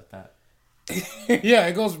fast like that? Yeah,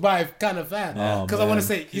 it goes by kind of fast. Because I want to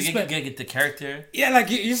say you get the character. Yeah, like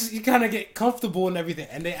you kind of get comfortable and everything.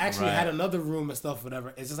 And they actually Right. had another room and stuff, whatever.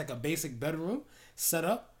 It's just like a basic bedroom set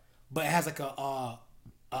up, but it has like a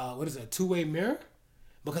a two-way mirror.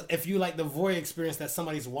 Because if you like the voyeur experience that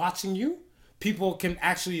somebody's watching you, people can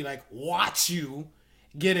actually like watch you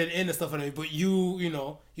get it in and stuff like that. But you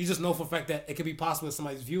just know for a fact that it could be possible that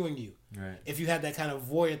somebody's viewing you. Right. If you had that kind of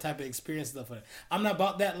voyeur type of experience and stuff like that. I'm not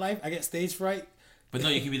about that life. I get stage fright. But no,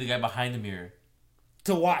 you can be the guy behind the mirror.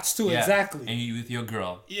 To watch too, Yeah. exactly. And you with your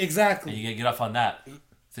girl. Exactly. And you get off on that.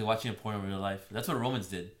 It's like watching a porn in real life. That's what Romans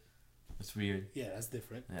did. That's weird. Yeah, that's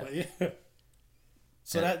different. Yeah. But yeah.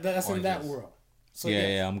 So Yeah, that's in that oranges. world. So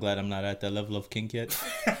Yeah, I'm glad I'm not at that level of kink yet.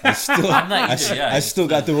 I still, I'm not either, yeah. I still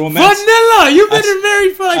got the romance. Vanilla! You've been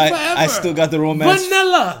married for like forever. I still got the romance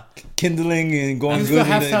Vanilla! kindling and going You good. still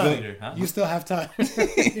have and time. Later, huh? You still have time.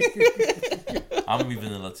 I'm gonna be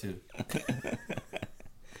vanilla too.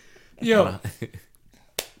 Yo,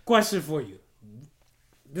 question for you.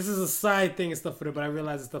 This is a side thing and stuff for it, but I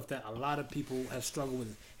realize it's stuff that a lot of people have struggled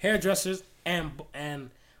with. Hairdressers and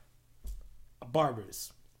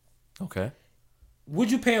barbers. Okay. Would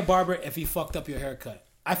you pay a barber if he fucked up your haircut?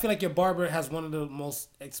 I feel like your barber has one of the most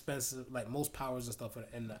expensive, like most powers and stuff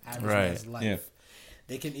in the average man's life. Yeah.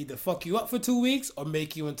 They can either fuck you up for 2 weeks or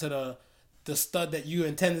make you into the stud that you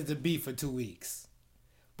intended to be for 2 weeks.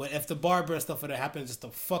 But if the barber and stuff like that happens just to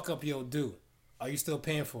fuck up your dude, are you still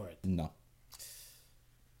paying for it? No.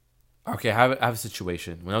 Okay, I have a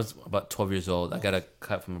situation. When I was about 12 years old, I got a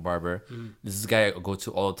cut from a barber. This is a guy I go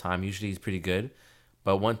to all the time. Usually he's pretty good.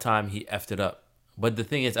 But one time he effed it up. But the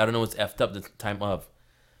thing is, I don't know what's effed up the time of.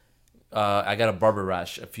 I got a barber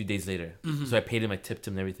rash a few days later. So I paid him, I tipped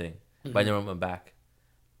him and everything. But I never went back.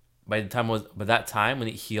 By that time when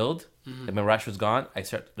it healed, like my rash was gone, I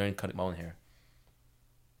started learning cutting my own hair.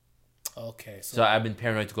 Okay. So I've been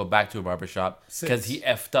paranoid to go back to a barber shop because he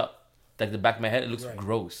effed up. Like the back of my head, it looks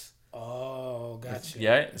gross. Oh, gotcha.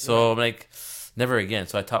 Yeah. So I'm like, never again.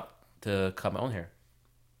 So I taught to cut my own hair.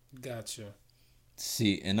 Gotcha.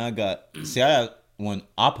 See, I got one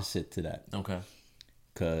opposite to that. Okay.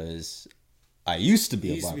 Because I used to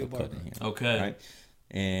be a barber cutting hair. Okay. Right.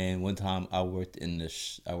 And one time I worked in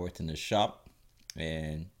the shop,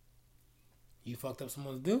 and You fucked up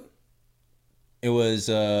someone's due? it was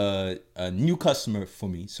a new customer for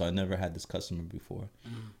me, so I never had this customer before.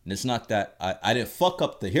 And it's not that I didn't fuck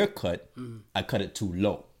up the haircut. I cut it too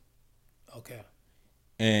low. Okay.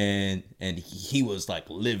 And he was like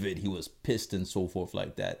livid. He was pissed and so forth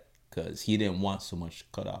like that because he didn't want so much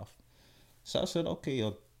cut off. So I said, okay,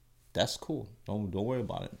 yo, that's cool. Don't worry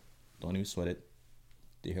about it. Don't even sweat it.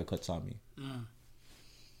 The haircut's on me.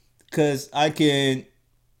 Because I can...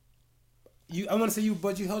 I want to say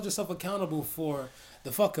but you held yourself accountable for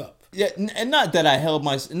the fuck up. Yeah, and not that I held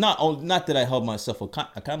myself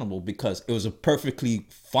accountable, because it was a perfectly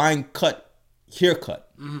fine cut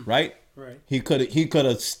haircut, right? Right. He could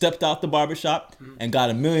have stepped out the barbershop and got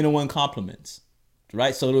 1,000,001 compliments,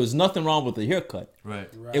 right? So there was nothing wrong with the haircut. Right.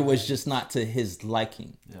 It was just not to his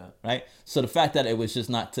liking. Yeah. Right. So the fact that it was just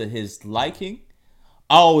not to his liking,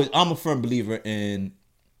 I'm a firm believer in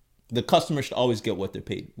the customer should always get what they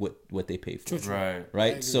paid, what they pay for. Right.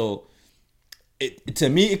 Right. So to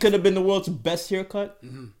me, it could have been the world's best haircut.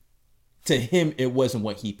 To him, it wasn't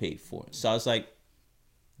what he paid for. So I was like,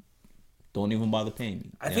 don't even bother paying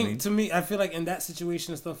me. I think to me, I feel like in that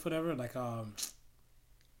situation and stuff, whatever, like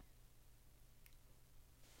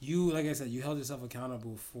you, like I said, you held yourself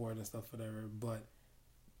accountable for it and stuff, whatever, but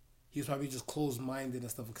he was probably just closed-minded and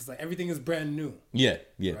stuff because like everything is brand new. Yeah.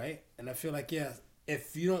 Right? And I feel like,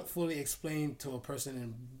 if you don't fully explain to a person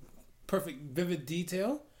in perfect, vivid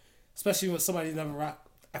detail, especially when somebody never rocked.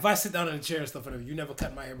 If I sit down in a chair and stuff, whatever, you never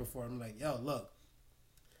cut my hair before. I'm like, yo, look,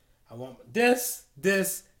 I want this,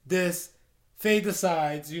 fade the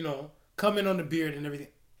sides, come in on the beard and everything.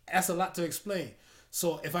 That's a lot to explain.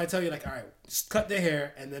 So if I tell you like, all right, just cut the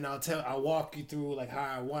hair, and then I'll walk you through like how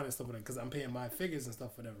I want and stuff like that, because I'm paying my figures and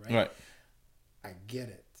stuff, whatever, right? Right. I get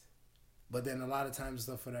it, but then a lot of times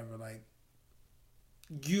stuff, whatever, like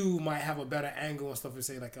you might have a better angle and stuff and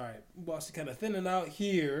say like, all right, boss, you kind of thinning out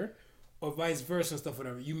here, or vice versa and stuff,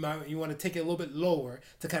 whatever. You want to take it a little bit lower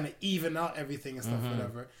to kind of even out everything and stuff,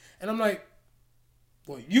 whatever. And I'm like,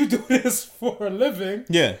 well, you do this for a living,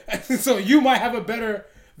 Yeah. so you might have a better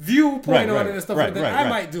viewpoint on it and stuff than I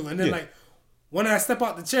might do. And then like when I step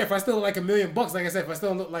out the chair, if I still look like $1,000,000, like I said, if I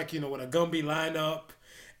still look like, with a Gumby line up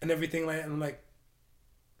and everything like that, and I'm like,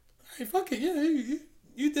 hey, fuck it, you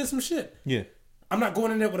did some shit. Yeah. I'm not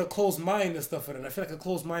going in there with a closed mind and stuff, and I feel like a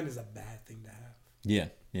closed mind is a bad thing to have. Yeah.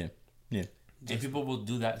 And people will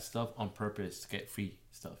do that stuff on purpose to get free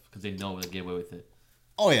stuff because they know they get away with it.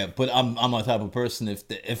 Oh yeah, but I'm a type of person,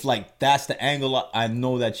 if like that's the angle I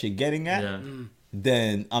know that you're getting at,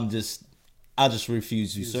 then I'll just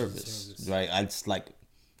refuse you service. Right?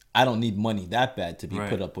 I don't need money that bad to be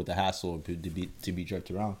put up with the hassle or to be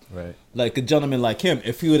jerked around. Right. Like a gentleman like him,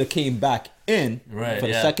 if he would have came back in for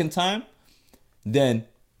the second time, then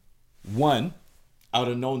one, I would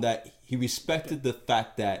have known that he respected the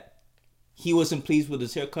fact that he wasn't pleased with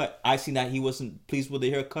his haircut. I seen that he wasn't pleased with the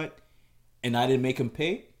haircut, and I didn't make him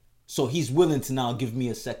pay. So he's willing to now give me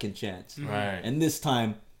a second chance. Right. And this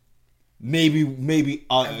time, maybe he'll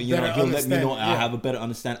let me know, and I'll have a better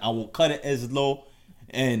understanding. I will cut it as low,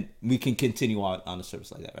 and we can continue on the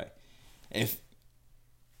service like that, right? If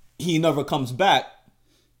he never comes back,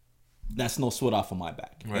 that's no sweat off of my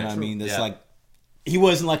back. Right. You know what I mean? It's like he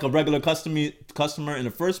wasn't like a regular customer in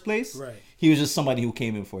the first place. Right. He was just somebody who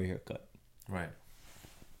came in for a haircut. Right.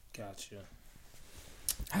 Gotcha.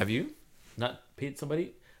 Have you not paid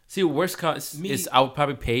somebody? See, worst case is I would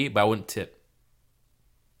probably pay, but I wouldn't tip.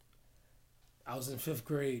 I was in 5th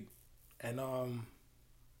grade, and I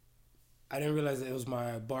didn't realize that it was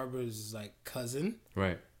my barber's like cousin.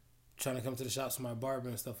 Right. Trying to come to the shop, so my barber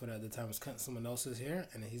and stuff at the time was cutting someone else's hair,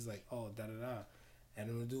 and then he's like, oh, da-da-da. And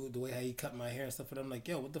then the way how he cut my hair and stuff, and I'm like,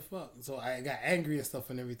 yo, what the fuck? So I got angry and stuff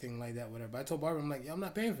and everything like that, whatever. But I told barber, I'm like, yo, I'm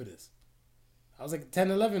not paying for this. I was like 10,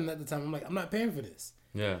 11 at the time. I'm like, I'm not paying for this.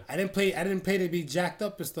 Yeah. I didn't pay to be jacked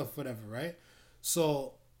up and stuff, whatever, right?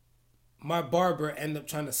 So my barber ended up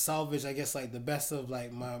trying to salvage, I guess, like the best of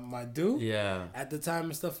like my do. Yeah. At the time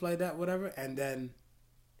and stuff like that, whatever. And then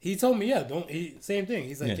he told me, same thing.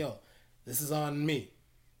 He's like, yo, this is on me.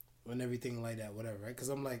 And everything like that, whatever, right? Because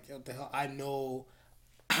I'm like, what the hell? I know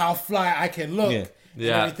how fly I can look and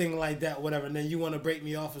everything like that, whatever. And then you want to break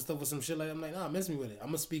me off and stuff with some shit like that. I'm like, nah, miss me with it. I'm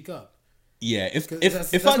going to speak up. Yeah, if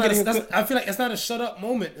I feel like it's not a shut up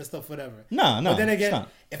moment and stuff, whatever. No. But then again,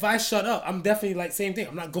 if I shut up, I'm definitely like same thing.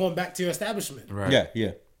 I'm not going back to your establishment. Right.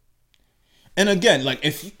 Yeah. And again, like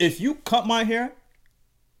if you cut my hair,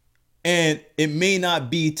 and it may not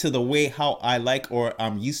be to the way how I like or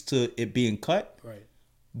I'm used to it being cut, right?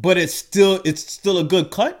 But it's still a good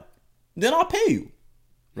cut, then I'll pay you,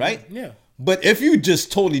 right? Yeah. But if you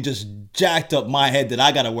just totally just jacked up my head that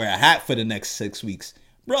I gotta wear a hat for the next 6 weeks,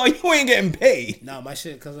 bro, you ain't getting paid. Nah, my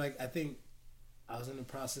shit, cause like I think I was in the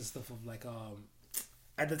process of like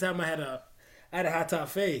at the time I had a high top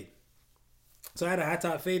fade, so I had a high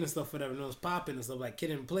top fade and stuff, whatever, and it was popping and stuff like Kid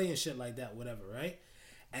and Play and shit like that, whatever, right?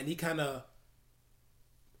 And he kind of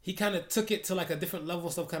took it to like a different level,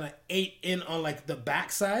 stuff kind of ate in on like the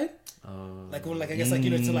backside, like when like I guess like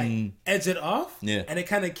to like edge it off, and it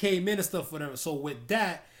kind of came in and stuff, whatever. So with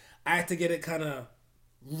that, I had to get it kind of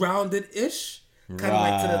rounded ish. Kind of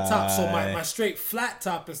like to the top, so my straight flat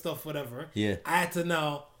top and stuff, whatever. Yeah, I had to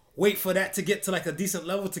now wait for that to get to like a decent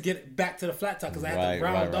level to get it back to the flat top because I had to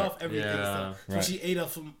round off everything. And stuff. So she ate up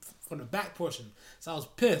from the back portion. So I was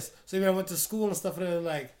pissed. So even I went to school and stuff, and they were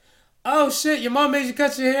like, "Oh shit, your mom made you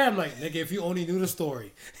cut your hair." I'm like, nigga, if you only knew the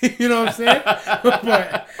story, you know what I'm saying?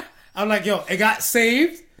 But I'm like, yo, it got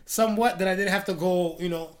saved somewhat that I didn't have to go,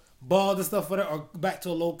 bald and stuff, whatever, or back to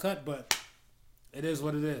a low cut. But it is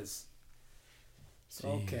what it is. So,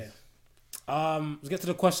 okay. Let's get to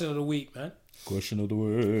the question of the week, man. Question of the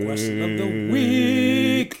week. Question of the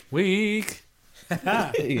week.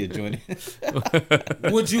 You enjoyed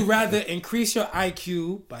it. Would you rather increase your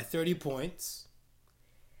IQ by 30 points,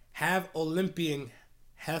 have Olympian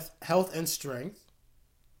health and strength,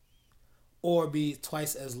 or be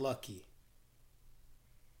twice as lucky?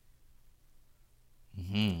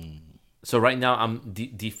 So right now I'm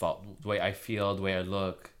default. The way I feel, the way I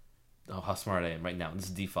look, how smart I am right now. This is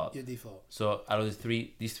default. Your default. So out of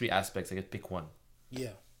these three aspects, I get to pick one. Yeah.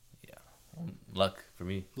 Luck for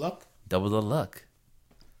me. Luck? Double the luck.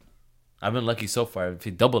 I've been lucky so far. If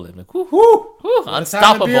you double it, I'm like, whoo,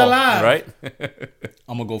 unstoppable, right?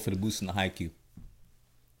 I'm gonna go for the boost in the IQ.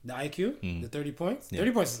 The IQ? The 30 points? Yeah.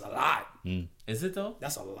 30 points is a lot. Is it though?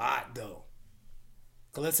 That's a lot though.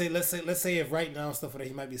 Cause let's say if right now stuff whatever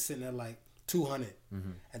he might be sitting at like 200,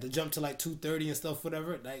 and to jump to like 230 and stuff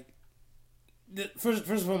whatever, like first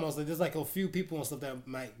and foremost, like, there's like a few people and stuff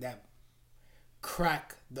that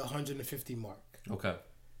crack the 150 mark. Okay.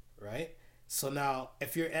 Right. So now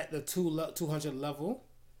if you're at the 200 level,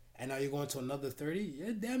 and now you're going to another 30,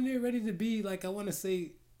 you're damn near ready to be like I want to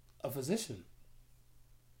say a physician,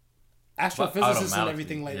 astrophysicist and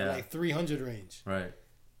everything like 300 range. Right.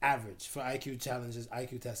 Average for IQ challenges,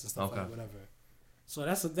 IQ tests and stuff like whatever. So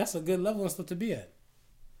that's a good level and stuff to be at.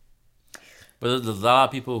 But there's a lot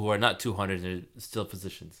of people who are not 200 and are still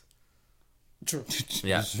physicians. True.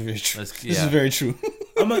 Yeah. This is very true. This is very true.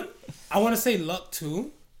 I want to say luck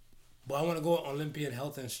too, but I want to go with Olympian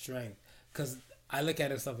health and strength because I look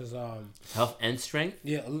at it stuff as health and strength.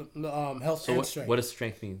 Yeah, health and strength. What does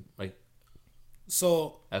strength mean? Like,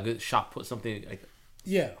 so a good shot put something like.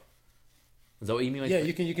 Yeah. Is that what you mean? Like, yeah,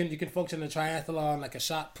 you can function in a triathlon like a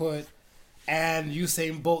shot put, and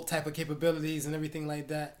Usain Bolt type of capabilities and everything like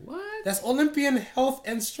that. What? That's Olympian health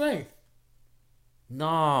and strength.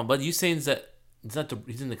 No, but Usain's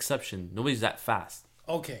he's an exception. Nobody's that fast.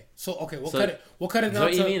 Okay, we'll cut it down.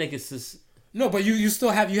 What you mean? Like it's just no, but you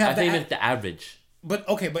have I think the average. But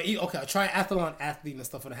a triathlon athlete and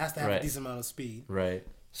stuff, and it has to have a decent amount of speed, right?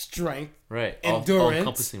 Strength, right? Endurance, all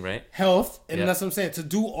encompassing, right? Health, and that's what I'm saying. To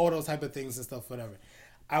do all those type of things and stuff, whatever.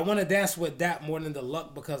 I want to dance with that more than the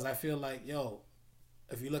luck because I feel like,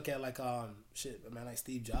 if you look at like like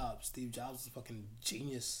Steve Jobs. Steve Jobs is a fucking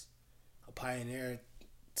genius, a pioneer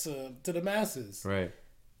to the masses. Right.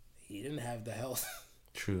 He didn't have the health.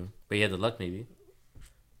 True, but he had the luck maybe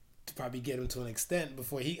to probably get him to an extent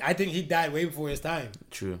before I think he died way before his time.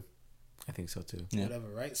 True, I think so too. Yeah. Whatever,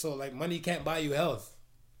 right? So like money can't buy you health.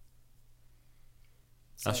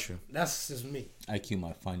 So that's true. That's just me. IQ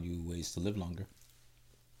might find you ways to live longer.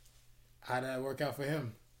 How did that work out for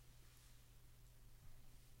him?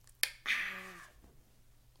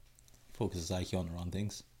 Focuses IQ on the wrong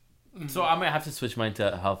things. So I might have to switch mine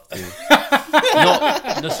to health too.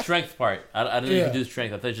 No, the strength part. I don't know if you can do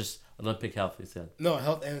strength. I thought just Olympic health, you said. No,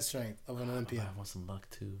 health and strength of an Olympian. I want some luck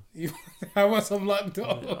too. I want some luck, though.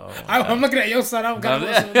 Oh, I'm looking at your side. I'm kind of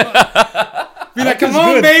want some luck. Be like, come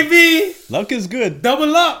on, good. baby. Luck is good.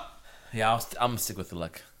 Double up. Yeah, I'm gonna stick with the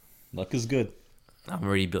luck. Luck is good. I'm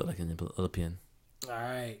already built like an Olympian. All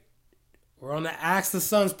right. We're on the Ask the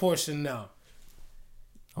Sons portion now.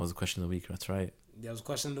 That was the question of the week. That's right. That was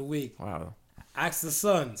question of the week. Wow. Ask the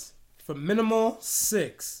Sons. For minimal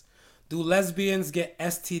 6, do lesbians get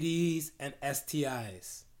STDs and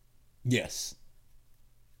STIs? Yes.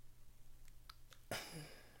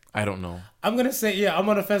 I don't know. I'm going to say, yeah, I'm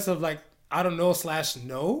on the fence of like, I don't know /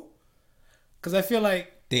 no. Because I feel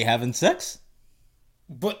like, They having sex?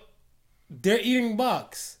 but they're eating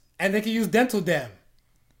box and they can use dental dam.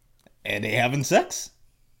 And they having sex?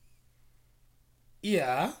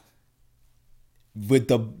 Yeah. With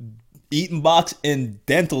the eating box and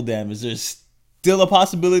dental dam, is there still a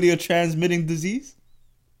possibility of transmitting disease?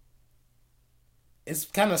 It's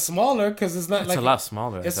kind of smaller because it's not It's like a lot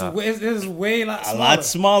smaller. It's way lot A smaller. lot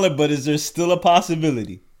smaller, but is there still a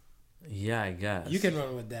possibility? Yeah, I guess. You can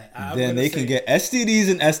run with that. I'm Then gonna they say- can get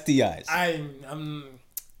STDs and STIs.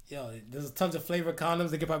 There's tons of flavored condoms.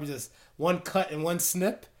 They could probably just one cut and one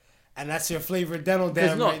snip, and that's your flavored dental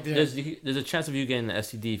dam right there. There's a chance of you getting an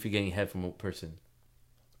STD if you're getting head from a person.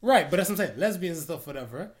 Right, but that's what I'm saying. Lesbians and stuff,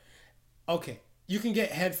 whatever. Okay, you can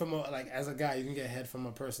get head from as a guy, you can get head from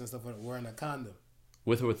a person and stuff wearing a condom.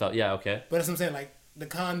 With or without? Yeah, okay. But that's what I'm saying. Like the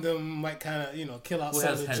condom might kind of kill out Who some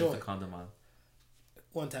has of the head joy. with the condom on?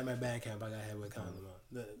 One time at band camp, I got head with condom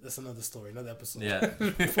on. That's another story, another episode. Yeah.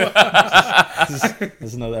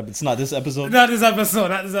 That's another. It's not this episode. Not this episode.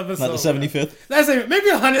 Not the Not the 75th. That's it. Maybe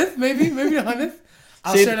 100th. Maybe 100th.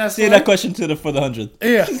 I'll share that story. Say that question for the 100th.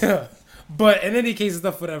 Yeah. But in any case,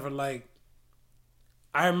 stuff, whatever. Like,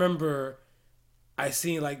 I remember I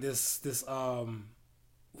seen like this what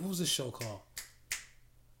was this show called?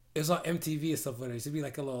 It was on MTV and stuff. Whatever. It used to be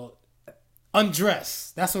like a little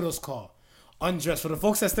Undress. That's what it was called. Undress. For the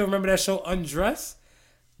folks that still remember that show, Undress.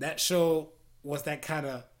 That show was that kind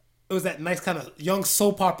of. It was that nice kind of young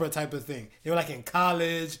soap opera type of thing. They were like in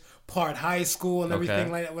college, part high school, and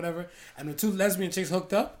everything like that, whatever. And the two lesbian chicks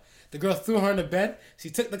hooked up. The girl threw her in the bed. She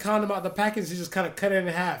took the condom out of the package. She just kind of cut it in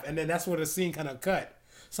half. And then that's where the scene kind of cut.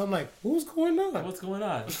 So I'm like, what's going on? What's going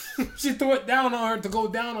on? She threw it down on her to go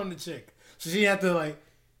down on the chick. So she had to like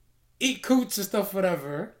eat cooch and stuff,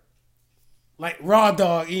 whatever. Like raw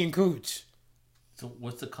dog eating cooch. So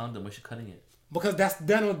what's the condom? What's she cutting it? Because that's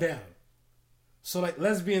dental dam. So like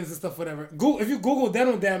lesbians and stuff, whatever. If you Google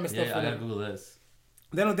dental dam and stuff, Yeah, I whatever. gotta Google this.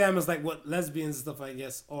 Dental dam is like what lesbians and stuff, I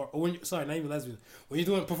guess, or when sorry, not even lesbians. When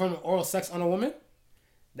you're performing oral sex on a woman,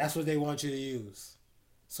 that's what they want you to use,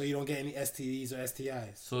 so you don't get any STDs or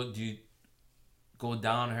STIs. So do you go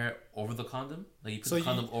down her over the condom? Like you put the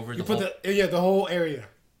condom over the put whole... the whole area.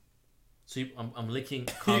 So I'm licking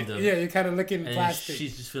condom. Yeah, you're kind of licking and plastic.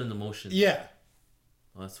 she's just feeling the motion. Yeah.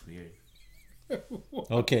 Oh, that's weird.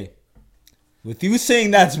 Okay. With you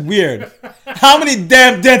saying that's weird, how many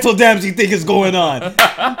damn dental dams do you think is going on?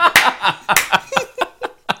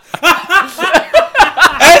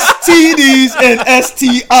 STDs and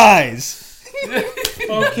STIs.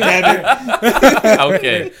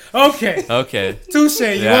 Okay. Okay. Okay. Touche. You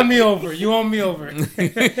Yeah. won me over. You won me over.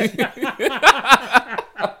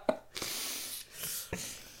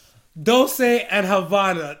 Dulce and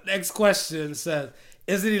Havana. Next question says,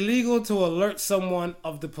 is it illegal to alert someone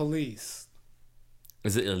of the police?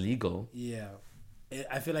 Is it illegal? Yeah.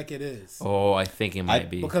 I feel like it is. Oh, I think it might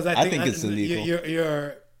be. Because I think it's illegal.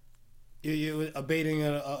 You're abating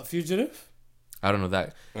a fugitive? I don't know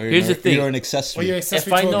that. Or Here's the thing. You're an accessory. Or you're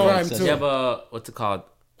accessory If I to a know crime you too. have a, what's it called?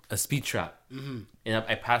 A speed trap. Mm-hmm. And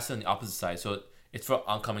I pass it on the opposite side. So it's for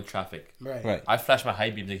oncoming traffic. Right. I flash my high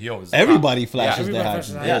beam like, yo, it's Everybody flashes everybody their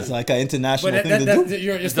flashes high their beam. Yeah, high it's beam. like an international But thing to do.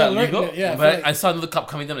 you're Is still that alerting legal? it. Yeah. But I saw another cop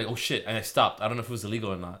coming down like, oh shit, and I stopped. I don't know if it was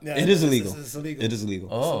illegal or not. Yeah, It is illegal. It's illegal. It is illegal.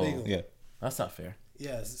 Oh, illegal. Yeah. That's not fair.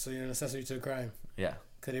 Yeah, so you're an accessory to a crime. Yeah.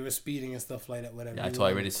 Because they were speeding and stuff like that, whatever. Yeah, I told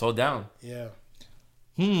I already slowed down. Yeah.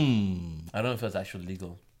 I don't know if that's actually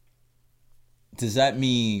legal. Does that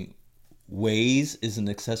mean Waze is an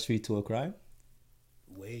accessory to a crime?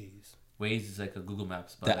 Waze is like a Google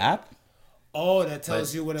Maps. But The like, app? Oh, that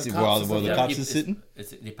tells you where the See cops where the are. cops are sitting?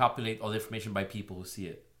 They populate all the information by people who see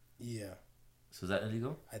it. Yeah. So is that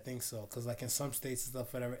illegal? I think so. Because like in some states and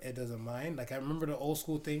stuff, whatever, it doesn't mind. Like I remember the old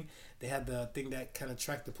school thing. They had the thing that kind of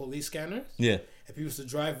tracked the police scanners. Yeah. And people used to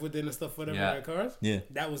drive with it and stuff, whatever, Yeah. in their cars. Yeah.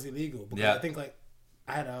 That was illegal. Because Yeah. I think like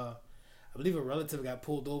I believe a relative got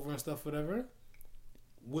pulled over and stuff, whatever.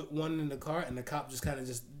 with one in the car, and the cop just kind of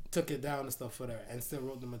just took it down and stuff for that, and still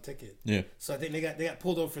wrote them a ticket. Yeah. So I think they got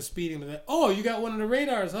pulled over for speeding. And like, oh, you got one of the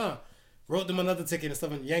radars, huh? Wrote them another ticket and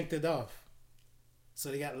stuff and yanked it off. So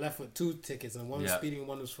they got left with 2 tickets, and one was speeding, and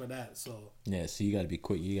one was for that. So yeah, so you gotta be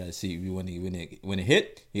quick. You gotta see when it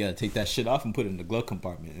hit. You gotta take that shit off and put it in the glove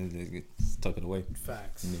compartment and tuck it away.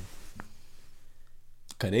 Facts. Yeah.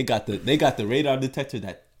 Cause they got the radar detector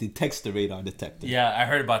that detects the radar detector. Yeah, I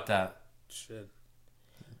heard about that. Shit.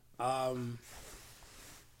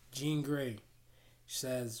 Jean Grey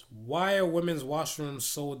says, "Why are women's washrooms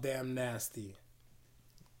so damn nasty?"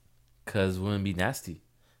 Cause women be nasty.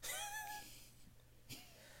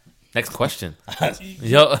 Next question.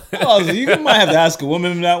 Yo. Oh, so you might have to ask a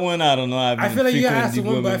woman that one. I don't know. I feel like you gotta ask a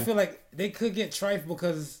woman, but I feel like they could get trifed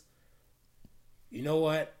because, you know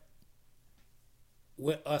what?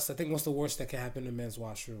 With us, I think what's the worst that can happen in a men's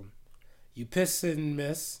washroom? You piss and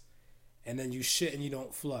miss, and then you shit and you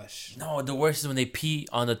don't flush. No, the worst is when they pee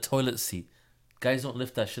on the toilet seat. Guys don't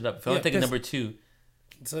lift that shit up. If I want to take a number 2.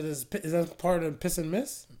 So is that part of piss and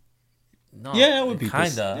miss? No. Yeah, that would be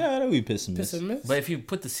kinda. Yeah, that would be piss and miss. Piss and miss? But if you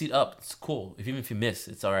put the seat up, it's cool. Even if you miss,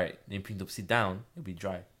 it's all right. And if you put the seat down, it'll be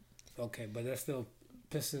dry. Okay, but there's still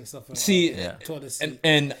piss and stuff. See, Yeah. Toilet seat.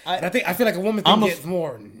 and I feel like a woman can get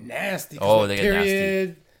more nasty. Oh, like, they get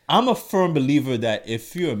nasty. I'm a firm believer that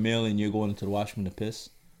if you're a male and you're going into the washroom to piss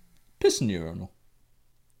in the urinal.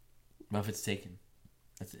 What if it's taken?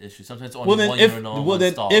 That's the issue. Sometimes it's only Well then, one urinal,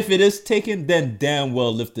 one stall. if it is taken, then damn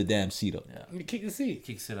well lift the damn seat up. Yeah. You kick the seat.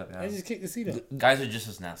 Kick it up, yeah. I just kick the seat up. Guys are just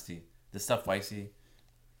as nasty. The stuff I see.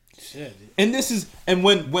 Shit. And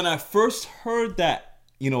when I first heard that,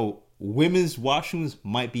 women's washrooms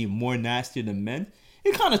might be more nastier than men,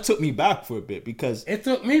 it kind of took me back for a bit because It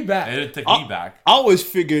took me back. It took me back. I always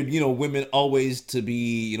figured, women always to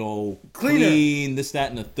be, Cleaner. clean, this,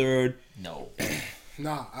 that, and the third. No.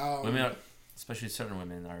 Nah. Women are, especially certain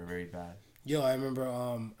women, are very bad. Yo, I remember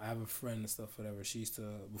I have a friend and stuff, whatever. She used to,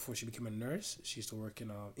 before she became a nurse, she used to work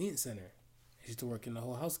in Eating Center. She used to work in the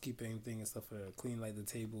whole housekeeping thing and stuff, clean like the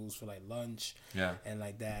tables for like lunch. Yeah. And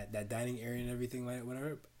like that dining area and everything like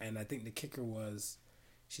whatever. And I think the kicker was,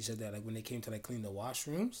 she said that like when they came to like clean the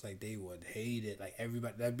washrooms, like they would hate it. Like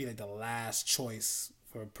everybody, that'd be like the last choice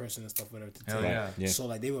for a person and stuff whatever to Hell take. yeah. So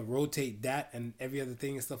like they would rotate that and every other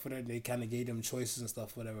thing and stuff whatever. They kind of gave them choices and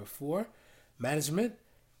stuff whatever for management.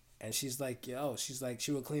 And she's like,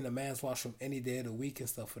 she would clean a man's washroom any day of the week and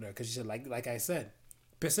stuff for her. Because she said, like I said,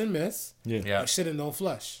 piss and miss. Yeah. Or shit and don't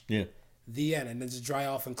flush. Yeah. The end. And then just dry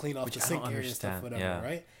off and clean off the sink area and stuff, whatever,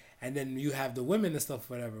 right? And then you have the women and stuff,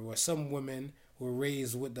 whatever, where some women were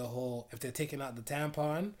raised with the whole, if they're taking out the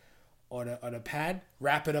tampon or the pad,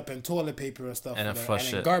 wrap it up in toilet paper and stuff. And then whatever, flush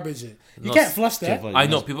and then it. garbage it. You No, can't flush that. I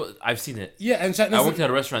know people. I've seen it. Yeah. And I worked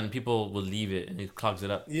at a restaurant and people will leave it and it clogs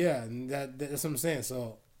it up. yeah, and that's what I'm saying.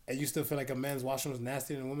 So, and you still feel like a man's washroom is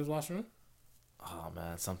nastier than a woman's washroom? Oh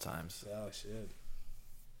man, sometimes Oh, shit.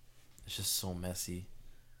 it's just so messy.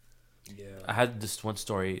 Yeah. I had this one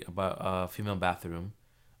story about a female bathroom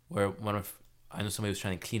where I know somebody was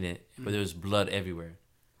trying to clean it, but there was blood everywhere.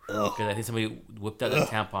 Because I think somebody whipped out the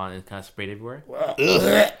tampon and kind of sprayed everywhere,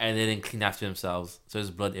 and they didn't clean after themselves, so there's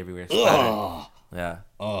blood everywhere. Yeah.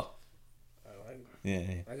 Oh.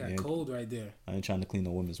 Yeah. I got cold right there. I ain't trying to clean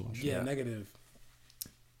the women's washroom. Yeah, negative.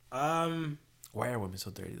 Why are women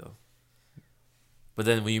so dirty though? But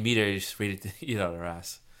then when you meet her, you're just ready to eat out her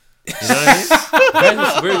ass. You know what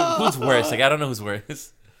I mean? Who's worse? Like I don't know who's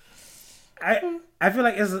worse. I feel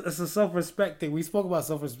like it's a self-respect thing. We spoke about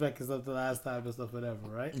self-respect and stuff the last time and stuff, whatever,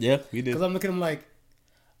 right? Yeah, we did. Because I'm looking at them like,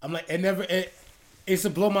 it used to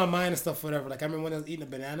blow my mind and stuff, whatever. Like I remember when I was eating a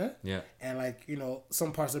banana. Yeah. And like,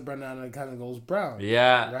 some parts of the banana kind of goes brown.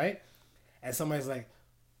 Yeah. Right? And somebody's like,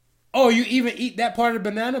 oh, you even eat that part of the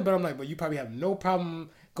banana? But I'm like, but you probably have no problem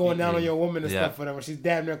going down on your woman and stuff, whatever. She's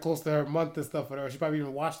damn near close to her month and stuff, whatever. She probably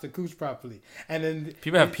even washed the cooch properly. And then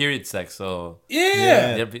People have period sex, so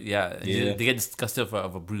yeah. they get disgusted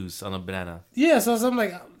of a bruise on a banana. Yeah, so I'm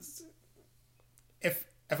like, if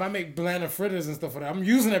I make banana fritters and stuff like that, I'm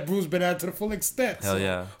using that bruised banana to the full extent. Hell so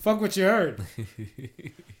yeah. Fuck what you heard.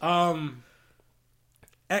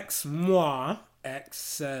 X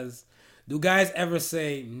says, do guys ever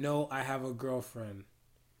say, no, I have a girlfriend?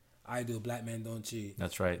 I do. Black men don't cheat.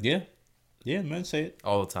 That's right. Yeah. Yeah, man, say it.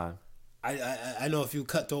 All the time. I know a few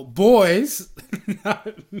cutthroat boys.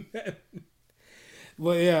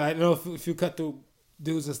 Well, yeah, I know a few cutthroat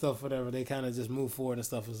dudes and stuff, whatever. They kind of just move forward and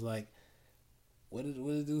stuff. It's like, what did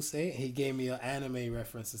the dude say? He gave me an anime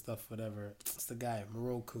reference and stuff, whatever. It's the guy,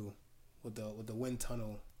 Moroku, with the wind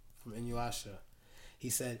tunnel from Inuyasha. He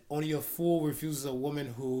said, "Only a fool refuses a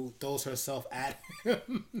woman who throws herself at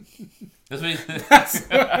him." That's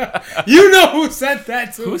what he, You know who said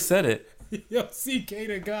that too? who said it? Yo, CK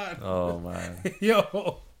to God. Oh man.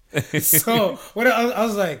 Yo. So what I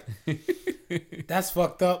was like, that's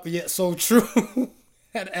fucked up, but yet so true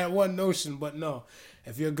at one notion. But no,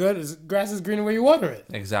 if you're good, grass is greener where you water it.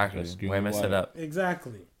 Exactly. That's green Why mess it water. up?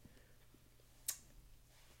 Exactly.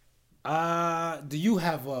 Do you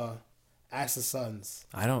have Ask the Sons?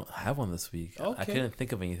 I don't have one this week. I Okay. couldn't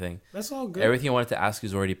think of anything. That's all good. Everything I wanted to ask you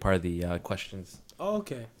is already part of the questions. Oh,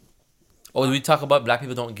 okay. Oh, did we talk about black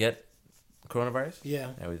people don't get coronavirus?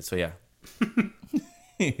 Yeah. So yeah.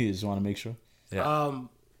 You just want to make sure. Yeah.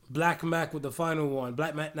 Black Mac with the final one.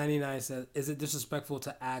 Black Mac 99 says, "Is it disrespectful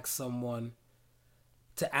to ask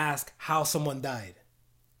how someone died?"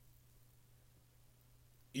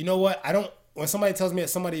 You know what? I don't. When somebody tells me that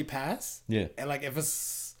somebody passed, Yeah. and like if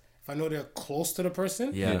I know they're close to the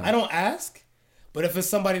person, Yeah. I don't ask. But if it's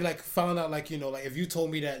somebody like found out, like, you know, like if you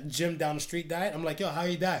told me that Jim down the street died, I'm like, yo, how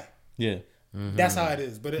he died? Yeah. That's how it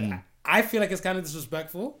is. But I feel like it's kind of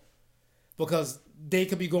disrespectful because they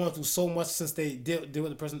could be going through so much since they dealt with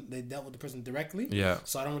the person. They dealt with the person directly. Yeah.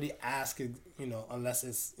 So I don't really ask it, you know, unless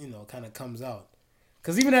it's, you know, kind of comes out.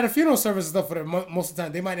 Because even at a funeral service and stuff, for most of the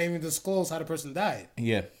time, they might not even disclose how the person died.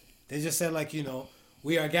 Yeah. They just said, like, you know,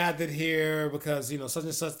 we are gathered here because, you know, such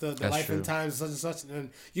and such, the life true. and times, such and such. And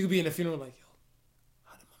you could be in a funeral like, yo,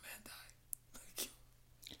 how did my man die?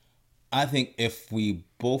 I think if we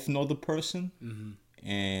both know the person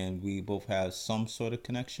and we both have some sort of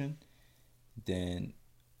connection, then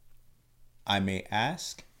I may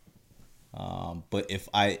ask. But if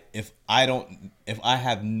I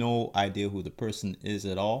have no idea who the person is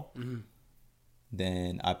at all,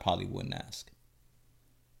 then I probably wouldn't ask.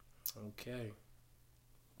 Okay.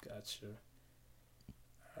 Gotcha.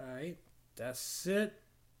 All right. That's it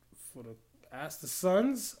for the Ask the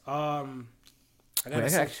Sons. I Wait, I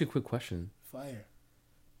got actually a quick question. fire.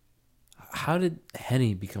 How did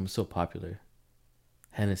Henny become so popular?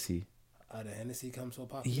 Hennessy. The Hennessy comes so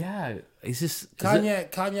popular. Yeah, it's just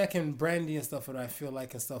Cognac and brandy and stuff, what I feel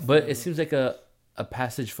like and stuff. But it seems like a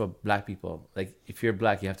passage for black people. Like if you're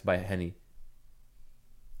black, you have to buy a Henny.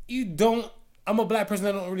 You don't. I'm a black person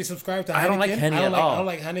that don't really subscribe to Heineken. I don't like Henny at all. I don't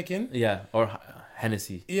like Heineken. Yeah, or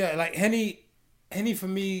Hennessy. Yeah, like Henny for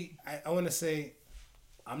me, I want to say,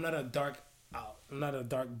 I'm not a dark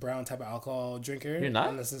brown type of alcohol drinker. You're not?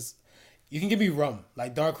 Unless it's, you can give me rum,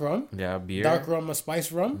 like dark rum. Yeah, beer. Dark rum or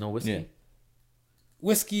spice rum. No whiskey. Yeah.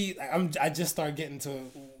 Whiskey, I just started getting to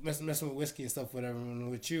messing with whiskey and stuff, whatever, and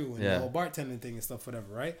with you and the whole bartending thing and stuff,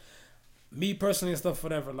 whatever, right? Me personally and stuff,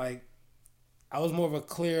 whatever, like, I was more of a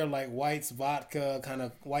clear, like, whites, vodka, kind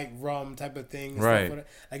of white rum type of thing. And Right. Stuff, whatever.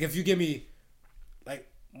 Like, if you give me, like,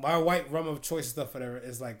 my white rum of choice and stuff, whatever,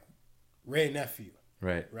 is like Ray Nephew,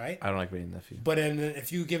 Right. right? I don't like Ray and Nephew. But then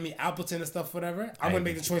if you give me Appleton and stuff, whatever, I'm going to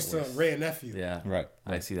make the choice to worse. Ray and Nephew. Yeah. Right.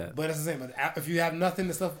 I see that. But that's the same. But if you have nothing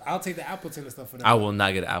and stuff, I'll take the Appleton and stuff, whatever. I will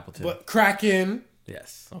not get Appleton. But Kraken,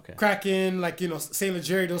 yes. Okay. like, you know, Sailor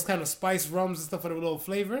Jerry, those kind of spice rums and stuff with a little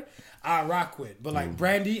flavor, I rock with. But like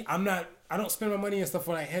brandy, I don't spend my money and stuff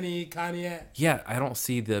for like Henny, Cognac. Yeah, I don't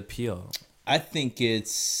see the appeal. I think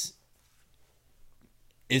it's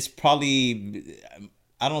probably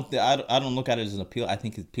I don't look at it as an appeal. I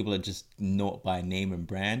think people are just know it by name and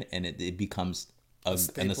brand, and it becomes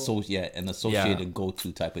an associated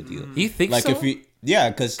go-to type of deal. You think Like so? if we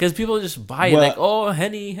because People just buy it Well- like, oh,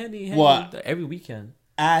 Henny, Well- every weekend.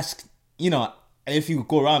 ask, you know, if you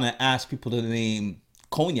go around and ask people to name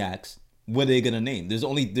cognacs, what are they gonna name? They're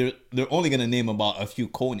only gonna name about a few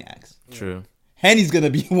cognacs. True. Henny's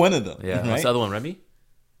gonna be one of them. Yeah. right? What's the other one? Remy?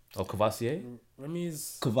 Oh, Cavassier?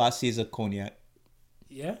 Remy's, Cavassier is a cognac.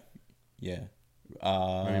 yeah. Yeah.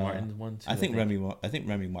 Remy Martin's one too. I think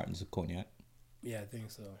Remy Martin's a cognac. Yeah, I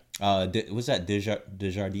think so. Was that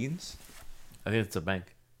Desjardins? I think it's a bank.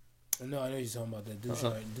 No, I know you're talking about that.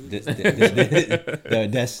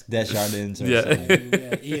 Desjardins or Yeah. something.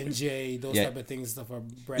 Yeah, E&J, those Yeah. type of things stuff are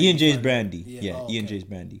brandy. E&J's brandy. Yeah, Yeah, oh, okay. E&J's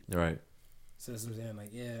brandy. Right. So that's what I'm saying. Like,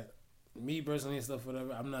 yeah, me personally and stuff,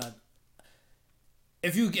 whatever. I'm not.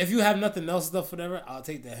 If you have nothing else, stuff, whatever, I'll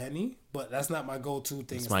take the Henny. But that's not my go-to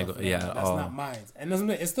thing. It's and my stuff, go- whatever. yeah, That's not mine. And doesn't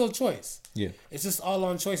it's still a choice. Yeah. It's just all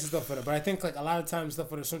on choice and stuff, whatever. But I think like a lot of times stuff,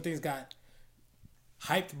 whatever, some things got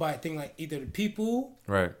hyped by a thing like either the people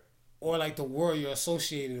Right. or like the world you're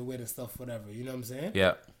associated with and stuff, whatever. You know what I'm saying?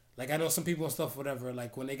 Yeah. Like I know some people and stuff, whatever.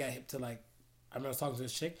 Like when they got hip to like, I remember talking to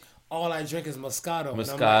this chick. All I drink is Moscato. And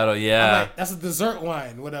I'm Moscato, like, yeah. I'm like, that's a dessert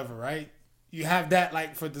wine, whatever, right? you have that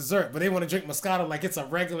like for dessert, but they want to drink Moscato like it's a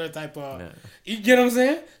regular type of. You get what I'm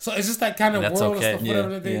saying? So it's just that kind of world and stuff,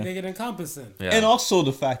 whatever they get encompassing. Yeah. And also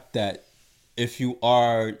the fact that if you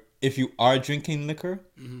are drinking liquor,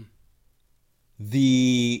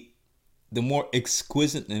 the more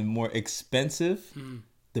exquisite and more expensive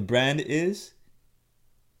the brand is,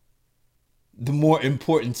 the more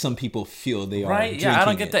important some people feel they are. Right? Yeah, I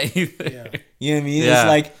don't get that either. Yeah. You know what I mean?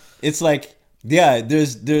 Yeah. It's like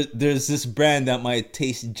there's this brand that might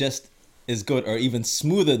taste just as good or even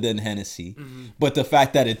smoother than Hennessy, but the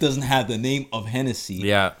fact that it doesn't have the name of Hennessy,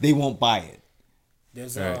 they won't buy it.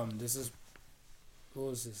 There's this is what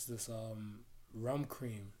was this rum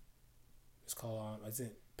cream. It's called is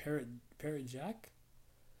it Parrot Jack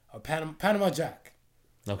or Panama Jack?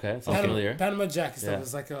 Okay, sounds familiar. Panama Jack and stuff.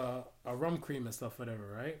 It's like a rum cream and stuff, whatever,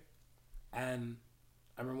 right? And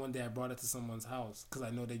I remember one day I brought it to someone's house because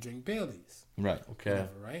I know they drink Baileys. Right. Okay.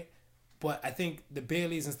 Whatever, right? But I think the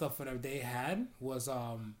Baileys and stuff, whatever they had was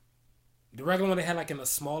the regular one they had like in a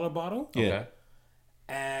smaller bottle. Yeah. Okay.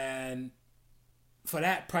 And for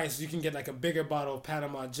that price, you can get like a bigger bottle of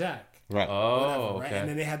Panama Jack. Right. Oh, whatever, okay. Right? And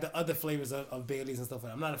then they had the other flavors of Baileys and stuff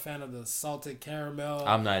like that. I'm not a fan of the salted caramel.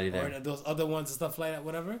 I'm not either. Or those other ones and stuff like that,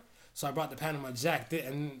 whatever. So I brought the Panama Jack,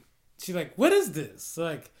 and she's like, "What is this?"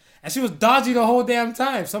 Like, and she was dodgy the whole damn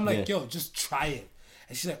time. So I'm like, "Yo, just try it."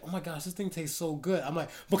 And she's like, "Oh my gosh, this thing tastes so good." I'm like,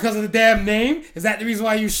 "Because of the damn name? Is that the reason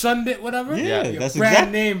why you shunned it? Whatever." Yeah, Your that's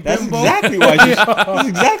brand name. That's Bimbo. exactly why she. That's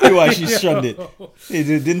exactly why she shunned it. It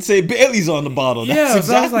didn't say Bailey's on the bottle. That's Yeah,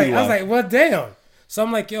 exactly so I why. was like, "What damn?" So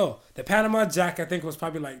I'm like, "Yo, the Panama Jack I think was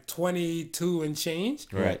probably like 22 and change."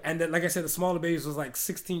 Right. And then, like I said, the smaller babies was like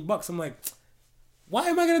 $16. I'm like, why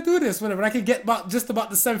am I gonna do this? Whenever I could get just about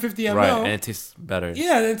the 750 ml. Right, and it tastes better.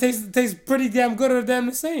 Yeah, and it tastes pretty damn good or damn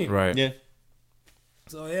the same. Right. Yeah.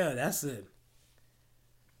 So yeah, that's it.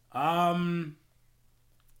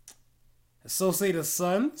 Associated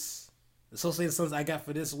Sons. Associated Sons I got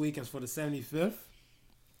for this week is for the 75th.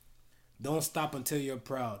 Don't stop until you're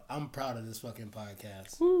proud. I'm proud of this fucking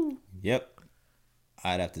podcast. Woo. Yep.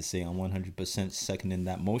 I'd have to say I'm 100% seconding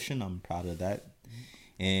that motion. I'm proud of that.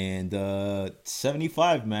 And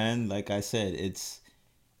 75, man, like I said, it's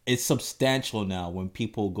substantial now when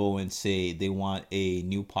people go and say they want a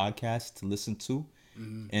new podcast to listen to.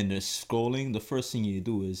 And they're scrolling. The first thing you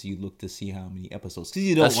do is you look to see how many episodes, because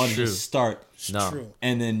you don't want to just start. No. True.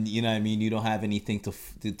 And then you know what I mean. You don't have anything to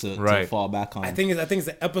fall back on. I think it's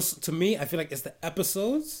the episode. To me, I feel like it's the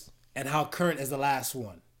episodes and how current is the last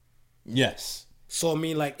one. Yes. So I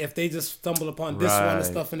mean, like if they just stumble upon this one and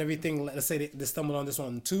stuff and everything. Let's say they stumble on this one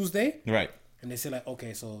on Tuesday, Right. and they say like,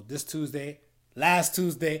 okay, so this Tuesday, last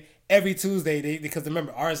Tuesday, every Tuesday, because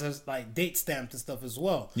remember ours has like date stamped and stuff as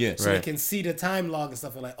well. Yeah. So Right. they can see the time log and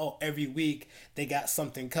stuff and like, oh, every week they got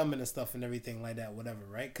something coming and stuff and everything like that, whatever,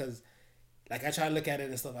 right? Because like I try to look at it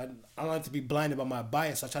and stuff. I don't like to be blinded by my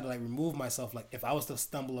bias. So I try to like remove myself. Like if I was to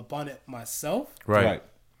stumble upon it myself, Right.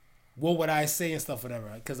 what would I say and stuff, whatever?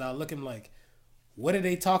 Because I look and like, what are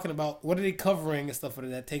they talking about? What are they covering and stuff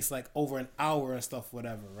that takes like over an hour and stuff,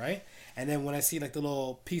 whatever, right? And then when I see like the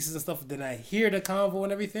little pieces and stuff, then I hear the convo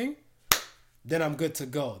and everything, then I'm good to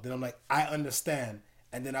go. Then I'm like, I understand.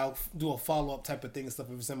 And then I'll do a follow-up type of thing and stuff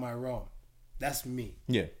if it's in my realm. That's me.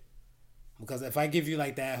 Yeah. Because if I give you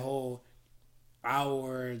like that whole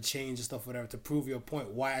hour change and stuff, whatever, to prove your point,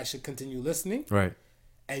 why I should continue listening, Right.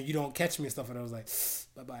 and you don't catch me and stuff, and I was like,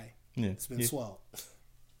 bye-bye. Yeah. It's been swell.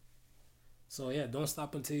 So yeah, don't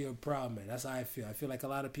stop until you're proud, man. That's how I feel. I feel like a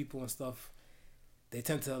lot of people and stuff, they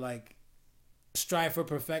tend to like strive for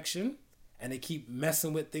perfection, and they keep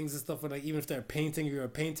messing with things and stuff. Like even if they're painting, you're a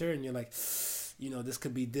painter, and you're like, you know, this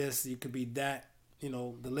could be this, you could be that. You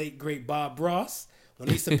know, the late great Bob Ross, when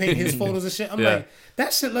he used to paint his photos and shit, I'm like,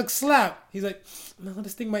 that shit looks slap. He's like, no,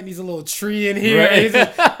 this thing might need a little tree in here. Right. He's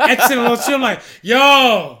like, etching a little tree. I'm like,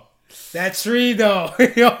 yo. That tree though,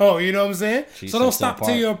 yo, you know what I'm saying? So don't stop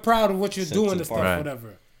till you're proud of what you're doing and stuff,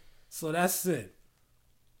 whatever. So that's it.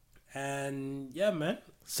 And yeah, man.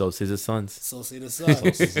 So say the Sons. So say the Sons.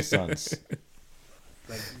 So say the Sons.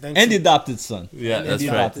 Like, and the adopted son. Yeah, and that's the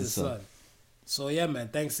right. adopted son. So yeah, man.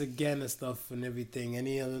 Thanks again and stuff and everything.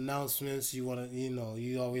 Any other announcements you want to? You know,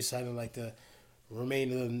 you always try to like to remain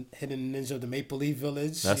the hidden ninja of the Maple Leaf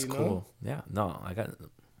Village. That's you know? cool. Yeah. No,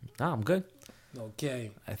 I'm good.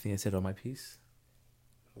 Okay. I think I said all my piece.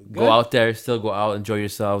 Good. Go out there, still go out, enjoy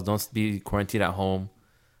yourselves. Don't be quarantined at home.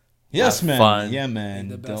 Yes, Have man. fun. Yeah, man.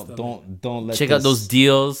 Make the best Don't let Check out those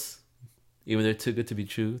deals. Even they're too good to be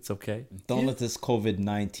true. It's okay. Don't let this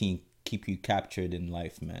COVID-19 keep you captured in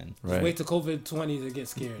life, man. Right. Wait till COVID-20 to get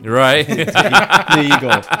scared. Right. There you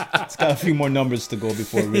go. It's got a few more numbers to go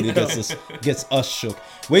before it really gets us shook.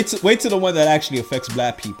 Wait till the one that actually affects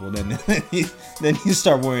black people, then you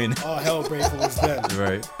start worrying. All hell breaks loose then.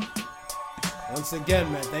 Right. Once again,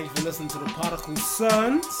 man, thank you for listening to the Particle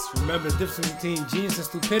Sons. Remember, the difference between genius and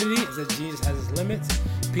stupidity is that genius has its limits.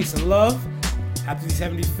 Peace and love. Happy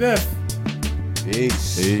 75th.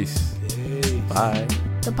 Peace. Bye.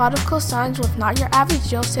 The Particle Sons with Not Your Average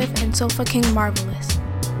Joseph and Sofa King Marvelous.